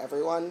attention to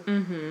everyone.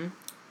 Mm-hmm.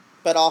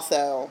 But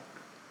also,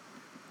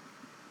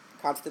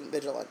 constant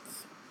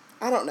vigilance.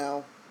 I don't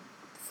know.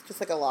 It's just,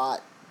 like, a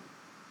lot.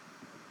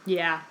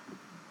 Yeah.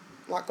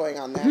 A lot going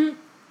on there.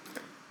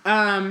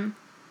 Mm-hmm.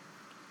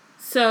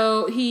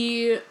 So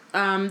he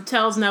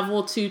tells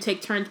Neville to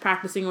take turns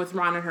practicing with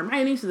Ron and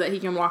Hermione so that he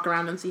can walk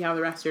around and see how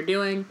the rest are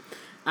doing.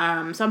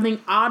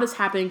 Something odd is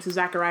happening to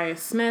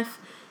Zacharias Smith.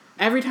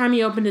 Every time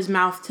he opened his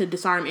mouth to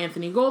disarm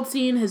Anthony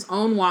Goldstein, his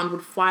own wand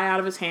would fly out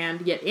of his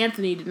hand, yet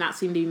Anthony did not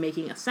seem to be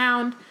making a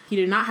sound. He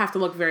did not have to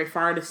look very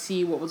far to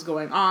see what was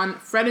going on.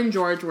 Fred and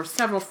George were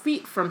several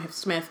feet from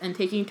Smith and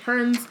taking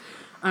turns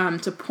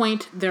to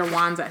point their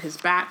wands at his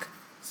back.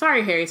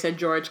 Sorry, Harry, said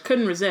George.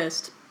 Couldn't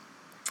resist.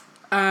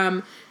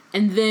 And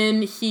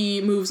then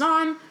he moves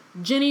on.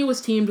 Ginny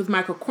was teamed with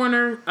Michael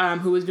Corner,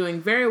 who was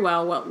doing very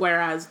well,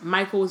 whereas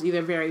Michael was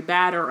either very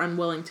bad or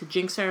unwilling to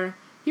jinx her.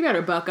 He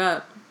better buck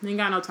up. He ain't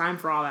got no time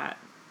for all that.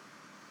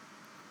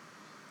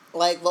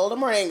 Like,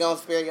 Voldemort ain't gonna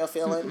spare your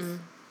feelings. Mm-mm.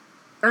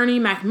 Ernie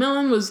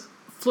Macmillan was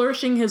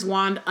flourishing his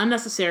wand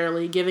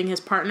unnecessarily, giving his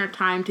partner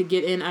time to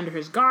get in under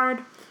his guard.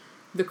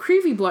 The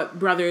Creevy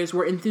brothers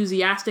were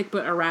enthusiastic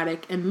but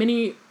erratic, and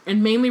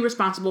mainly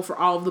responsible for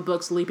all of the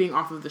books leaping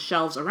off of the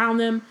shelves around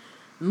them.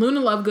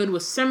 Luna Lovegood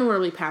was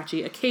similarly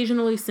patchy,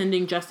 occasionally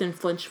sending Justin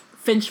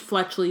Finch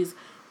Fletchley's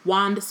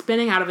wand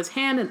spinning out of his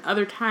hand, and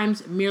other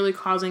times merely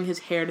causing his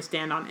hair to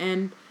stand on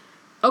end.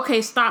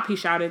 Okay, stop, he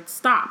shouted.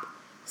 Stop.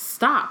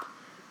 Stop.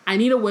 I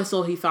need a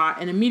whistle, he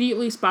thought, and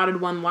immediately spotted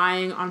one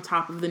lying on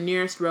top of the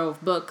nearest row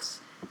of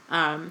books.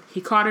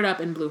 He caught it up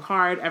and blew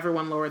hard.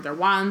 Everyone lowered their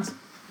wands.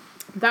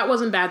 That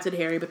wasn't bad, said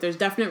Harry, but there's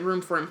definite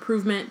room for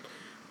improvement.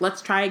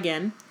 Let's try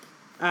again.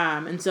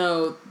 And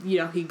so,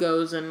 he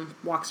goes and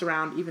walks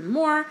around even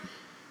more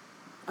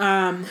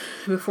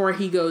before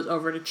he goes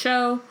over to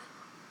Cho,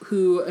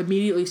 who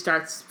immediately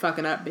starts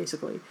fucking up,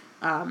 basically.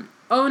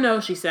 Oh no,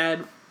 she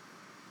said.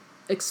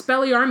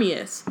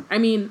 Expelliarmus.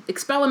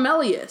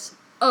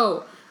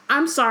 Oh,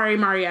 I'm sorry,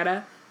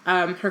 Marietta.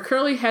 Her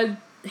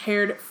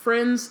curly-haired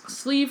friend's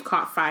sleeve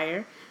caught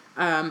fire.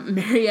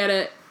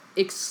 Marietta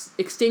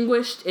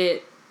extinguished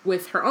it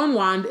with her own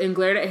wand and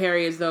glared at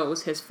Harry as though it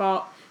was his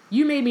fault.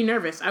 You made me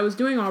nervous. I was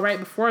doing all right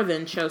before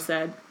then, Cho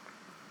said.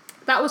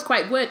 That was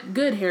quite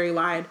good, Harry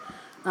lied.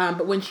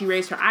 But when she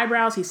raised her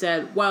eyebrows, he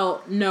said,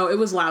 well, no, it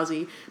was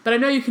lousy, but I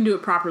know you can do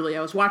it properly.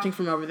 I was watching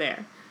from over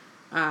there.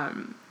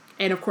 And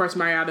of course,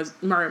 Marietta's...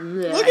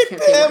 Look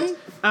at him!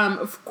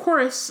 Of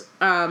course,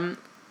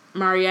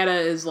 Marietta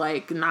is,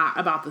 like, not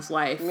about this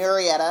life.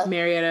 Marietta,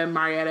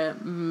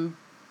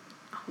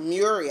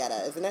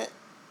 isn't it?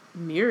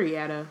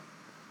 Murietta.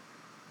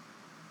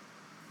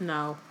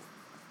 No.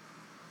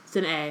 It's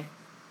an A.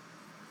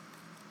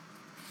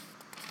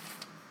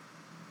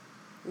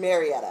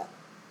 Marietta.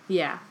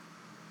 Yeah.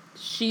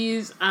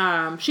 She's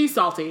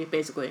salty,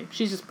 basically.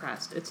 She's just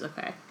pressed. It's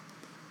okay.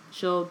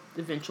 She'll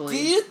eventually...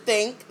 Do you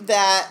think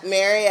that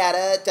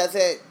Marietta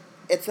doesn't...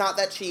 It's not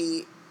that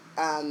she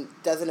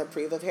doesn't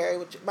approve of Harry,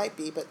 which it might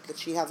be, but that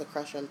she has a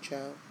crush on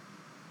Cho?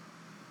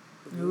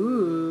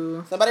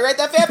 Ooh. Somebody write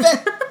that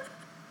fanfic!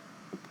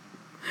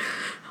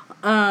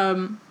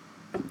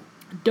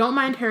 Don't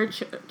mind her,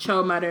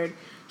 Cho muttered.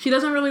 She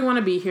doesn't really want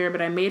to be here,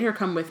 but I made her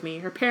come with me.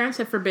 Her parents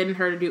have forbidden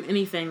her to do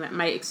anything that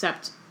might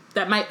upset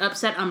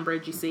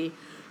Umbridge, you see.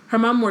 Her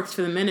mom works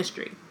for the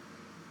ministry.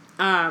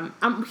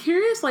 I'm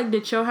curious, like,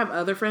 did Cho have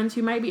other friends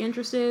who might be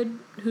interested,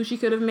 who she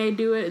could have made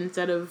do it,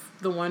 instead of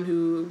the one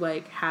who,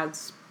 like,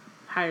 has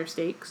higher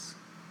stakes?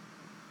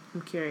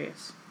 I'm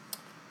curious.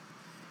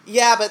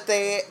 Yeah, but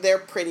they're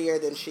prettier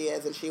than she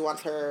is, and she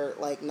wants her,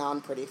 like,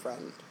 non-pretty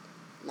friend,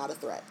 not a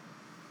threat.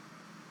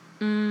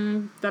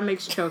 That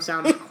makes Cho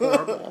sound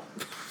horrible.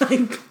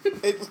 Like,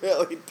 it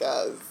really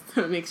does.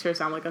 It makes her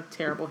sound like a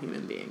terrible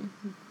human being.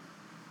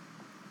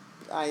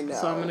 I know.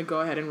 So I'm gonna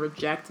go ahead and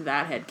reject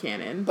that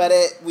headcanon. But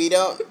we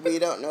don't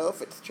know if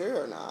it's true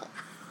or not.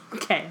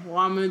 Okay, well,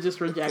 I'm going to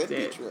just reject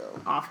it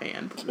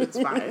offhand. It's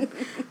fine.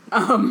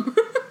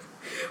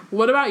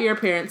 What about your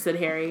parents, said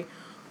Harry.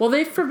 Well,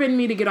 they've forbidden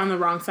me to get on the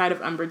wrong side of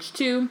Umbridge,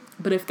 too,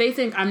 but if they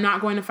think I'm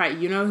not going to fight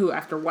you-know-who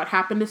after what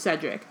happened to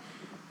Cedric.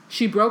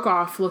 She broke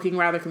off, looking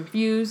rather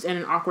confused, and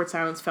an awkward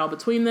silence fell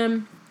between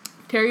them.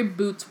 Terry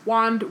Boots'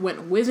 wand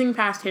went whizzing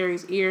past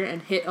Harry's ear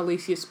and hit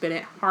Alicia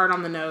Spinnet hard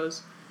on the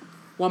nose.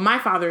 Well, my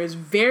father is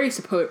very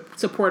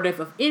supportive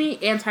of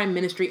any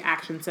anti-ministry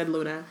action, said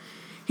Luna.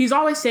 He's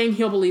always saying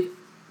he'll believe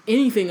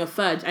anything of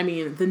Fudge. I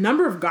mean, the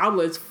number of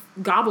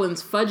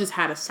goblins Fudge has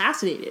had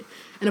assassinated.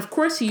 And of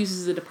course he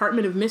uses the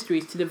Department of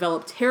Mysteries to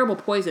develop terrible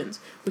poisons,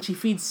 which he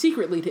feeds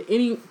secretly to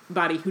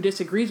anybody who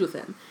disagrees with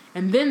him.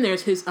 And then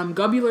there's his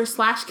umgubular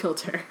slash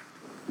kilter.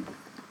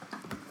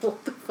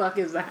 What the fuck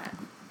is that?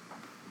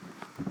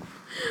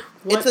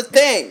 It's a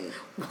thing.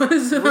 What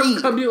is an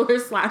umgubular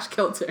slash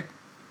kilter?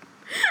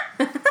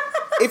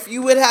 If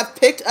you would have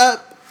picked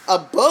up a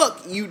book,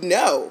 you'd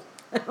know.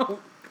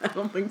 I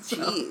don't think so.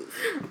 Jeez.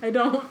 I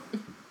don't.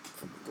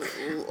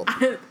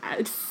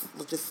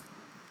 Just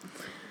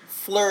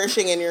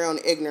flourishing in your own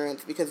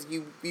ignorance because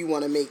you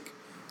want to make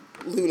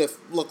Luna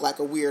look like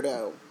a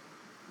weirdo.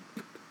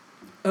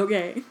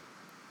 Okay.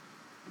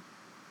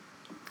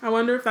 I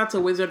wonder if that's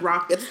a Wizard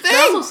Rock. It's a thing.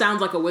 That also sounds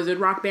like a Wizard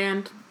Rock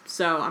band.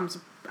 So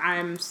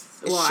I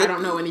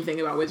don't know anything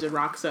about Wizard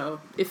Rock.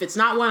 So if it's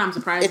not one, I'm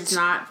surprised it's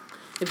not.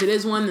 If it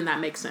is one, then that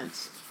makes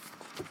sense.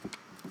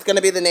 It's going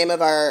to be the name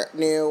of our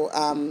new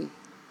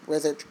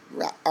Wizard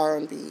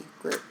R&B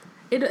group.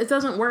 It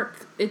doesn't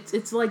work.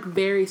 It's like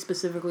very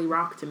specifically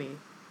rock to me.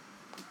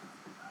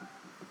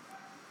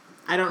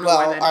 I don't know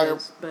why that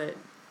is, but...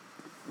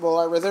 Well,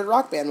 our Wizard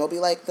Rock band will be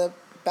like the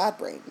Bad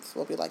Brains.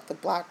 We'll be like the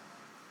black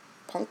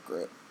punk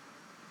group.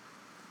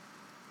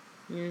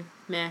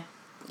 Meh.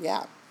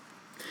 Yeah.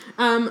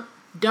 Don't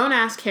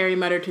ask, Harry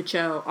muttered to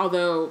Cho,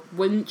 although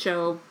wouldn't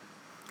Cho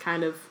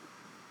kind of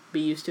be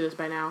used to this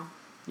by now,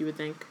 you would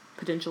think,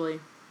 potentially.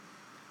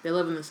 They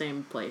live in the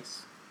same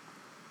place.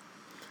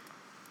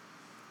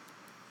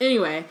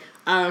 Anyway,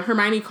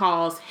 Hermione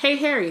calls, "Hey,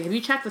 Harry, have you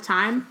checked the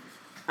time?"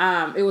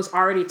 It was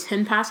already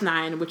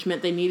 9:10, which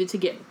meant they needed to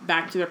get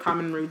back to their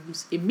common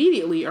rooms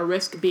immediately or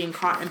risk being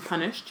caught and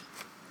punished.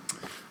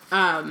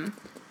 Well,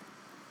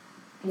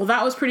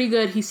 that was pretty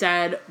good, he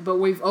said, but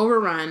we've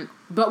overrun.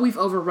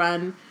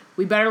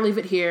 We better leave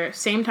it here.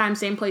 Same time,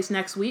 same place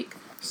next week.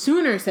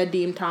 Sooner, said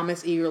Dean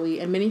Thomas eagerly,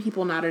 and many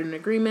people nodded in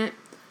agreement.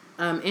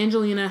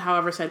 Angelina,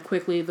 however, said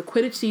quickly, "The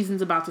Quidditch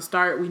season's about to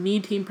start. We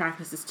need team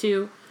practices,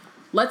 too."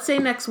 "Let's say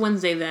next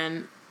Wednesday,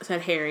 then,"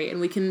 said Harry, "and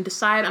we can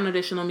decide on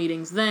additional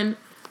meetings then.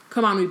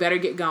 Come on, we better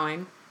get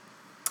going."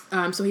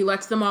 So he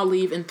lets them all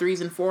leave in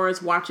 3s and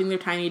 4s, watching their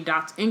tiny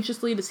dots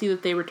anxiously to see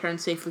that they return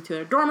safely to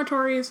their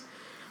dormitories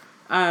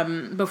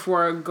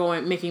before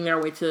making their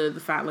way to the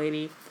fat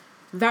lady.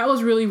 "That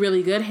was really,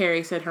 really good,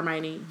 Harry," said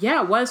Hermione.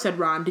 "Yeah, it was," said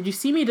Ron. "Did you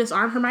see me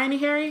disarm Hermione,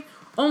 Harry?"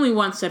 "Only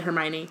once," said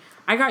Hermione.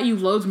 "I got you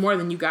loads more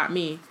than you got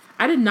me."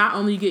 "I did not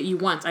only get you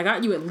once. I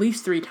got you at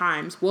least 3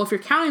 times. Well, if you're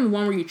counting the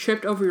one where you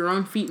tripped over your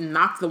own feet and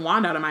knocked the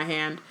wand out of my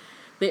hand."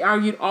 They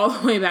argued all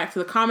the way back to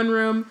the common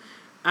room,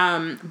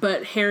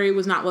 but Harry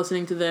was not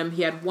listening to them.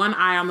 He had one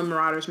eye on the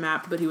Marauders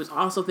map, but he was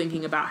also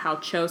thinking about how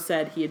Cho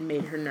said he had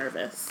made her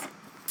nervous.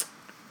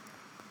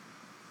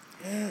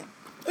 Ooh,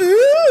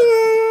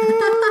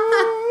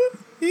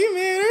 he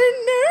made her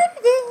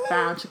nervous.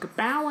 Bow chicka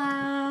bow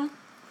wow.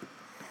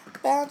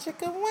 Bow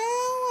chicka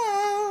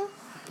wow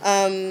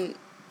wow.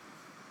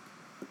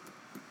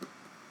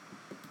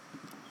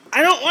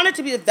 I don't want it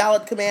to be a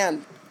valid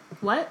command.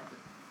 What?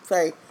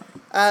 Sorry.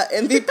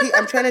 MVP,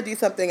 I'm trying to do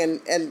something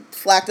and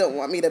Slack don't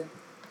want me to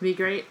be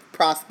great.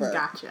 Prosper.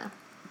 Gotcha.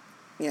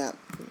 Yeah.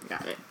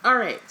 Got it. All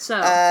right. So,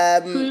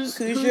 who's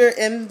your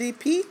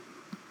MVP?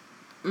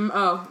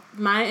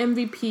 My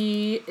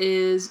MVP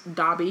is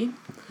Dobby.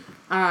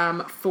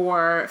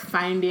 For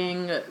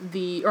finding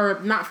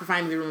not for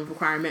finding the room of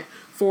requirement,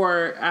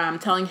 for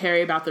telling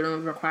Harry about the room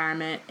of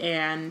requirement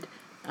and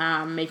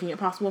making it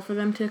possible for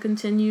them to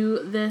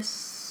continue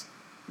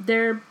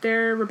their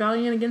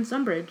rebellion against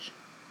Umbridge.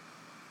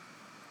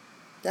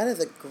 That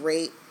is a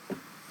great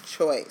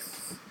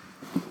choice.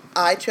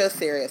 I chose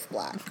Sirius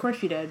Black. Of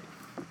course you did.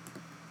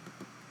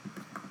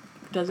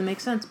 Doesn't make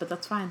sense, but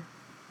that's fine.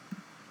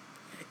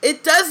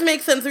 It does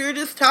make sense. We were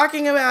just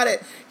talking about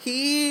it.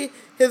 He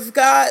has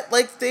got,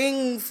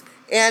 things,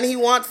 and he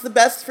wants the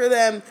best for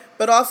them,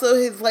 but also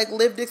his,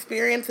 lived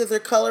experiences are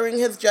coloring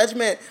his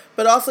judgment,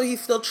 but also he's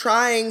still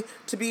trying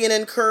to be an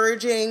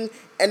encouraging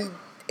and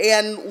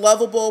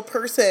lovable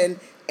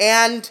person,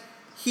 and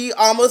he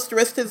almost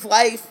risked his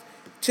life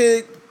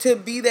to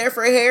be there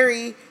for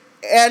Harry,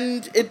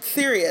 and it's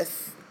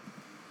serious.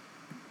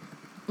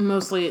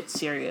 Mostly it's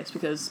serious,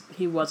 because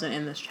he wasn't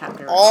in this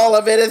chapter. All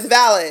of it is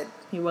valid.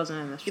 He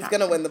wasn't in this chapter. He's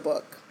going to win the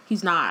book.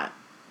 He's not.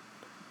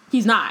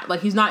 He's not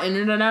in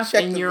it enough,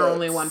 and you're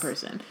only one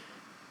person.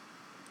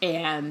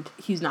 And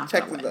he's not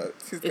going to win. Check the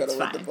votes. He's going to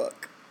win the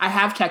book. I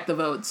have checked the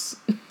votes.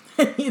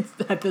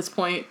 At this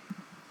point.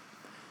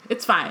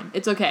 It's fine.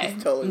 It's okay.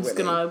 He's totally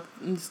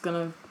I'm just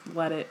gonna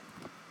let it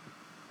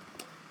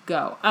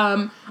go.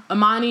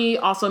 Amani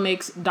also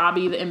makes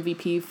Dobby the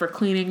MVP for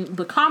cleaning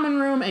the common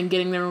room and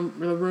getting the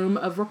room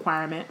of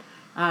requirement,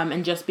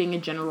 and just being a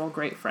general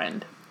great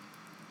friend.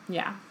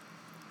 Yeah,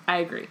 I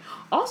agree.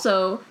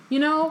 Also,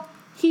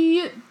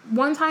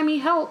 one time he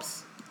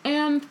helps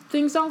and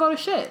things don't go to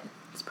shit.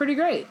 It's pretty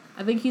great.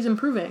 I think he's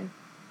improving.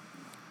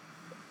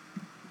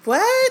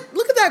 What?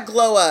 Look at that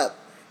glow up.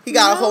 He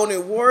got a whole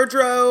new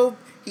wardrobe.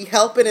 He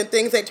helping and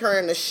things they turn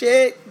into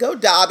shit. Go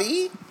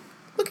Dobby.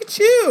 Look at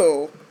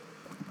you.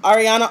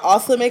 Ariana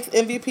also makes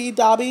MVP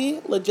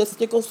Dobby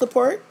logistical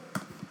support.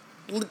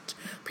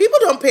 People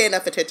don't pay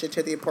enough attention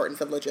to the importance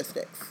of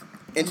logistics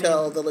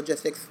until the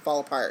logistics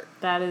fall apart.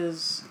 That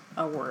is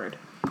a word.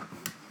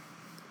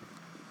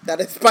 That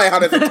is my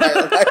honest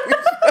entire life.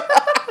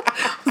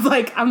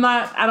 Like,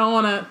 I don't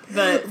want to,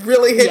 but...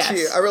 Really hit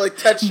you. I really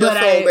touched your soul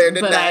there,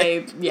 didn't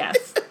I?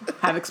 Yes,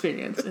 have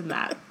experience in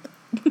that.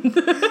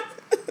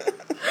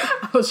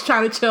 I was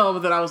trying to chill, but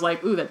then I was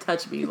like, ooh, that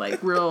touched me,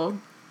 like,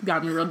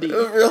 got me real deep.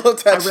 Real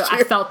touched you.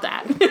 I felt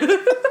that.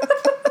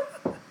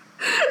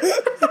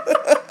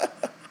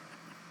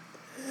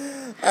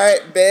 All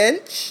right,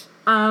 bench.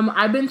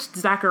 I benched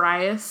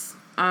Zacharias,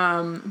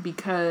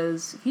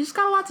 because he's just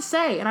got a lot to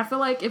say, and I feel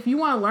like if you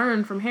want to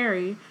learn from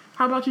Harry,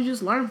 how about you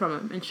just learn from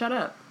him and shut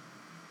up?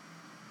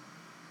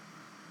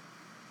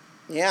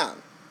 Yeah.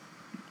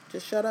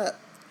 Just shut up.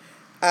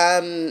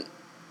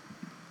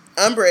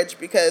 Umbridge,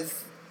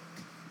 because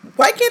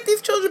why can't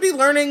these children be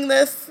learning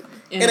this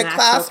in a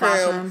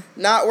classroom,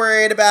 not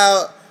worried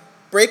about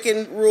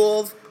breaking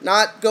rules,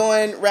 not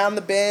going around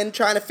the bend,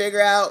 trying to figure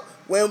out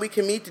when we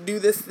can meet to do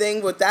this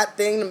thing with that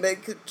thing to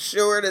make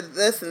sure to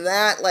this and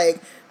that.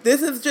 Like,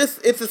 this is just,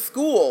 it's a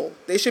school.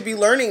 They should be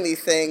learning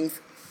these things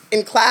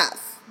in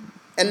class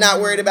and not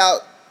worried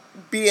about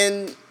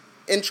being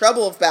in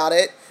trouble about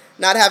it.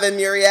 Not having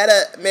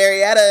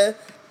Marietta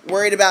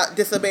worried about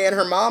disobeying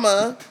her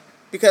mama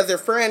because her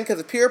friend, because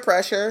of peer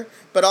pressure,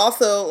 but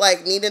also,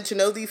 like, needing to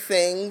know these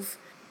things.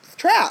 It's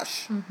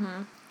trash.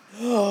 Mm-hmm.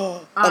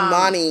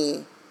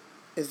 Amani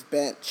is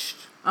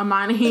benched.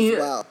 Amani as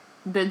well.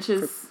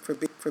 benches...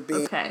 For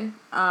being... Okay.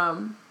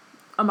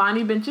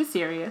 Amani benches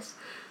Sirius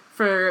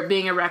for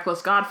being a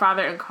reckless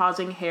godfather and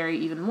causing Harry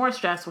even more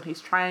stress when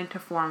he's trying to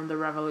form the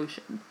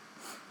revolution.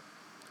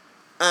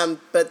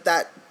 But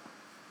that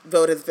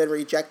vote has been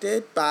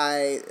rejected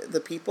by the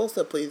people,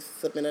 so please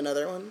submit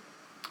another one.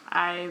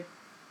 I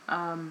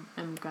am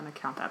going to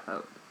count that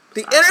vote.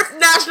 The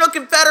International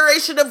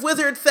Confederation of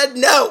Wizards said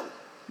no!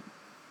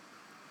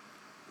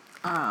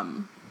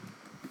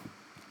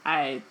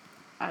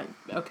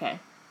 Okay.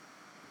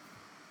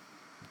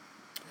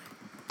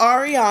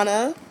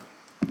 Ariana.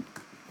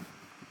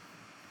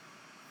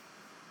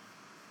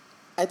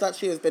 I thought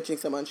she was bitching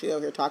someone. She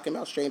over here talking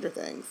about Stranger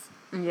Things.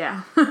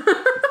 Yeah.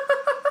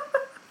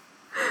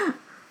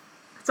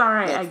 It's all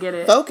right. I get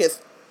it.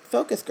 Focus,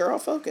 girl,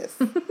 focus.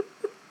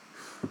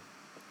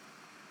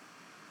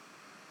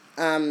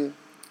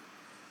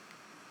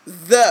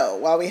 Though,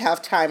 while we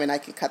have time and I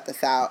can cut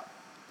this out,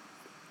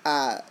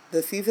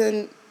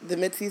 the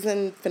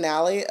mid-season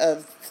finale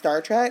of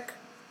Star Trek,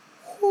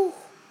 whew.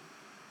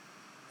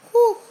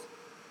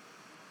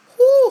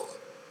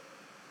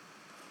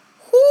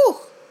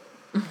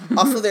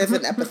 Also, there's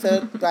an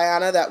episode,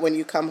 Diana, that when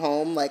you come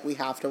home, like, we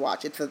have to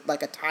watch. It's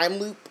like a time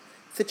loop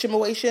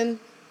situation.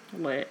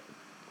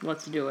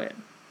 Let's do it.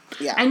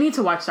 Yeah. I need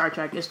to watch Star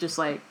Trek. It's just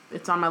like,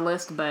 it's on my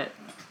list, but...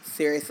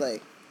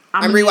 Seriously.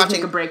 I'm rewatching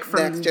take a break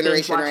from Next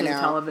Generation binge-watching right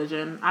now.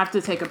 television. I have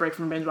to take a break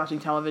from binge-watching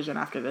television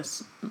after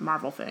this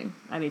Marvel thing.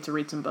 I need to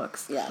read some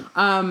books. Yeah.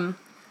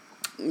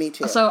 Me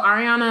too. So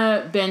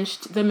Ariana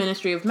benched the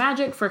Ministry of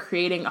Magic for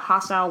creating a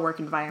hostile work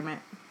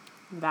environment.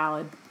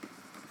 Valid.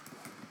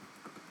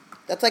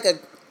 That's like a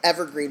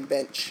evergreen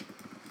bench.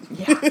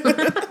 Yeah.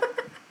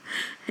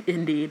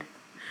 Indeed.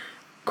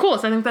 Cool.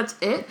 So I think that's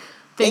it.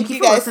 Thank you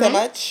guys listening. so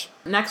much.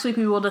 Next week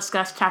we will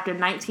discuss chapter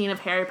 19 of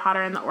Harry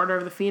Potter and the Order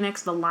of the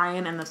Phoenix, The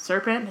Lion and the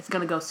Serpent. It's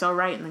going to go so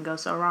right and then go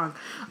so wrong.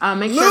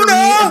 Make sure to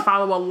read and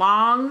follow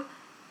along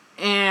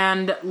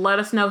and let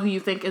us know who you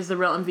think is the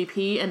real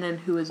MVP and then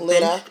who is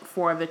benched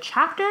for the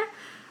chapter.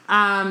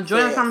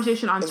 Join the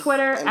conversation on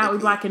Twitter at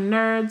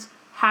WeBlackandNerds,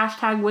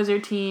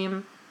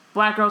 #WizardTeam,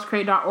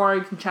 blackgirlscrate.org.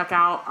 You can check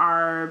out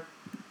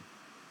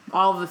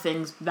all of the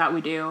things that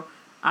we do,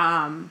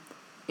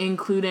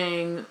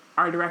 including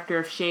our Director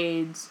of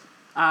Shades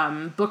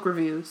book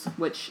reviews,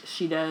 which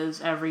she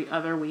does every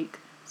other week.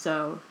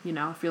 So,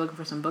 if you're looking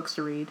for some books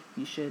to read,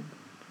 you should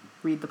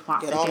read The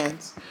Plot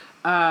Thickens.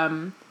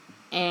 And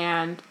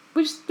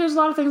there's a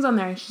lot of things on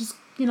there. Just,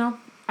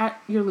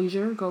 at your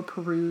leisure, go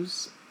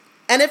peruse.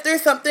 And if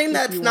there's something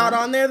that's not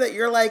on there that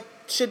you're like,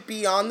 should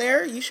be on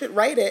there, you should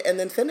write it and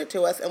then send it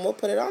to us and we'll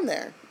put it on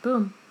there.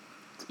 Boom.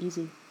 It's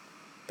easy.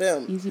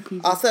 Boom. Easy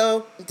peasy.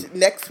 Also,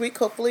 next week,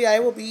 hopefully I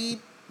will be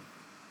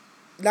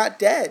not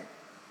dead.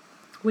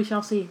 We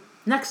shall see.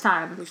 Next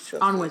time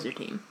on Wizard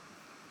Team.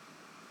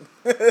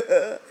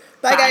 Bye,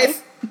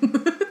 guys.